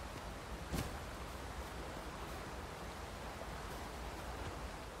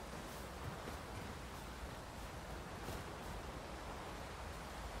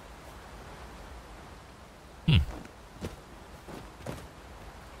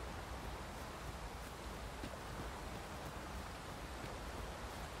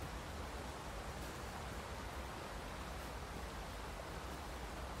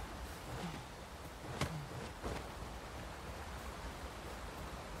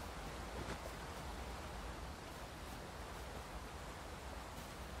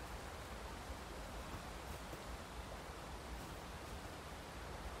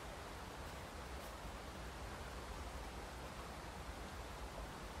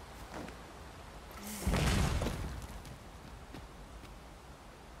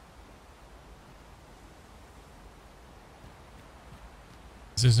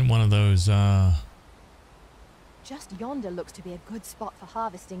 This isn't one of those, Just yonder looks to be a good spot for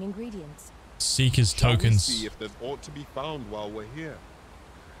harvesting ingredients. Seeker's Shall we tokens. see if there ought to be found while we're here.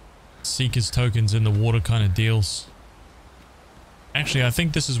 Seeker's tokens in the water kind of deals. Actually, I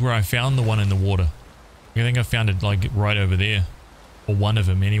think this is where I found the one in the water. I think I found it like right over there. Or one of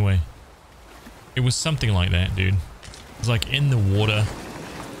them anyway. It was something like that, dude. It was like in the water.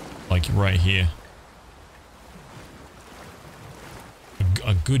 Like right here.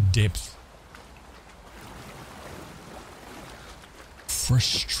 A good depth.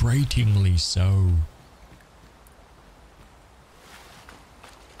 Frustratingly so.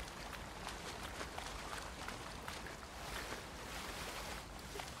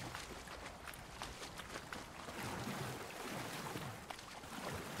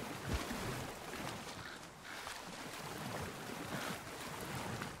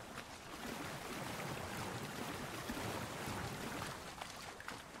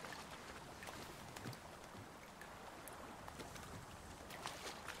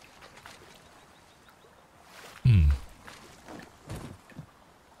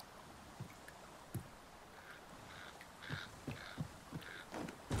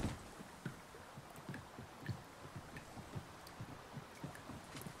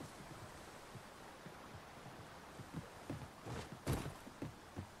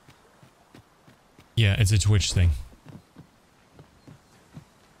 Yeah, it's a Twitch thing.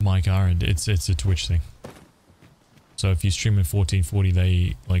 Mike Arend, it's a Twitch thing. So if you stream in 1440,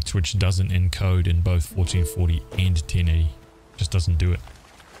 they like Twitch doesn't encode in both 1440 and 1080. Just doesn't do it.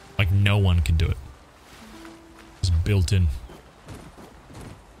 Like no one can do it. It's built in.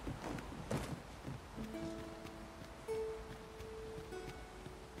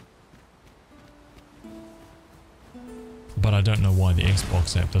 But I don't know why the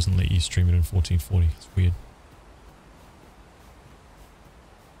Xbox app doesn't let you stream it in 1440. It's weird.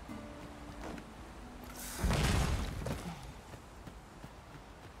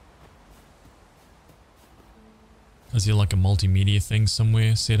 Is there like a multimedia thing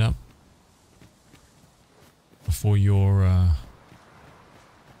somewhere set up for your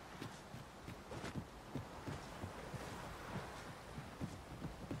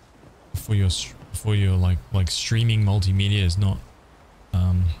for your like streaming multimedia is not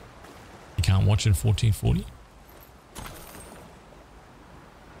you can't watch it in 1440?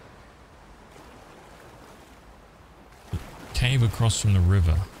 Cave across from the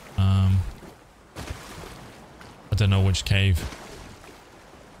river. I don't know which cave.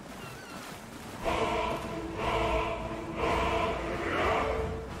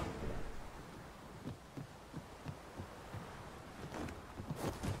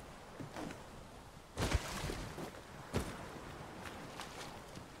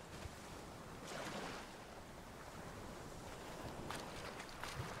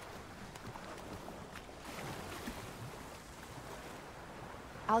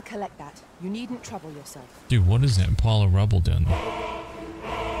 I'll collect that. You needn't trouble yourself. Dude, what is that pile of rubble down there?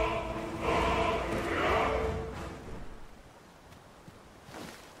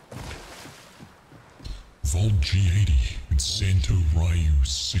 Vault G80 and Santo Ryu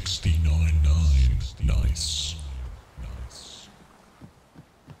 699. Nice.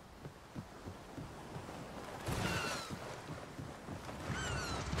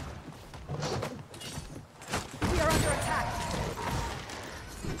 We are under attack.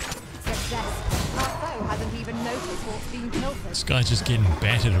 Success. Our foe hasn't even noticed what's being pilfered. This guy's just getting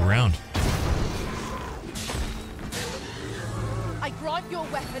battered around. I grant your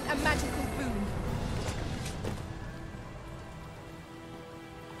weapon a magical boon.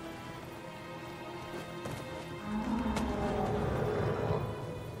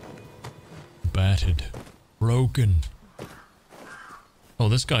 Battered. Broken. Oh,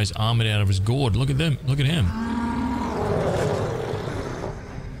 this guy's armored out of his gourd. Look at them. Look at him.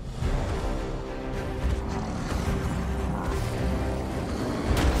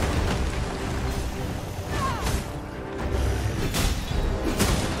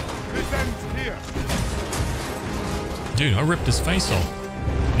 This ends here. Dude, I ripped his face off.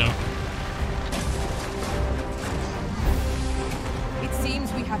 No. It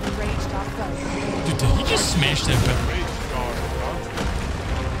seems we have enraged our foe. Dude, did he just smash that back?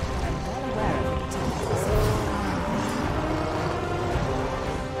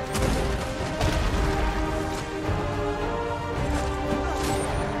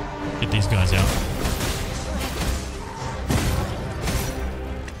 Get these guys out.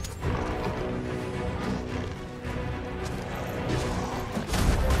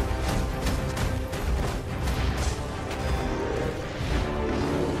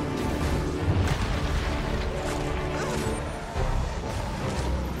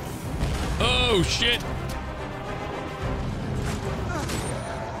 Oh shit!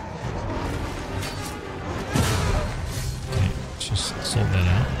 Okay, just sort that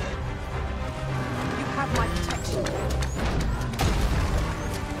out. You have my protection.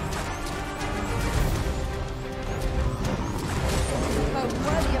 Oh,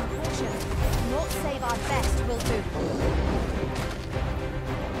 worthy of caution. Not save our best will do.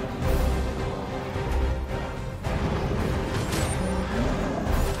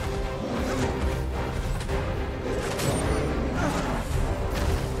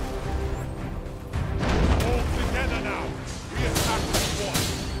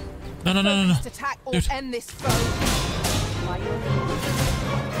 No, no, no, no, no. Focused attack or Dude. end this foe. By your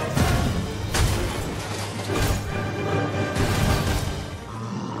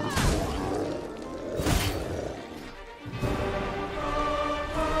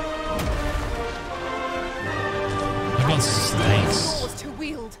I got stakes. Yours to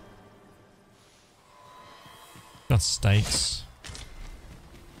wield. Got stakes.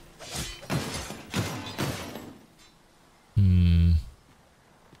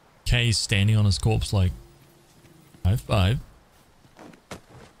 Kay's standing on his corpse like, high five.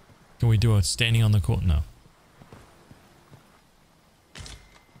 Can we do a standing on the corpse? No.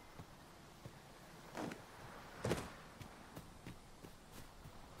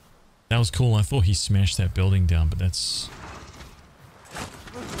 That was cool. I thought he smashed that building down, but that's...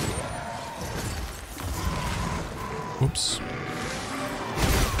 Whoops.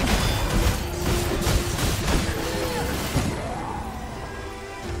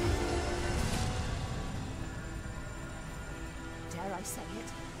 Dare I say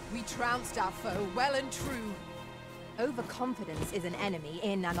it? We trounced our foe well and true. Overconfidence is an enemy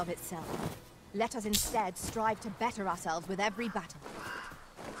in and of itself. Let us instead strive to better ourselves with every battle.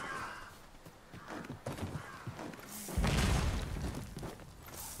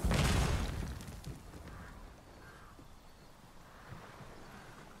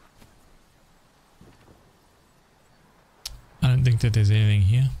 I don't think that there's anything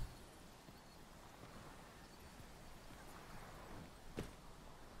here.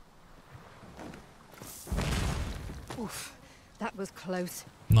 Oof, that was close.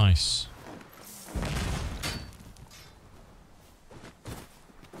 Nice.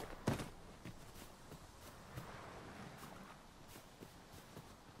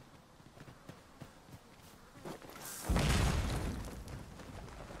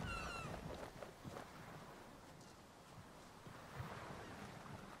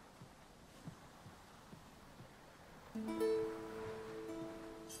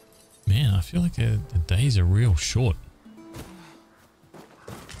 Man, I feel like the days are real short.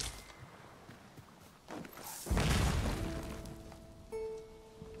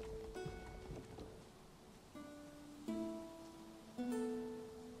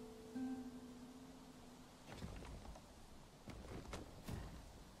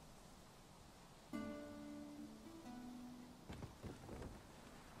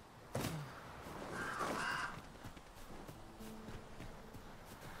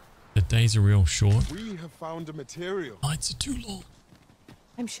 Days are real short. We have found a material. Nights are too long.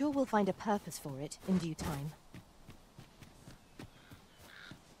 I'm sure we'll find a purpose for it in due time.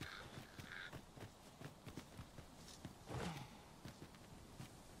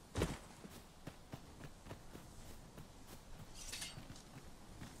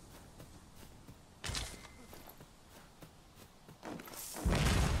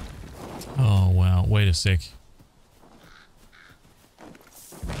 Oh wow, wait a sec.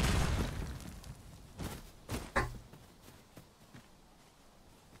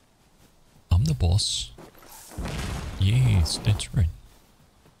 The boss. Yes, that's right.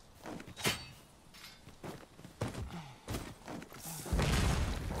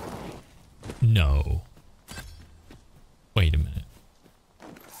 No. Wait a minute.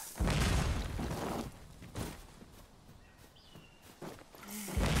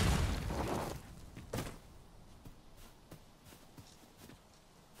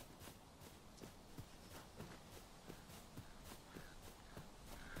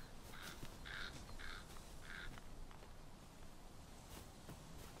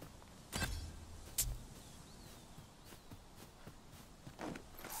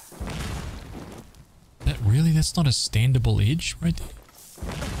 Really? That's not a standable edge right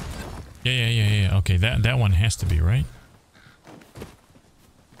there? Yeah. Okay, that one has to be, right?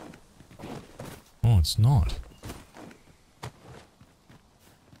 Oh, it's not.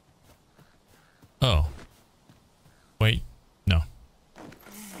 Oh. Wait. No.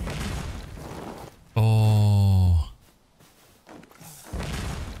 Oh.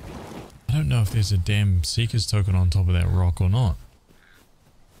 I don't know if there's a damn Seeker's token on top of that rock or not.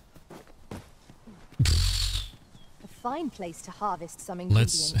 Fine place to harvest some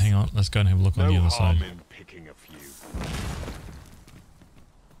ingredients. Hang on. Let's go and have a look on the other side. No harm in picking a few.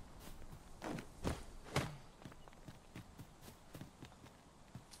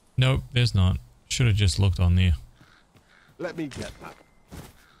 Nope, there's not. Should have just looked on there. Let me get that.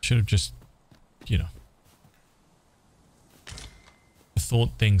 Should have just, you know,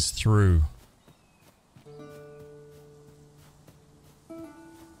 thought things through.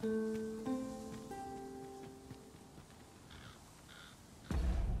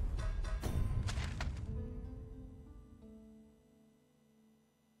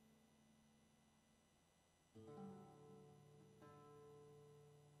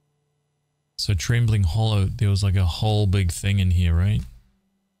 So Trembling Hollow, there was like a whole big thing in here, right?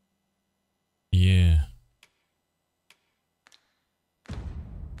 Yeah.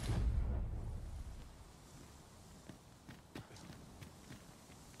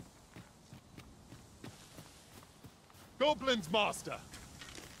 Goblins, master!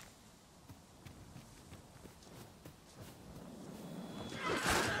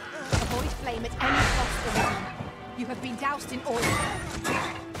 Avoid flame at any cost, Imogen. You have been doused in oil.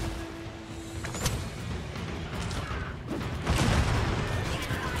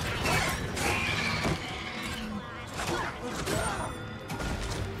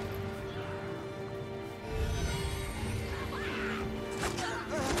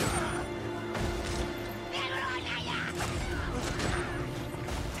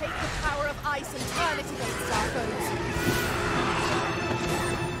 Take the power of ice and turn it against our foes.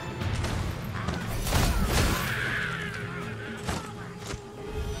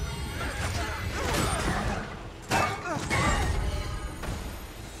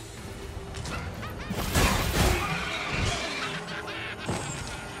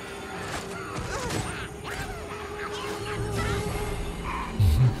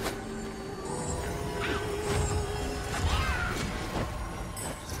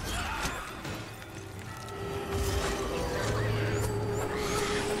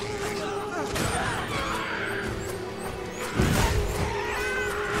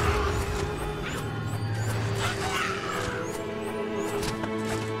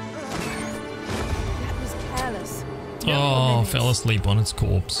 Oh, fell asleep on its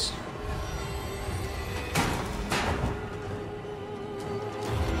corpse.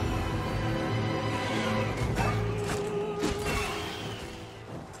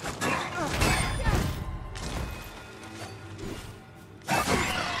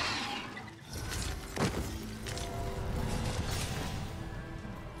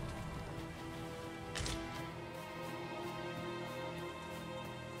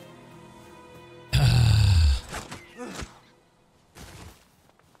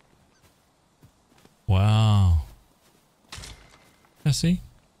 Wow. I see.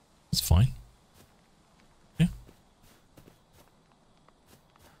 It's fine. Yeah.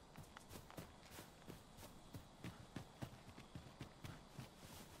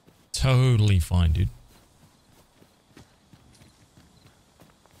 Totally fine, dude.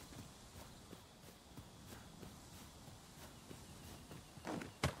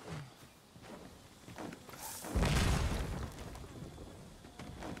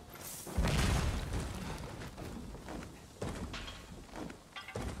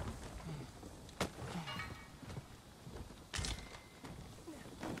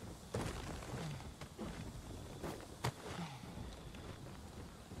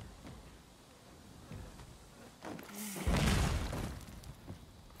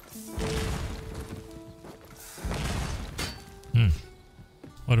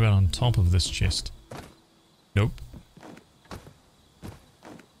 What about on top of this chest? Nope.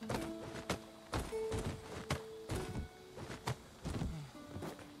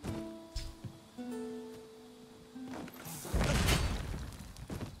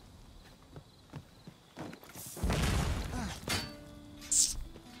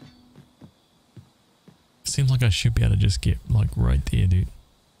 Seems like I should be able to just get like right there, dude.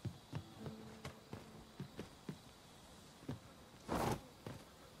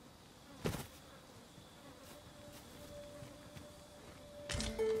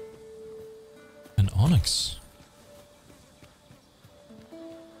 An onyx.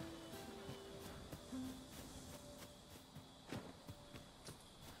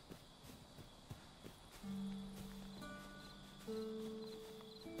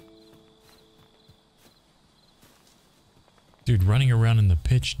 Dude, running around in the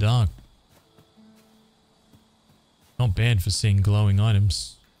pitch dark. Not bad for seeing glowing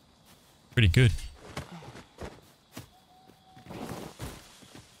items. Pretty good.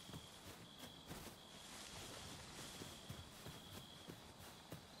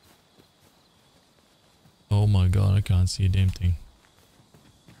 Oh my god, I can't see a damn thing.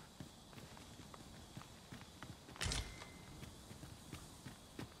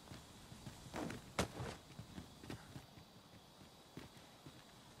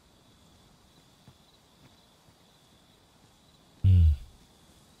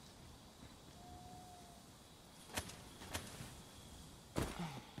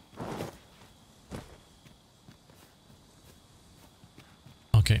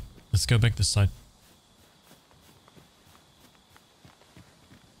 Okay, let's go back this side.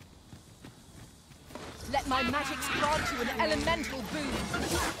 Let my magics grant you an elemental boon.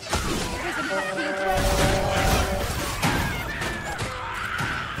 Prison has been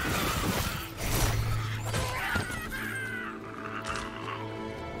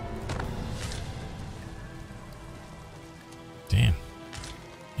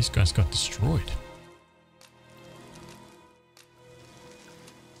almost got destroyed.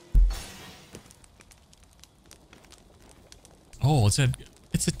 Oh,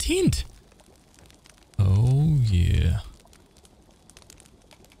 it's a tint. Oh yeah.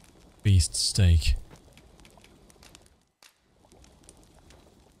 Beast steak.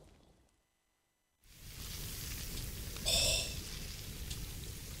 Oh.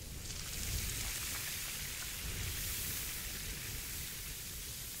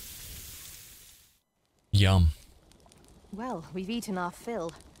 Yum. Well, we've eaten our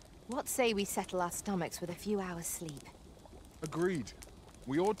fill. What say we settle our stomachs with a few hours sleep? Agreed.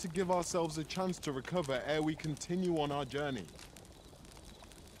 We ought to give ourselves a chance to recover ere we continue on our journey.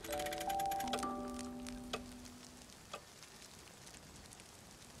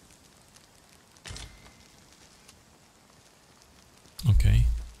 Okay.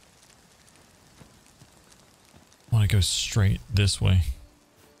 I want to go straight this way.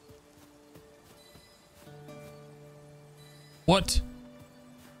 What?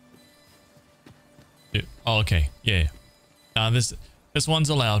 Oh, okay. Yeah. This one's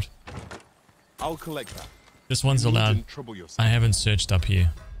allowed. I'll collect that. This one's You allowed. needn't trouble yourself. I haven't searched up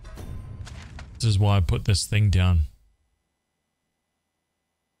here. This is why I put this thing down.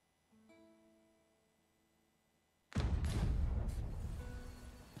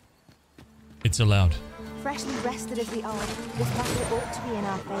 It's allowed. Freshly rested as we are, this battle ought to be in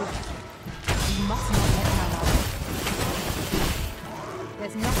our favor. We must not let down our hope.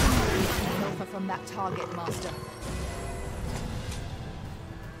 There's nothing more we can pilfer from that target, Master.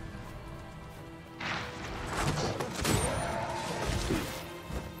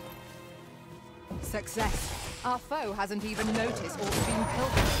 Success. Our foe hasn't even noticed what's been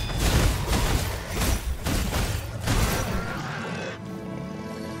pilfered.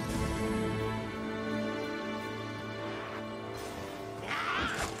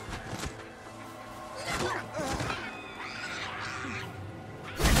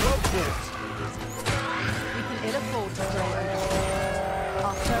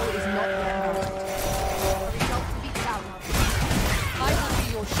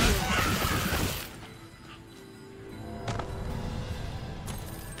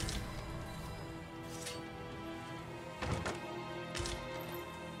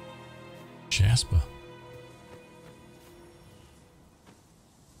 Jasper.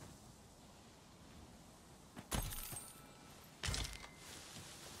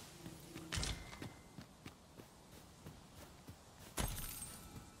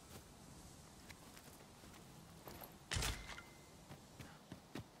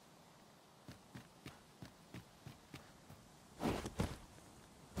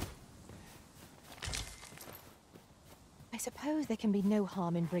 I suppose there can be no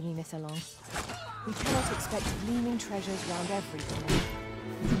harm in bringing this along. We cannot expect gleaming treasures round every corner.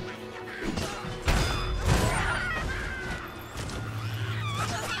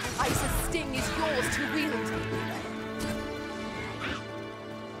 Ice's sting is yours to wield.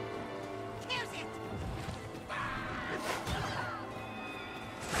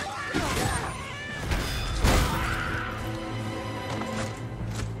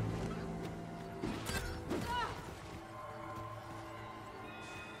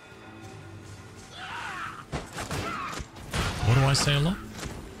 What do I say a lot?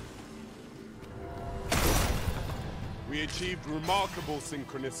 We achieved remarkable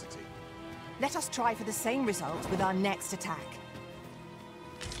synchronicity. Let us try for the same result with our next attack.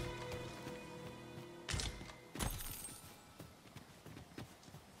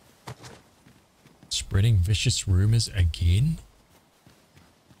 Spreading vicious rumors again?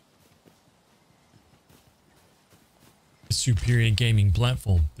 A superior gaming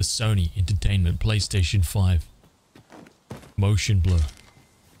platform, the Sony Entertainment PlayStation 5. Motion blur.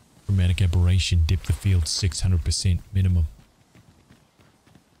 Chromatic aberration, depth of field 600% minimum.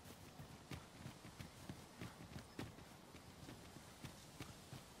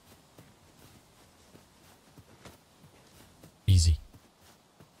 Easy.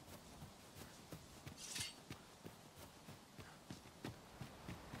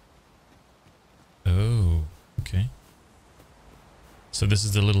 Oh, okay. So this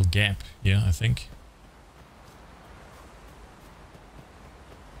is the little gap, yeah, I think.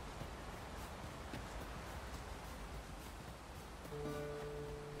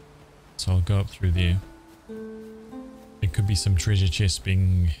 So I'll go up through there. There could be some treasure chests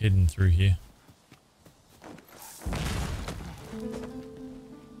being hidden through here.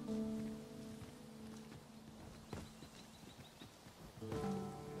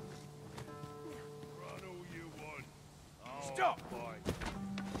 Stop!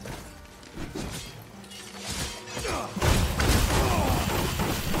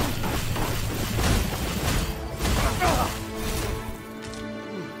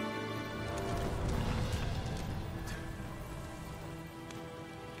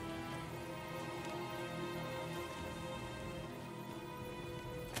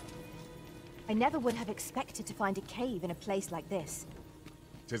 I never would have expected to find a cave in a place like this.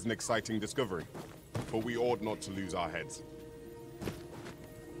 'Tis an exciting discovery, but we ought not to lose our heads.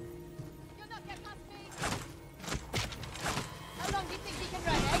 How long do you think he can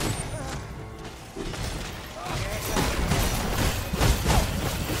run, eh?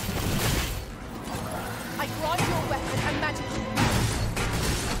 I grind your weapon and magic you.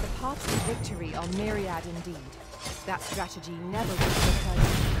 The paths to victory are myriad indeed. That strategy never would have occurred.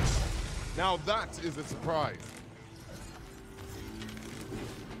 Now that is a surprise.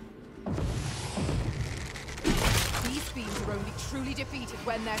 These fiends are only truly defeated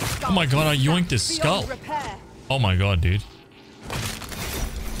when they're Oh my god, I yoinked his skull. Oh my god, dude.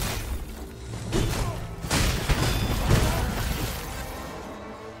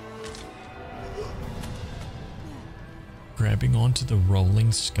 Grabbing onto the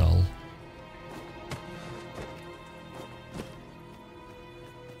rolling skull.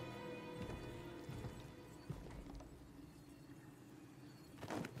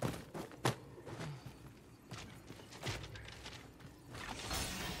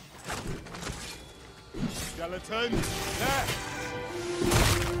 Skeleton, there!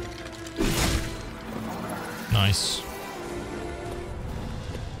 Nice.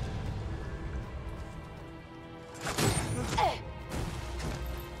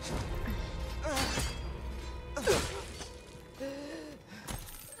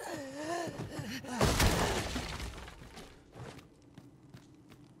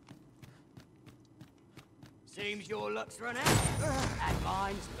 Seems your luck's run out, and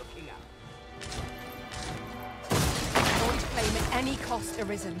mine's looking up. Void flame at any cost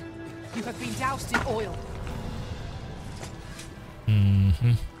arisen. You have been doused in oil.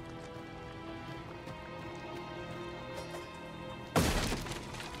 Mm-hmm.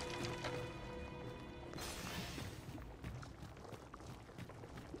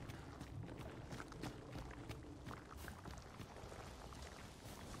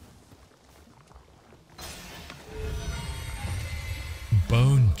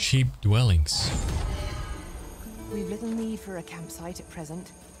 Bone cheap dwellings. We've little need for a campsite at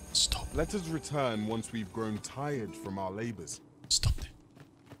present. Stop. Let us return once we've grown tired from our labors. Stop it.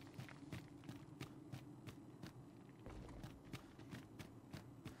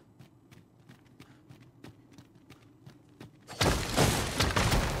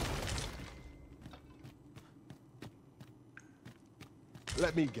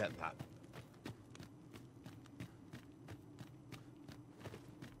 Let me get that.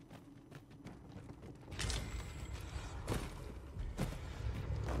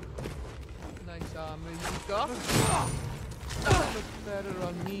 Nice armor you got. Looks better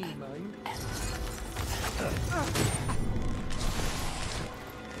on me, mind.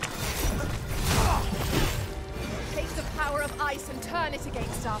 Take the power of ice and turn it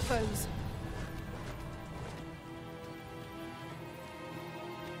against our foes.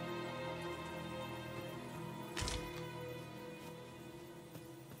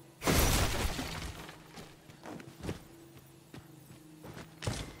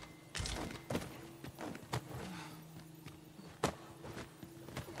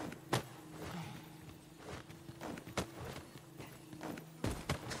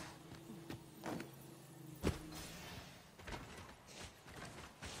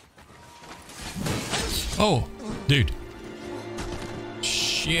 Oh, dude.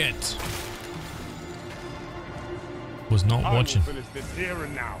 Shit. Was not watching. Finish this here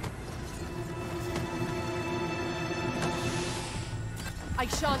and now. I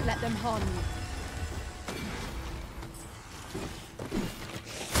shan't let them harm you.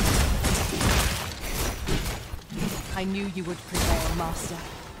 I knew you would prevail, Master.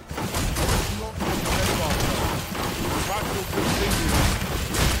 Battle continues.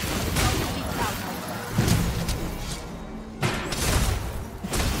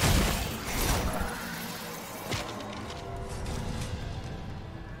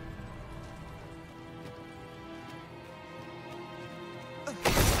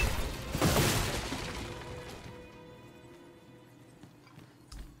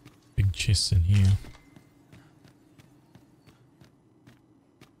 Big chests in here.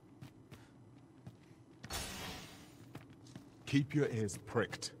 Keep your ears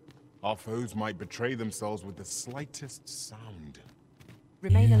pricked. Our foes might betray themselves with the slightest sound.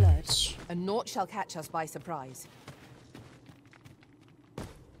 Remain alert, and naught shall catch us by surprise.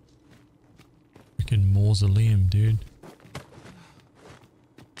 Freaking mausoleum, dude.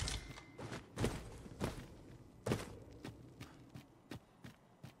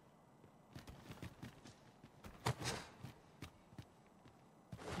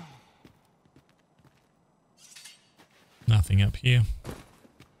 Nothing up here.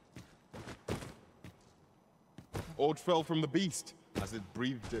 child fell from the beast as it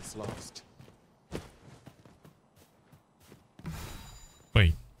breathed its last.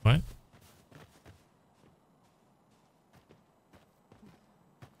 Wait, what?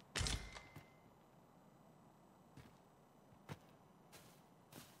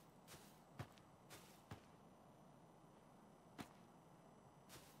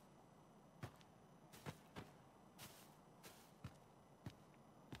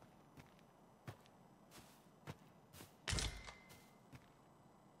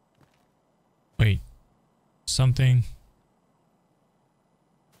 Wait, something.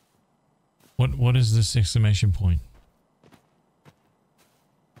 What is this exclamation point?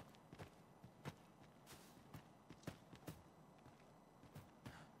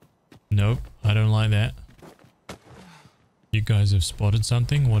 Nope, I don't like that. You guys have spotted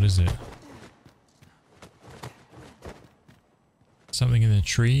something? What is it? Something in the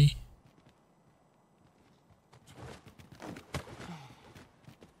tree?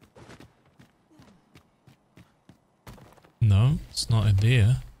 No, it's not in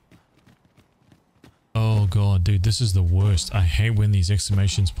there. Oh god, dude, this is the worst. I hate when these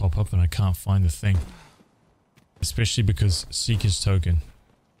exclamations pop up and I can't find the thing. Especially because Seeker's Token.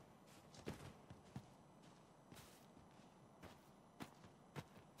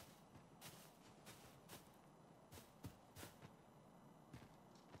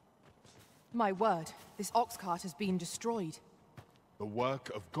 My word, this ox cart has been destroyed. The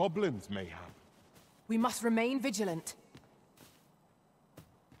work of goblins, mayhap. We must remain vigilant.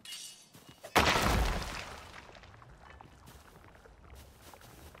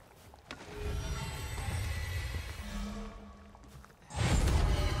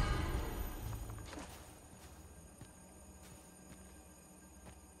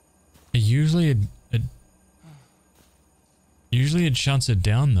 Usually it shuts it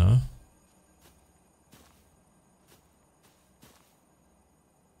down though.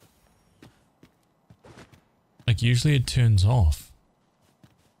 Like usually it turns off.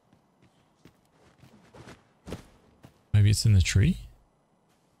 Maybe it's in the tree?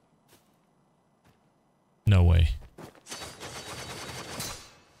 No way.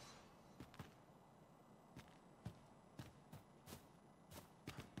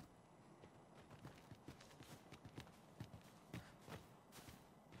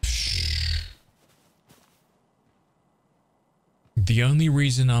 The only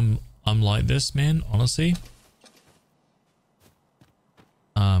reason I'm like this, man, honestly,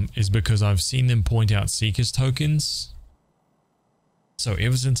 is because I've seen them point out Seeker's tokens. So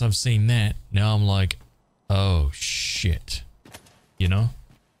ever since I've seen that, now I'm like, oh shit, you know?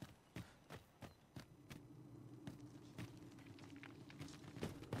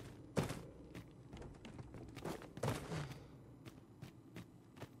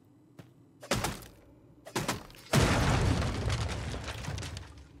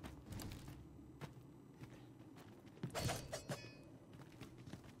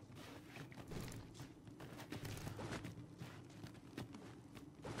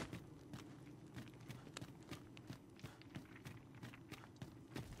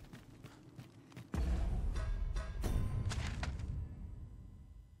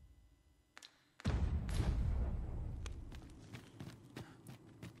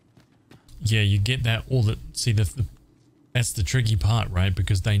 Yeah, you get that all that. See, that's the tricky part, right?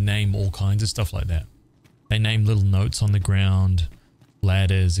 Because they name all kinds of stuff like that. They name little notes on the ground,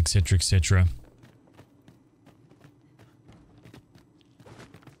 ladders, etc., etc.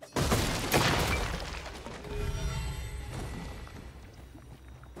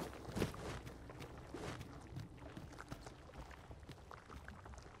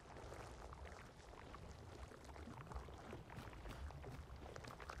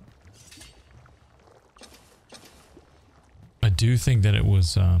 I do think that it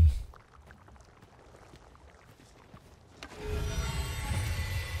was I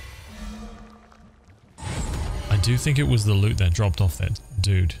do think it was the loot that dropped off that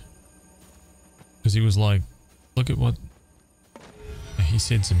dude. Because he was like, look at what he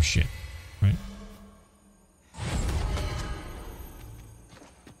said, some shit, right?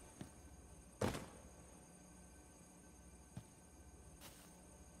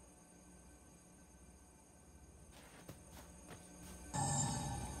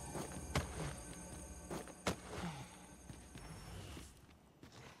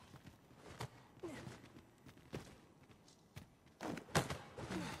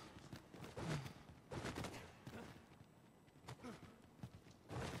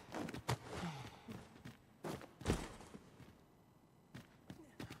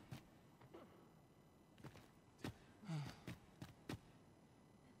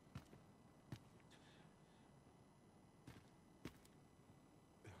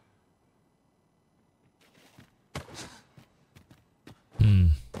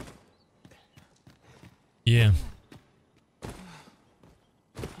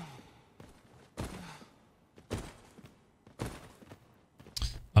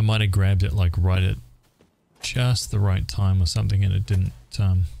 I might have grabbed it like right at just the right time or something, and it didn't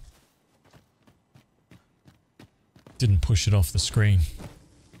push it off the screen.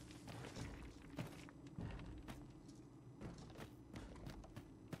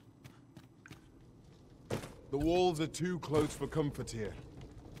 The walls are too close for comfort here.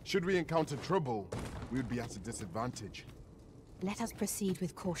 Should we encounter trouble, we would be at a disadvantage. Let us proceed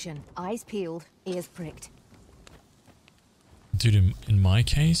with caution. Eyes peeled, ears pricked. Dude, in my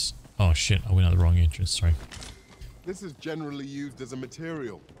case... Oh shit, I went out the wrong entrance, sorry. This is generally used as a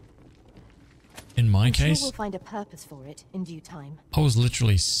material. In my I'm case... sure we'll find a purpose for it in due time. I was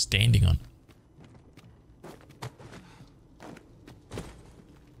literally standing on it.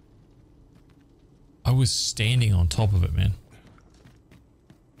 I was standing on top of it, man.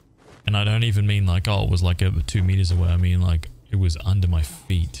 And I don't even mean like, oh, it was like over 2 meters away. I mean like, it was under my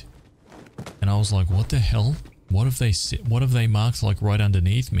feet. And I was like, what the hell? What have they marked like right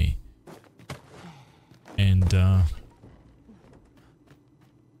underneath me? And,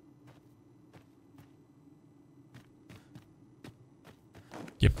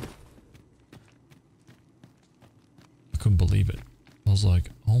 yep. I couldn't believe it. I was like,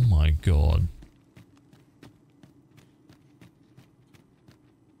 oh my god.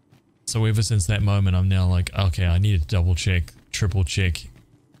 So ever since that moment, I'm now like, okay, I need to double check, triple check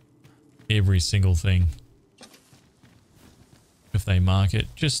every single thing. If they mark it,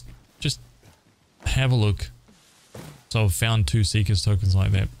 just have a look. So I've found 2 Seekers tokens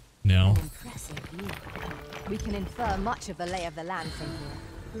like that now. Impressive view. We can infer much of the lay of the land from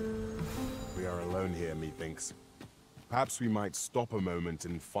here. We are alone here, methinks. Perhaps we might stop a moment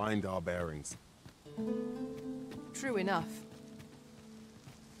and find our bearings. True enough.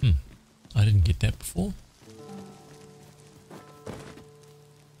 I didn't get that before.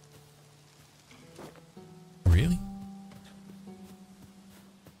 Really?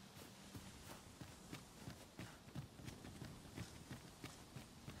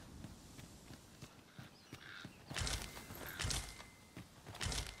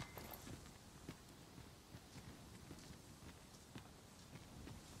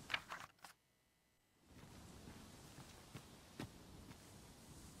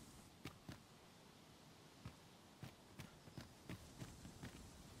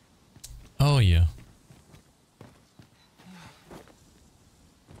 Oh, yeah.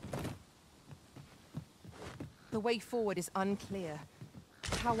 The way forward is unclear.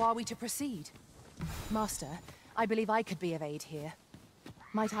 How are we to proceed? Master, I believe I could be of aid here.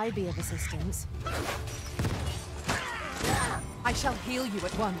 Might I be of assistance? I shall heal you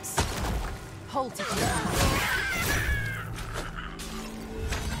at once. Hold to me.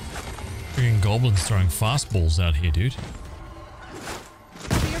 Freaking goblins throwing fastballs out here, dude.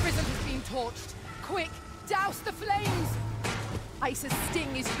 The Arisen has been torched. Quick, douse the flames! Ice's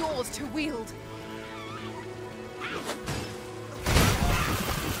sting is yours to wield.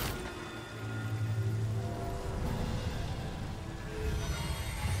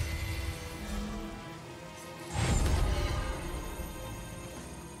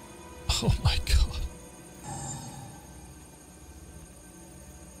 Oh my god.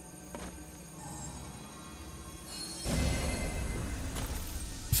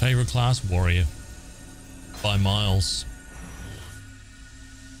 Favorite class? Warrior. By miles.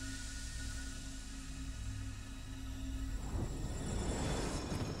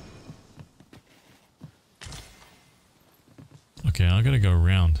 Okay, I gotta go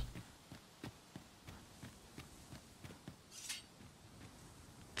around.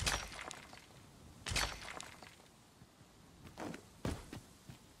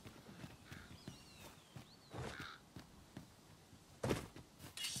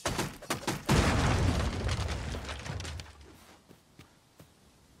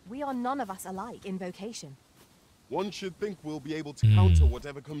 We are none of us alike in vocation. One should think we'll be able to counter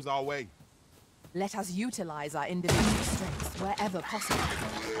whatever comes our way. Let us utilize our individual strengths wherever possible.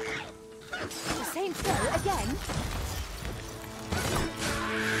 The same foe again?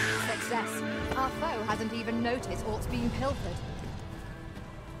 Success. Our foe hasn't even noticed aught's been pilfered.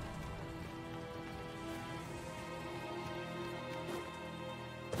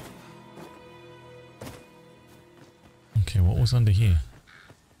 Okay, what was under here?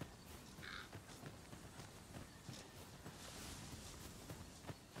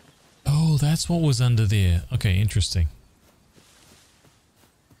 Oh, that's what was under there. Okay, interesting.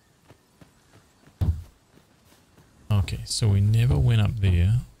 Okay, so we never went up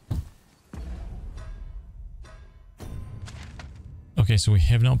there. Okay, so we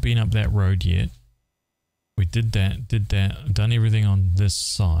have not been up that road yet. We did that, done everything on this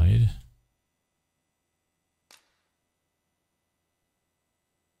side.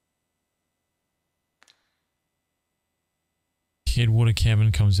 headwater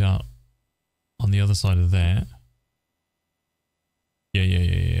cabin comes out on the other side of that.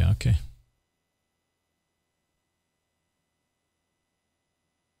 Yeah, okay.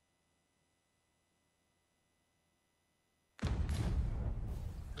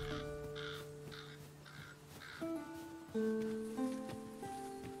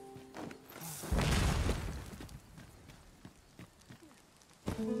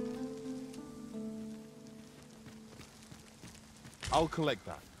 I'll collect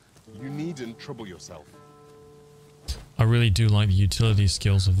that. You needn't trouble yourself. I really do like the utility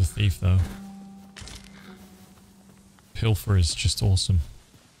skills of the thief, though. Pilfer is just awesome.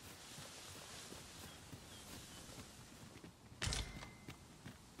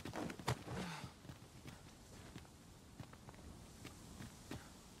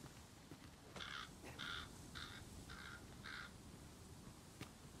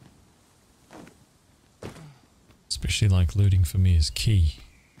 Especially like looting for me is key.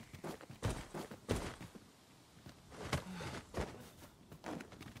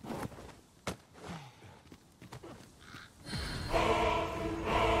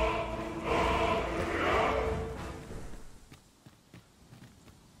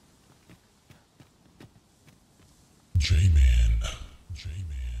 J-Man.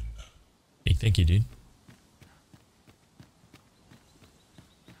 Hey, thank you, dude.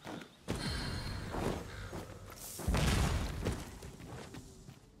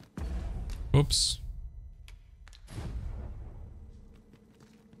 Oops.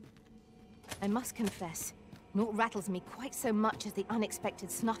 I must confess, naught rattles me quite so much as the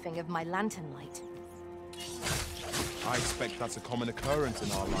unexpected snuffing of my lantern light. I expect that's a common occurrence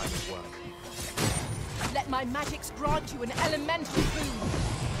in our line of work. Let my magics grant you an elemental boon.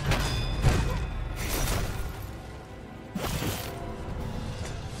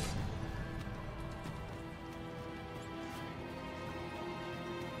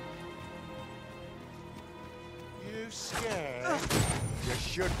 You scared? You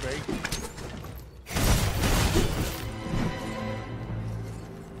should be.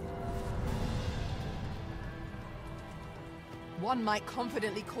 One might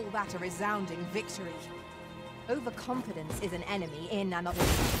confidently call that a resounding victory. Overconfidence is an enemy in and of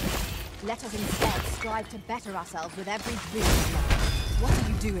itself. Let us instead strive to better ourselves with every breath now. What are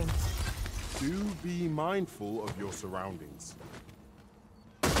you doing? Do be mindful of your surroundings.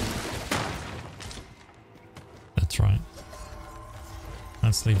 That's right.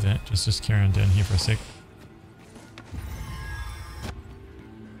 Let's leave that. Just carry on down here for a sec.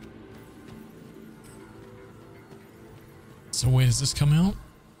 So where does this come out?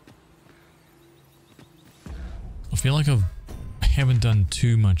 I feel like I haven't done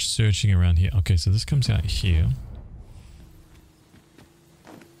too much searching around here. Okay, so this comes out here.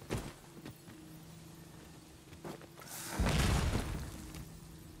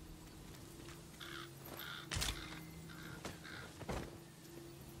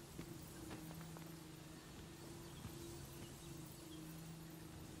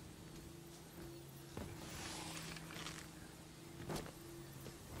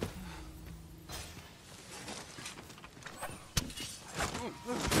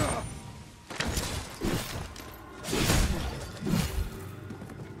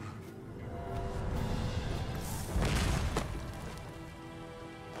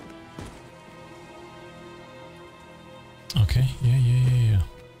 Okay, yeah.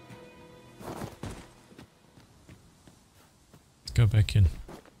 Let's go back in.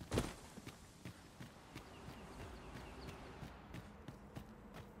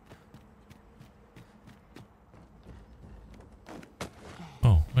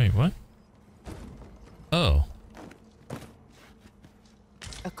 Oh, wait, what? Oh.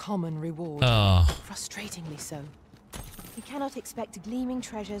 A common reward. Frustratingly so. We cannot expect gleaming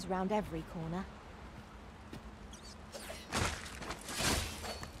treasures round every corner.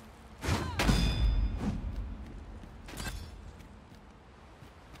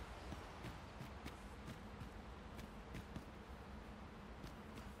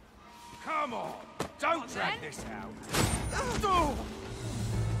 Come on! Don't drag this out! Oh.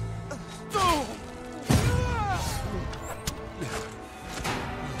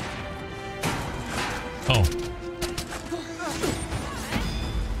 Don't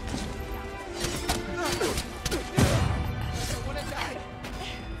wanna die.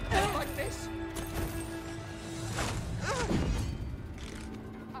 Not like this.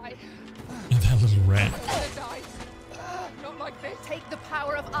 That little rat. Don't wanna die. Not like this. Take the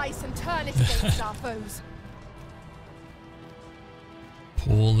power of ice and turn it against our foes.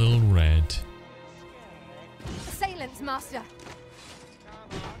 Poor little rat. Assailants, master.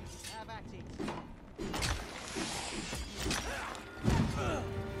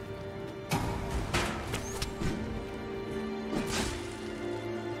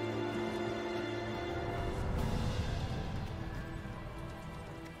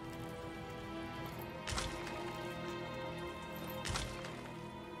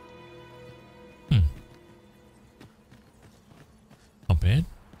 bad.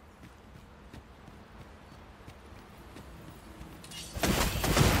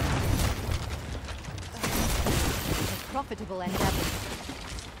 A profitable endeavor.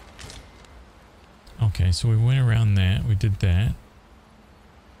 Okay, so we went around that. We did that.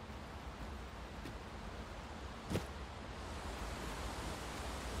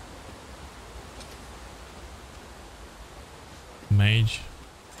 Mage.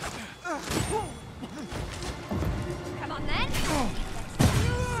 Come on then.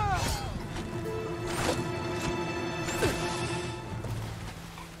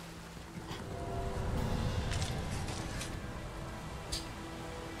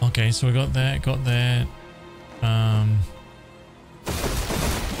 Okay, so we got that,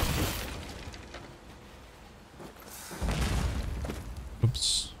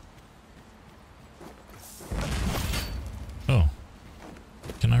 oops. Oh.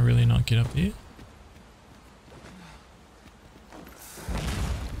 Can I really not get up here?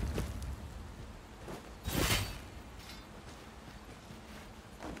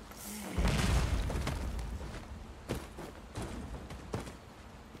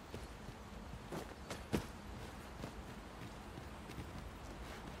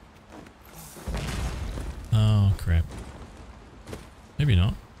 Oh, crap. Maybe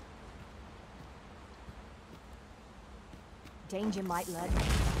not. Danger might lurk.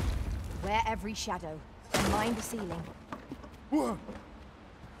 Wear every shadow and mind the ceiling. Whoa.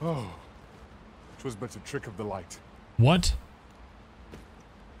 Oh, 'twas but a trick of the light. What?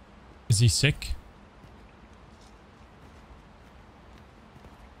 Is he sick?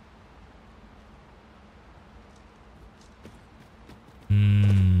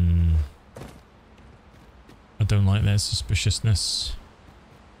 I don't like that suspiciousness.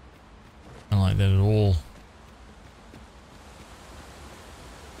 I don't like that at all.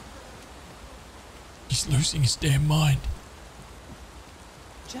 He's losing his damn mind.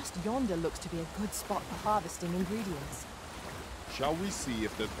 Just yonder looks to be a good spot for harvesting ingredients. Shall we see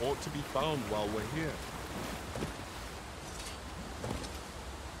if there's aught to be found while we're here?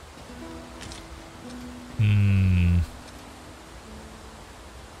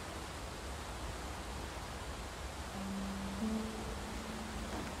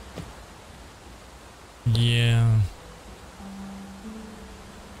 Yeah.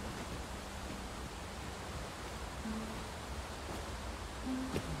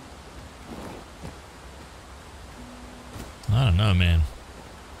 I don't know, man.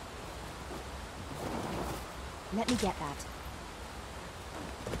 Let me get that.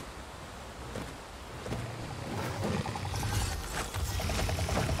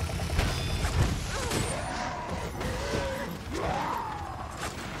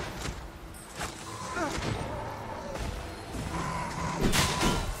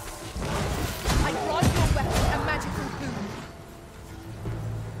 I grant your weapon a magical boon.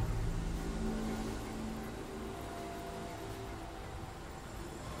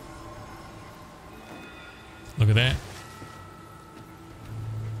 Look at that.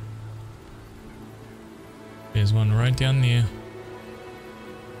 There's one right down there.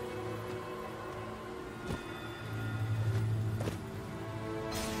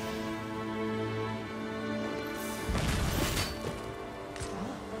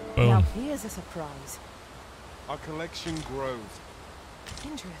 Now Boom. here's a surprise. Our collection grows.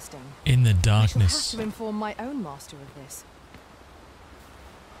 Interesting. In the I shall darkness. have to inform my own master of this.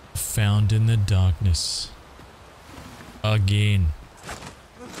 Found in the darkness. Again.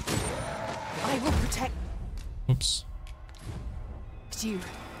 I will protect Oops. you.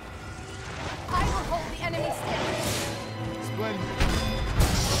 I will hold the enemy still. Splendid.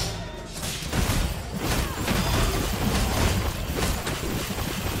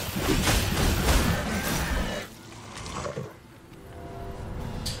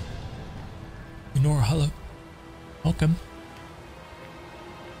 Nora, hello. Welcome.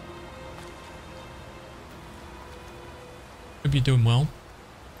 Hope you're doing well.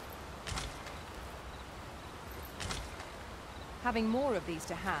 Having more of these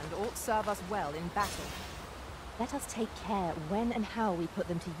to hand ought serve us well in battle. Let us take care when and how we put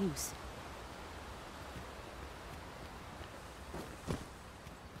them to use.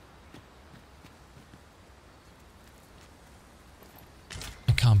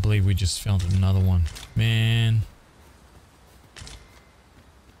 I can't believe we just found another one. Man.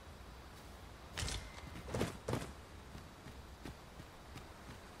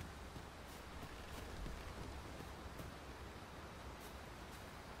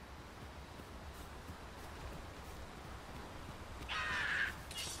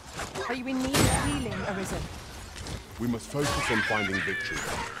 Are you in need of healing, Arisen? We must focus on finding victory,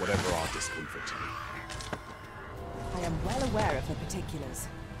 whatever our discomfort. I am well aware of the particulars.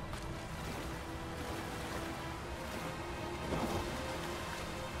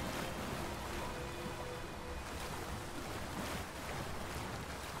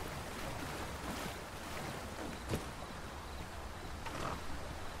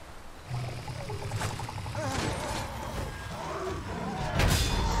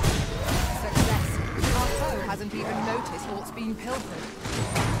 Hasn't even noticed what's been pilfered.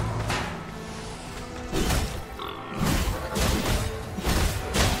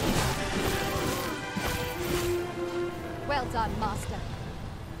 Well done, Master.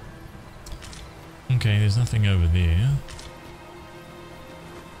 Okay, there's nothing over there.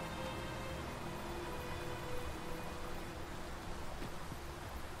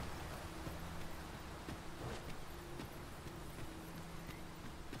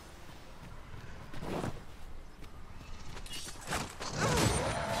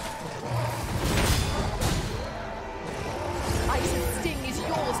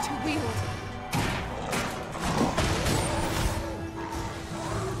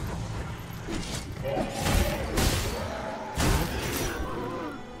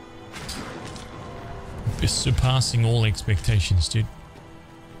 Surpassing all expectations, dude.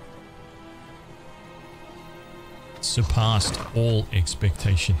 Surpassed all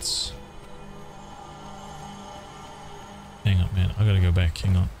expectations. Hang on, man. I gotta go back.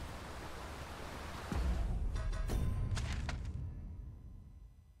 Hang on.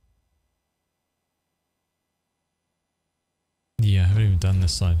 Yeah, I haven't even done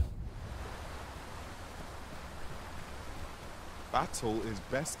this side. Battle is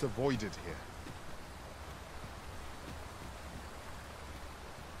best avoided here.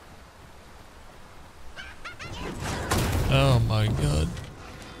 Oh my god.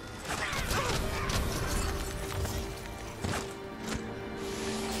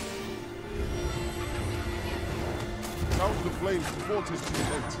 Out the flames before it is too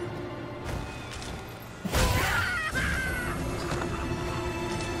late.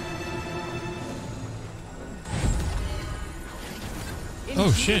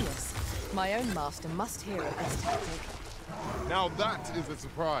 Oh shit. My own master must hear of this tactic. Now that is a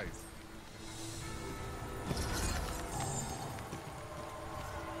surprise.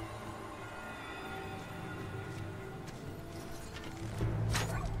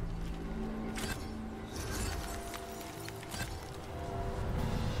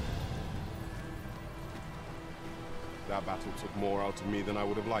 That battle took more out of me than I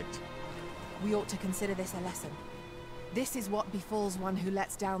would have liked. We ought to consider this a lesson. This is what befalls one who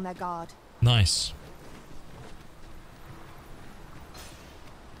lets down their guard. Nice.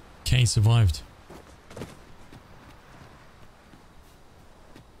 Kay survived.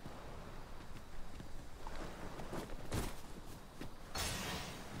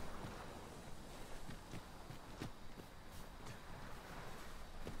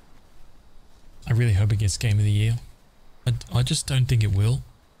 I really hope it gets Game of the Year. I just don't think it will.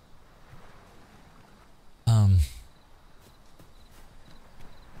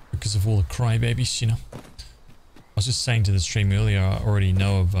 Because of all the crybabies, you know. I was just saying to the stream earlier, I already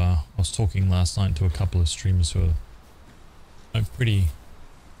know of, I was talking last night to a couple of streamers who are pretty,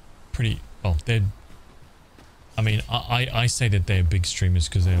 well, they're, I mean, I say that they're big streamers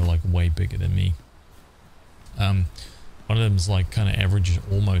because they're like way bigger than me. One of them's like kind of average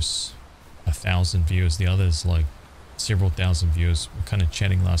almost 1,000 viewers. The other's like several thousand viewers. We're kind of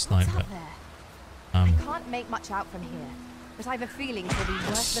chatting last night, but I can't make much out from here, but I have a feeling it will be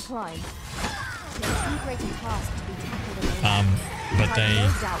worth the climb. There's too great a task to be tackled alone. but I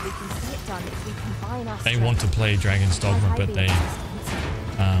have no doubt we can see it done if we combine our they want to play Dragon's Dogma, but they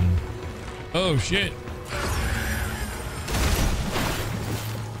oh shit.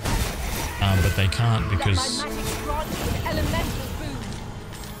 But they can't because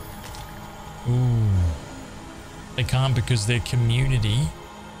they can't because their community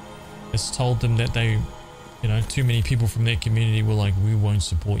has told them that they, you know, too many people from their community were like, we won't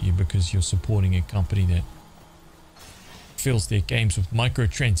support you because you're supporting a company that fills their games with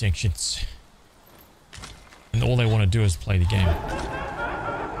microtransactions. And all they want to do is play the game.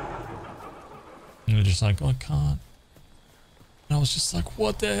 And they're just like, oh, I can't. And I was just like,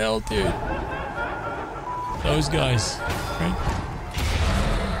 what the hell, dude? Those guys, right?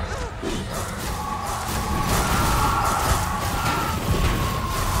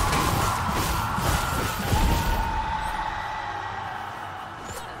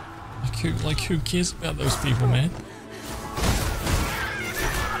 Like who cares about those people, man?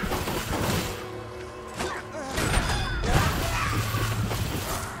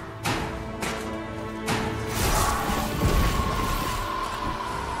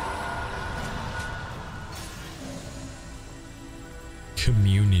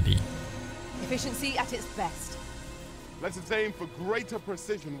 community. Efficiency at its best. Let us aim for greater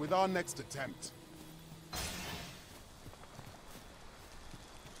precision with our next attempt.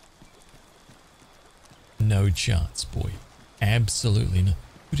 No chance, boy. Absolutely not.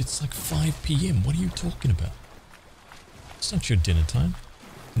 Dude, it's like 5 p.m. What are you talking about? It's not your dinner time.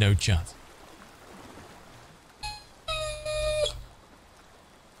 No chance.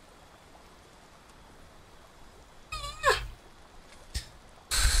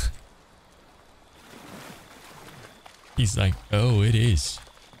 He's like, oh, it is.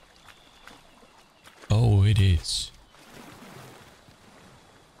 Oh, it is.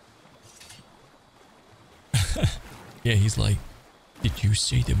 Yeah, he's like, did you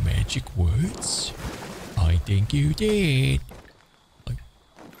say the magic words? I think you did. Like,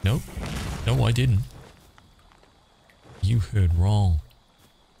 nope. No, I didn't. You heard wrong.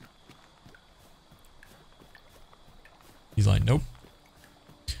 He's like, nope.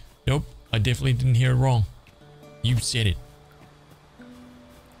 Nope, I definitely didn't hear it wrong. You said it.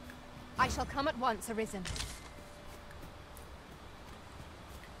 I shall come at once, Arisen.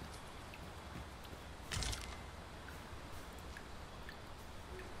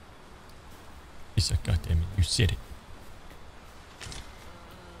 He said, God damn it, you said it.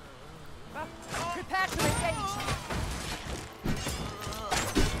 Prepare to engage.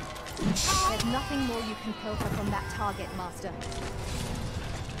 There's nothing more you can pilfer from that target, Master.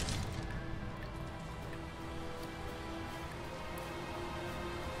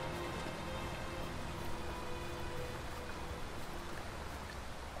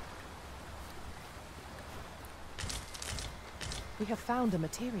 We have found a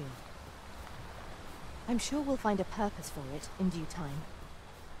material. I'm sure we'll find a purpose for it in due time.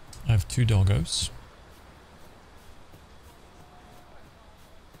 I have 2 doggos.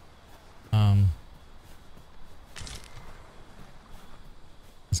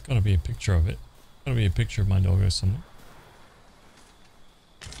 There's gotta be a picture of it. Gotta be a picture of my doggo somewhere.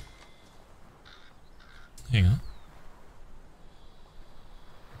 Hang on.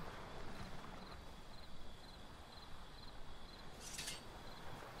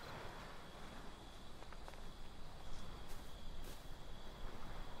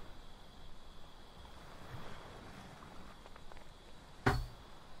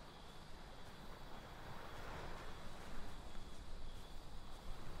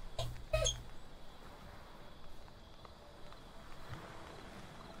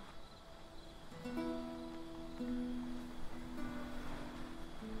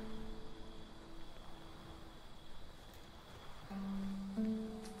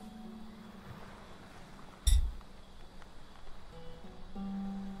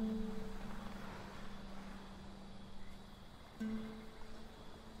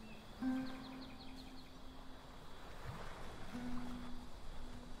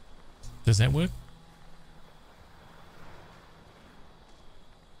 Does that work?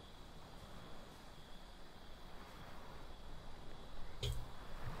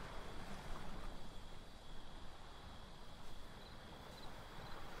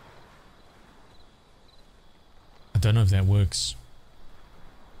 I don't know if that works.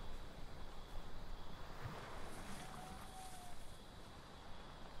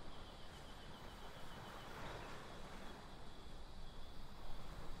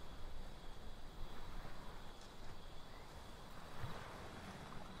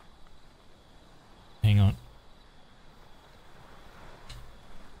 Hang on.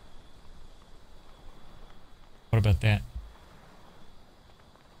 What about that?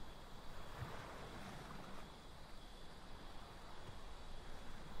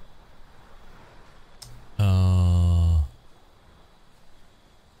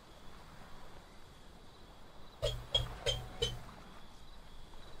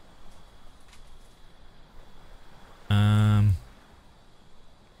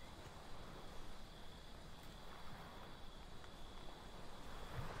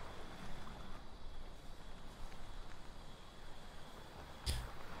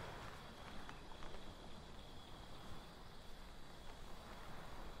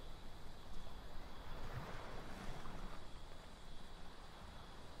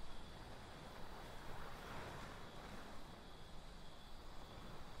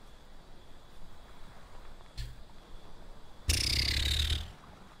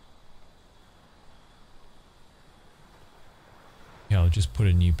 Yeah, I'll just put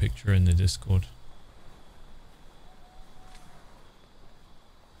a new picture in the Discord.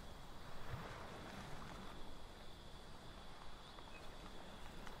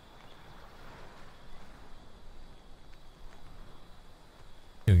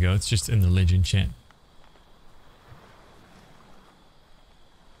 Here we go, it's just in the legend chat.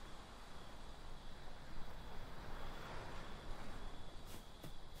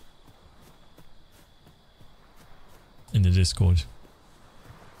 in the Discord.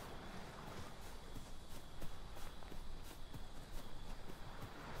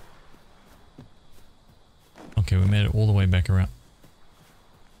 Okay, we made it all the way back around.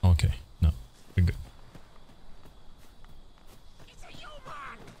 Okay, no, we're good.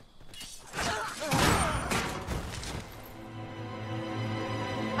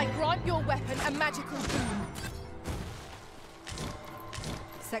 I grant your weapon a magical boon.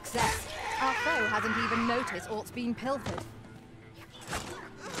 Success. Our foe hasn't even noticed aught's been pilfered.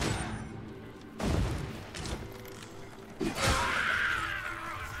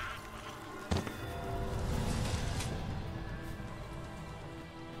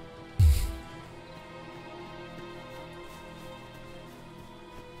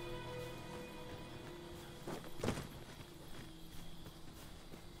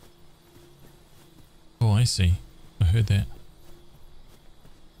 Oh, I see. I heard that.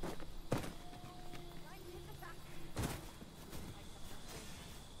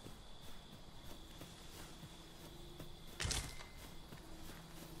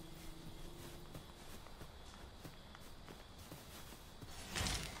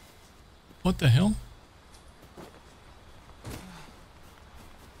 What the hell?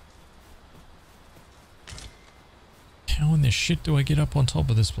 How in the shit do I get up on top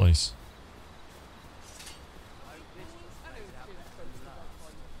of this place?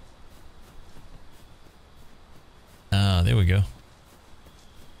 Ah, there we go.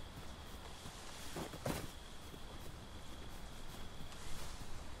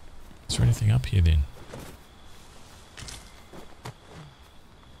 Is there anything up here then?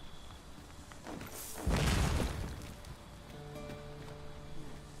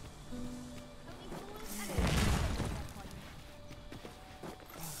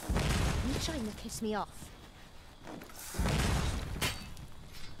 You trying to piss me off?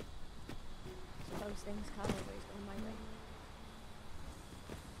 Suppose things can't always go my way.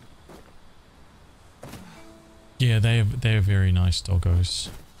 Yeah, they're very nice doggos.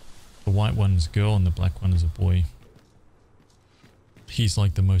 The white one's a girl and the black one is a boy. He's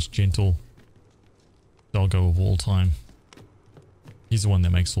like the most gentle doggo of all time. He's the one that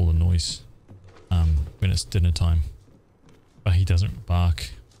makes all the noise when it's dinner time. But he doesn't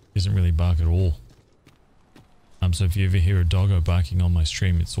bark. He doesn't really bark at all. So if you ever hear a doggo barking on my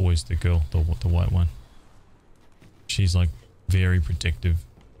stream, it's always the girl, the white one. She's like very protective.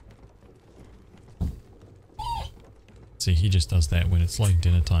 See, he just does that when it's like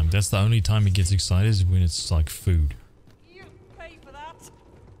dinner time. That's the only time he gets excited, is when it's like food. You pay for that.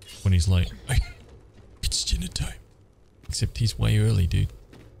 When he's like, hey, it's dinner time. Except he's way early, dude.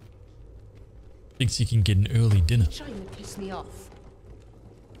 Thinks he can get an early dinner. You trying to piss me off?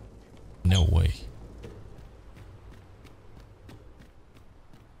 No way.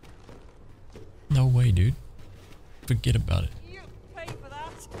 No way, dude. Forget about it. You pay for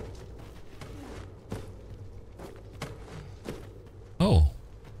that. Oh.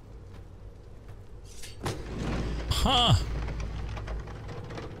 Huh.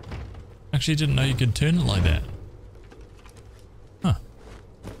 Actually didn't know you could turn it like that. Huh.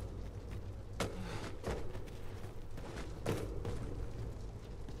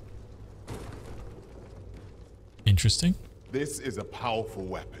 Interesting. This is a powerful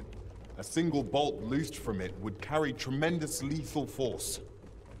weapon. A single bolt loosed from it would carry tremendous lethal force.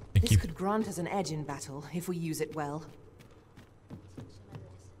 This could grant us an edge in battle if we use it well.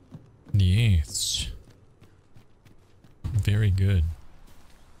 Yes. Very good.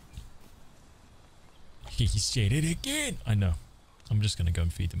 He said it again. I know. I'm just gonna go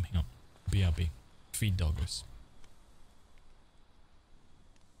and feed them. Hang on. BRB. Feed doggos.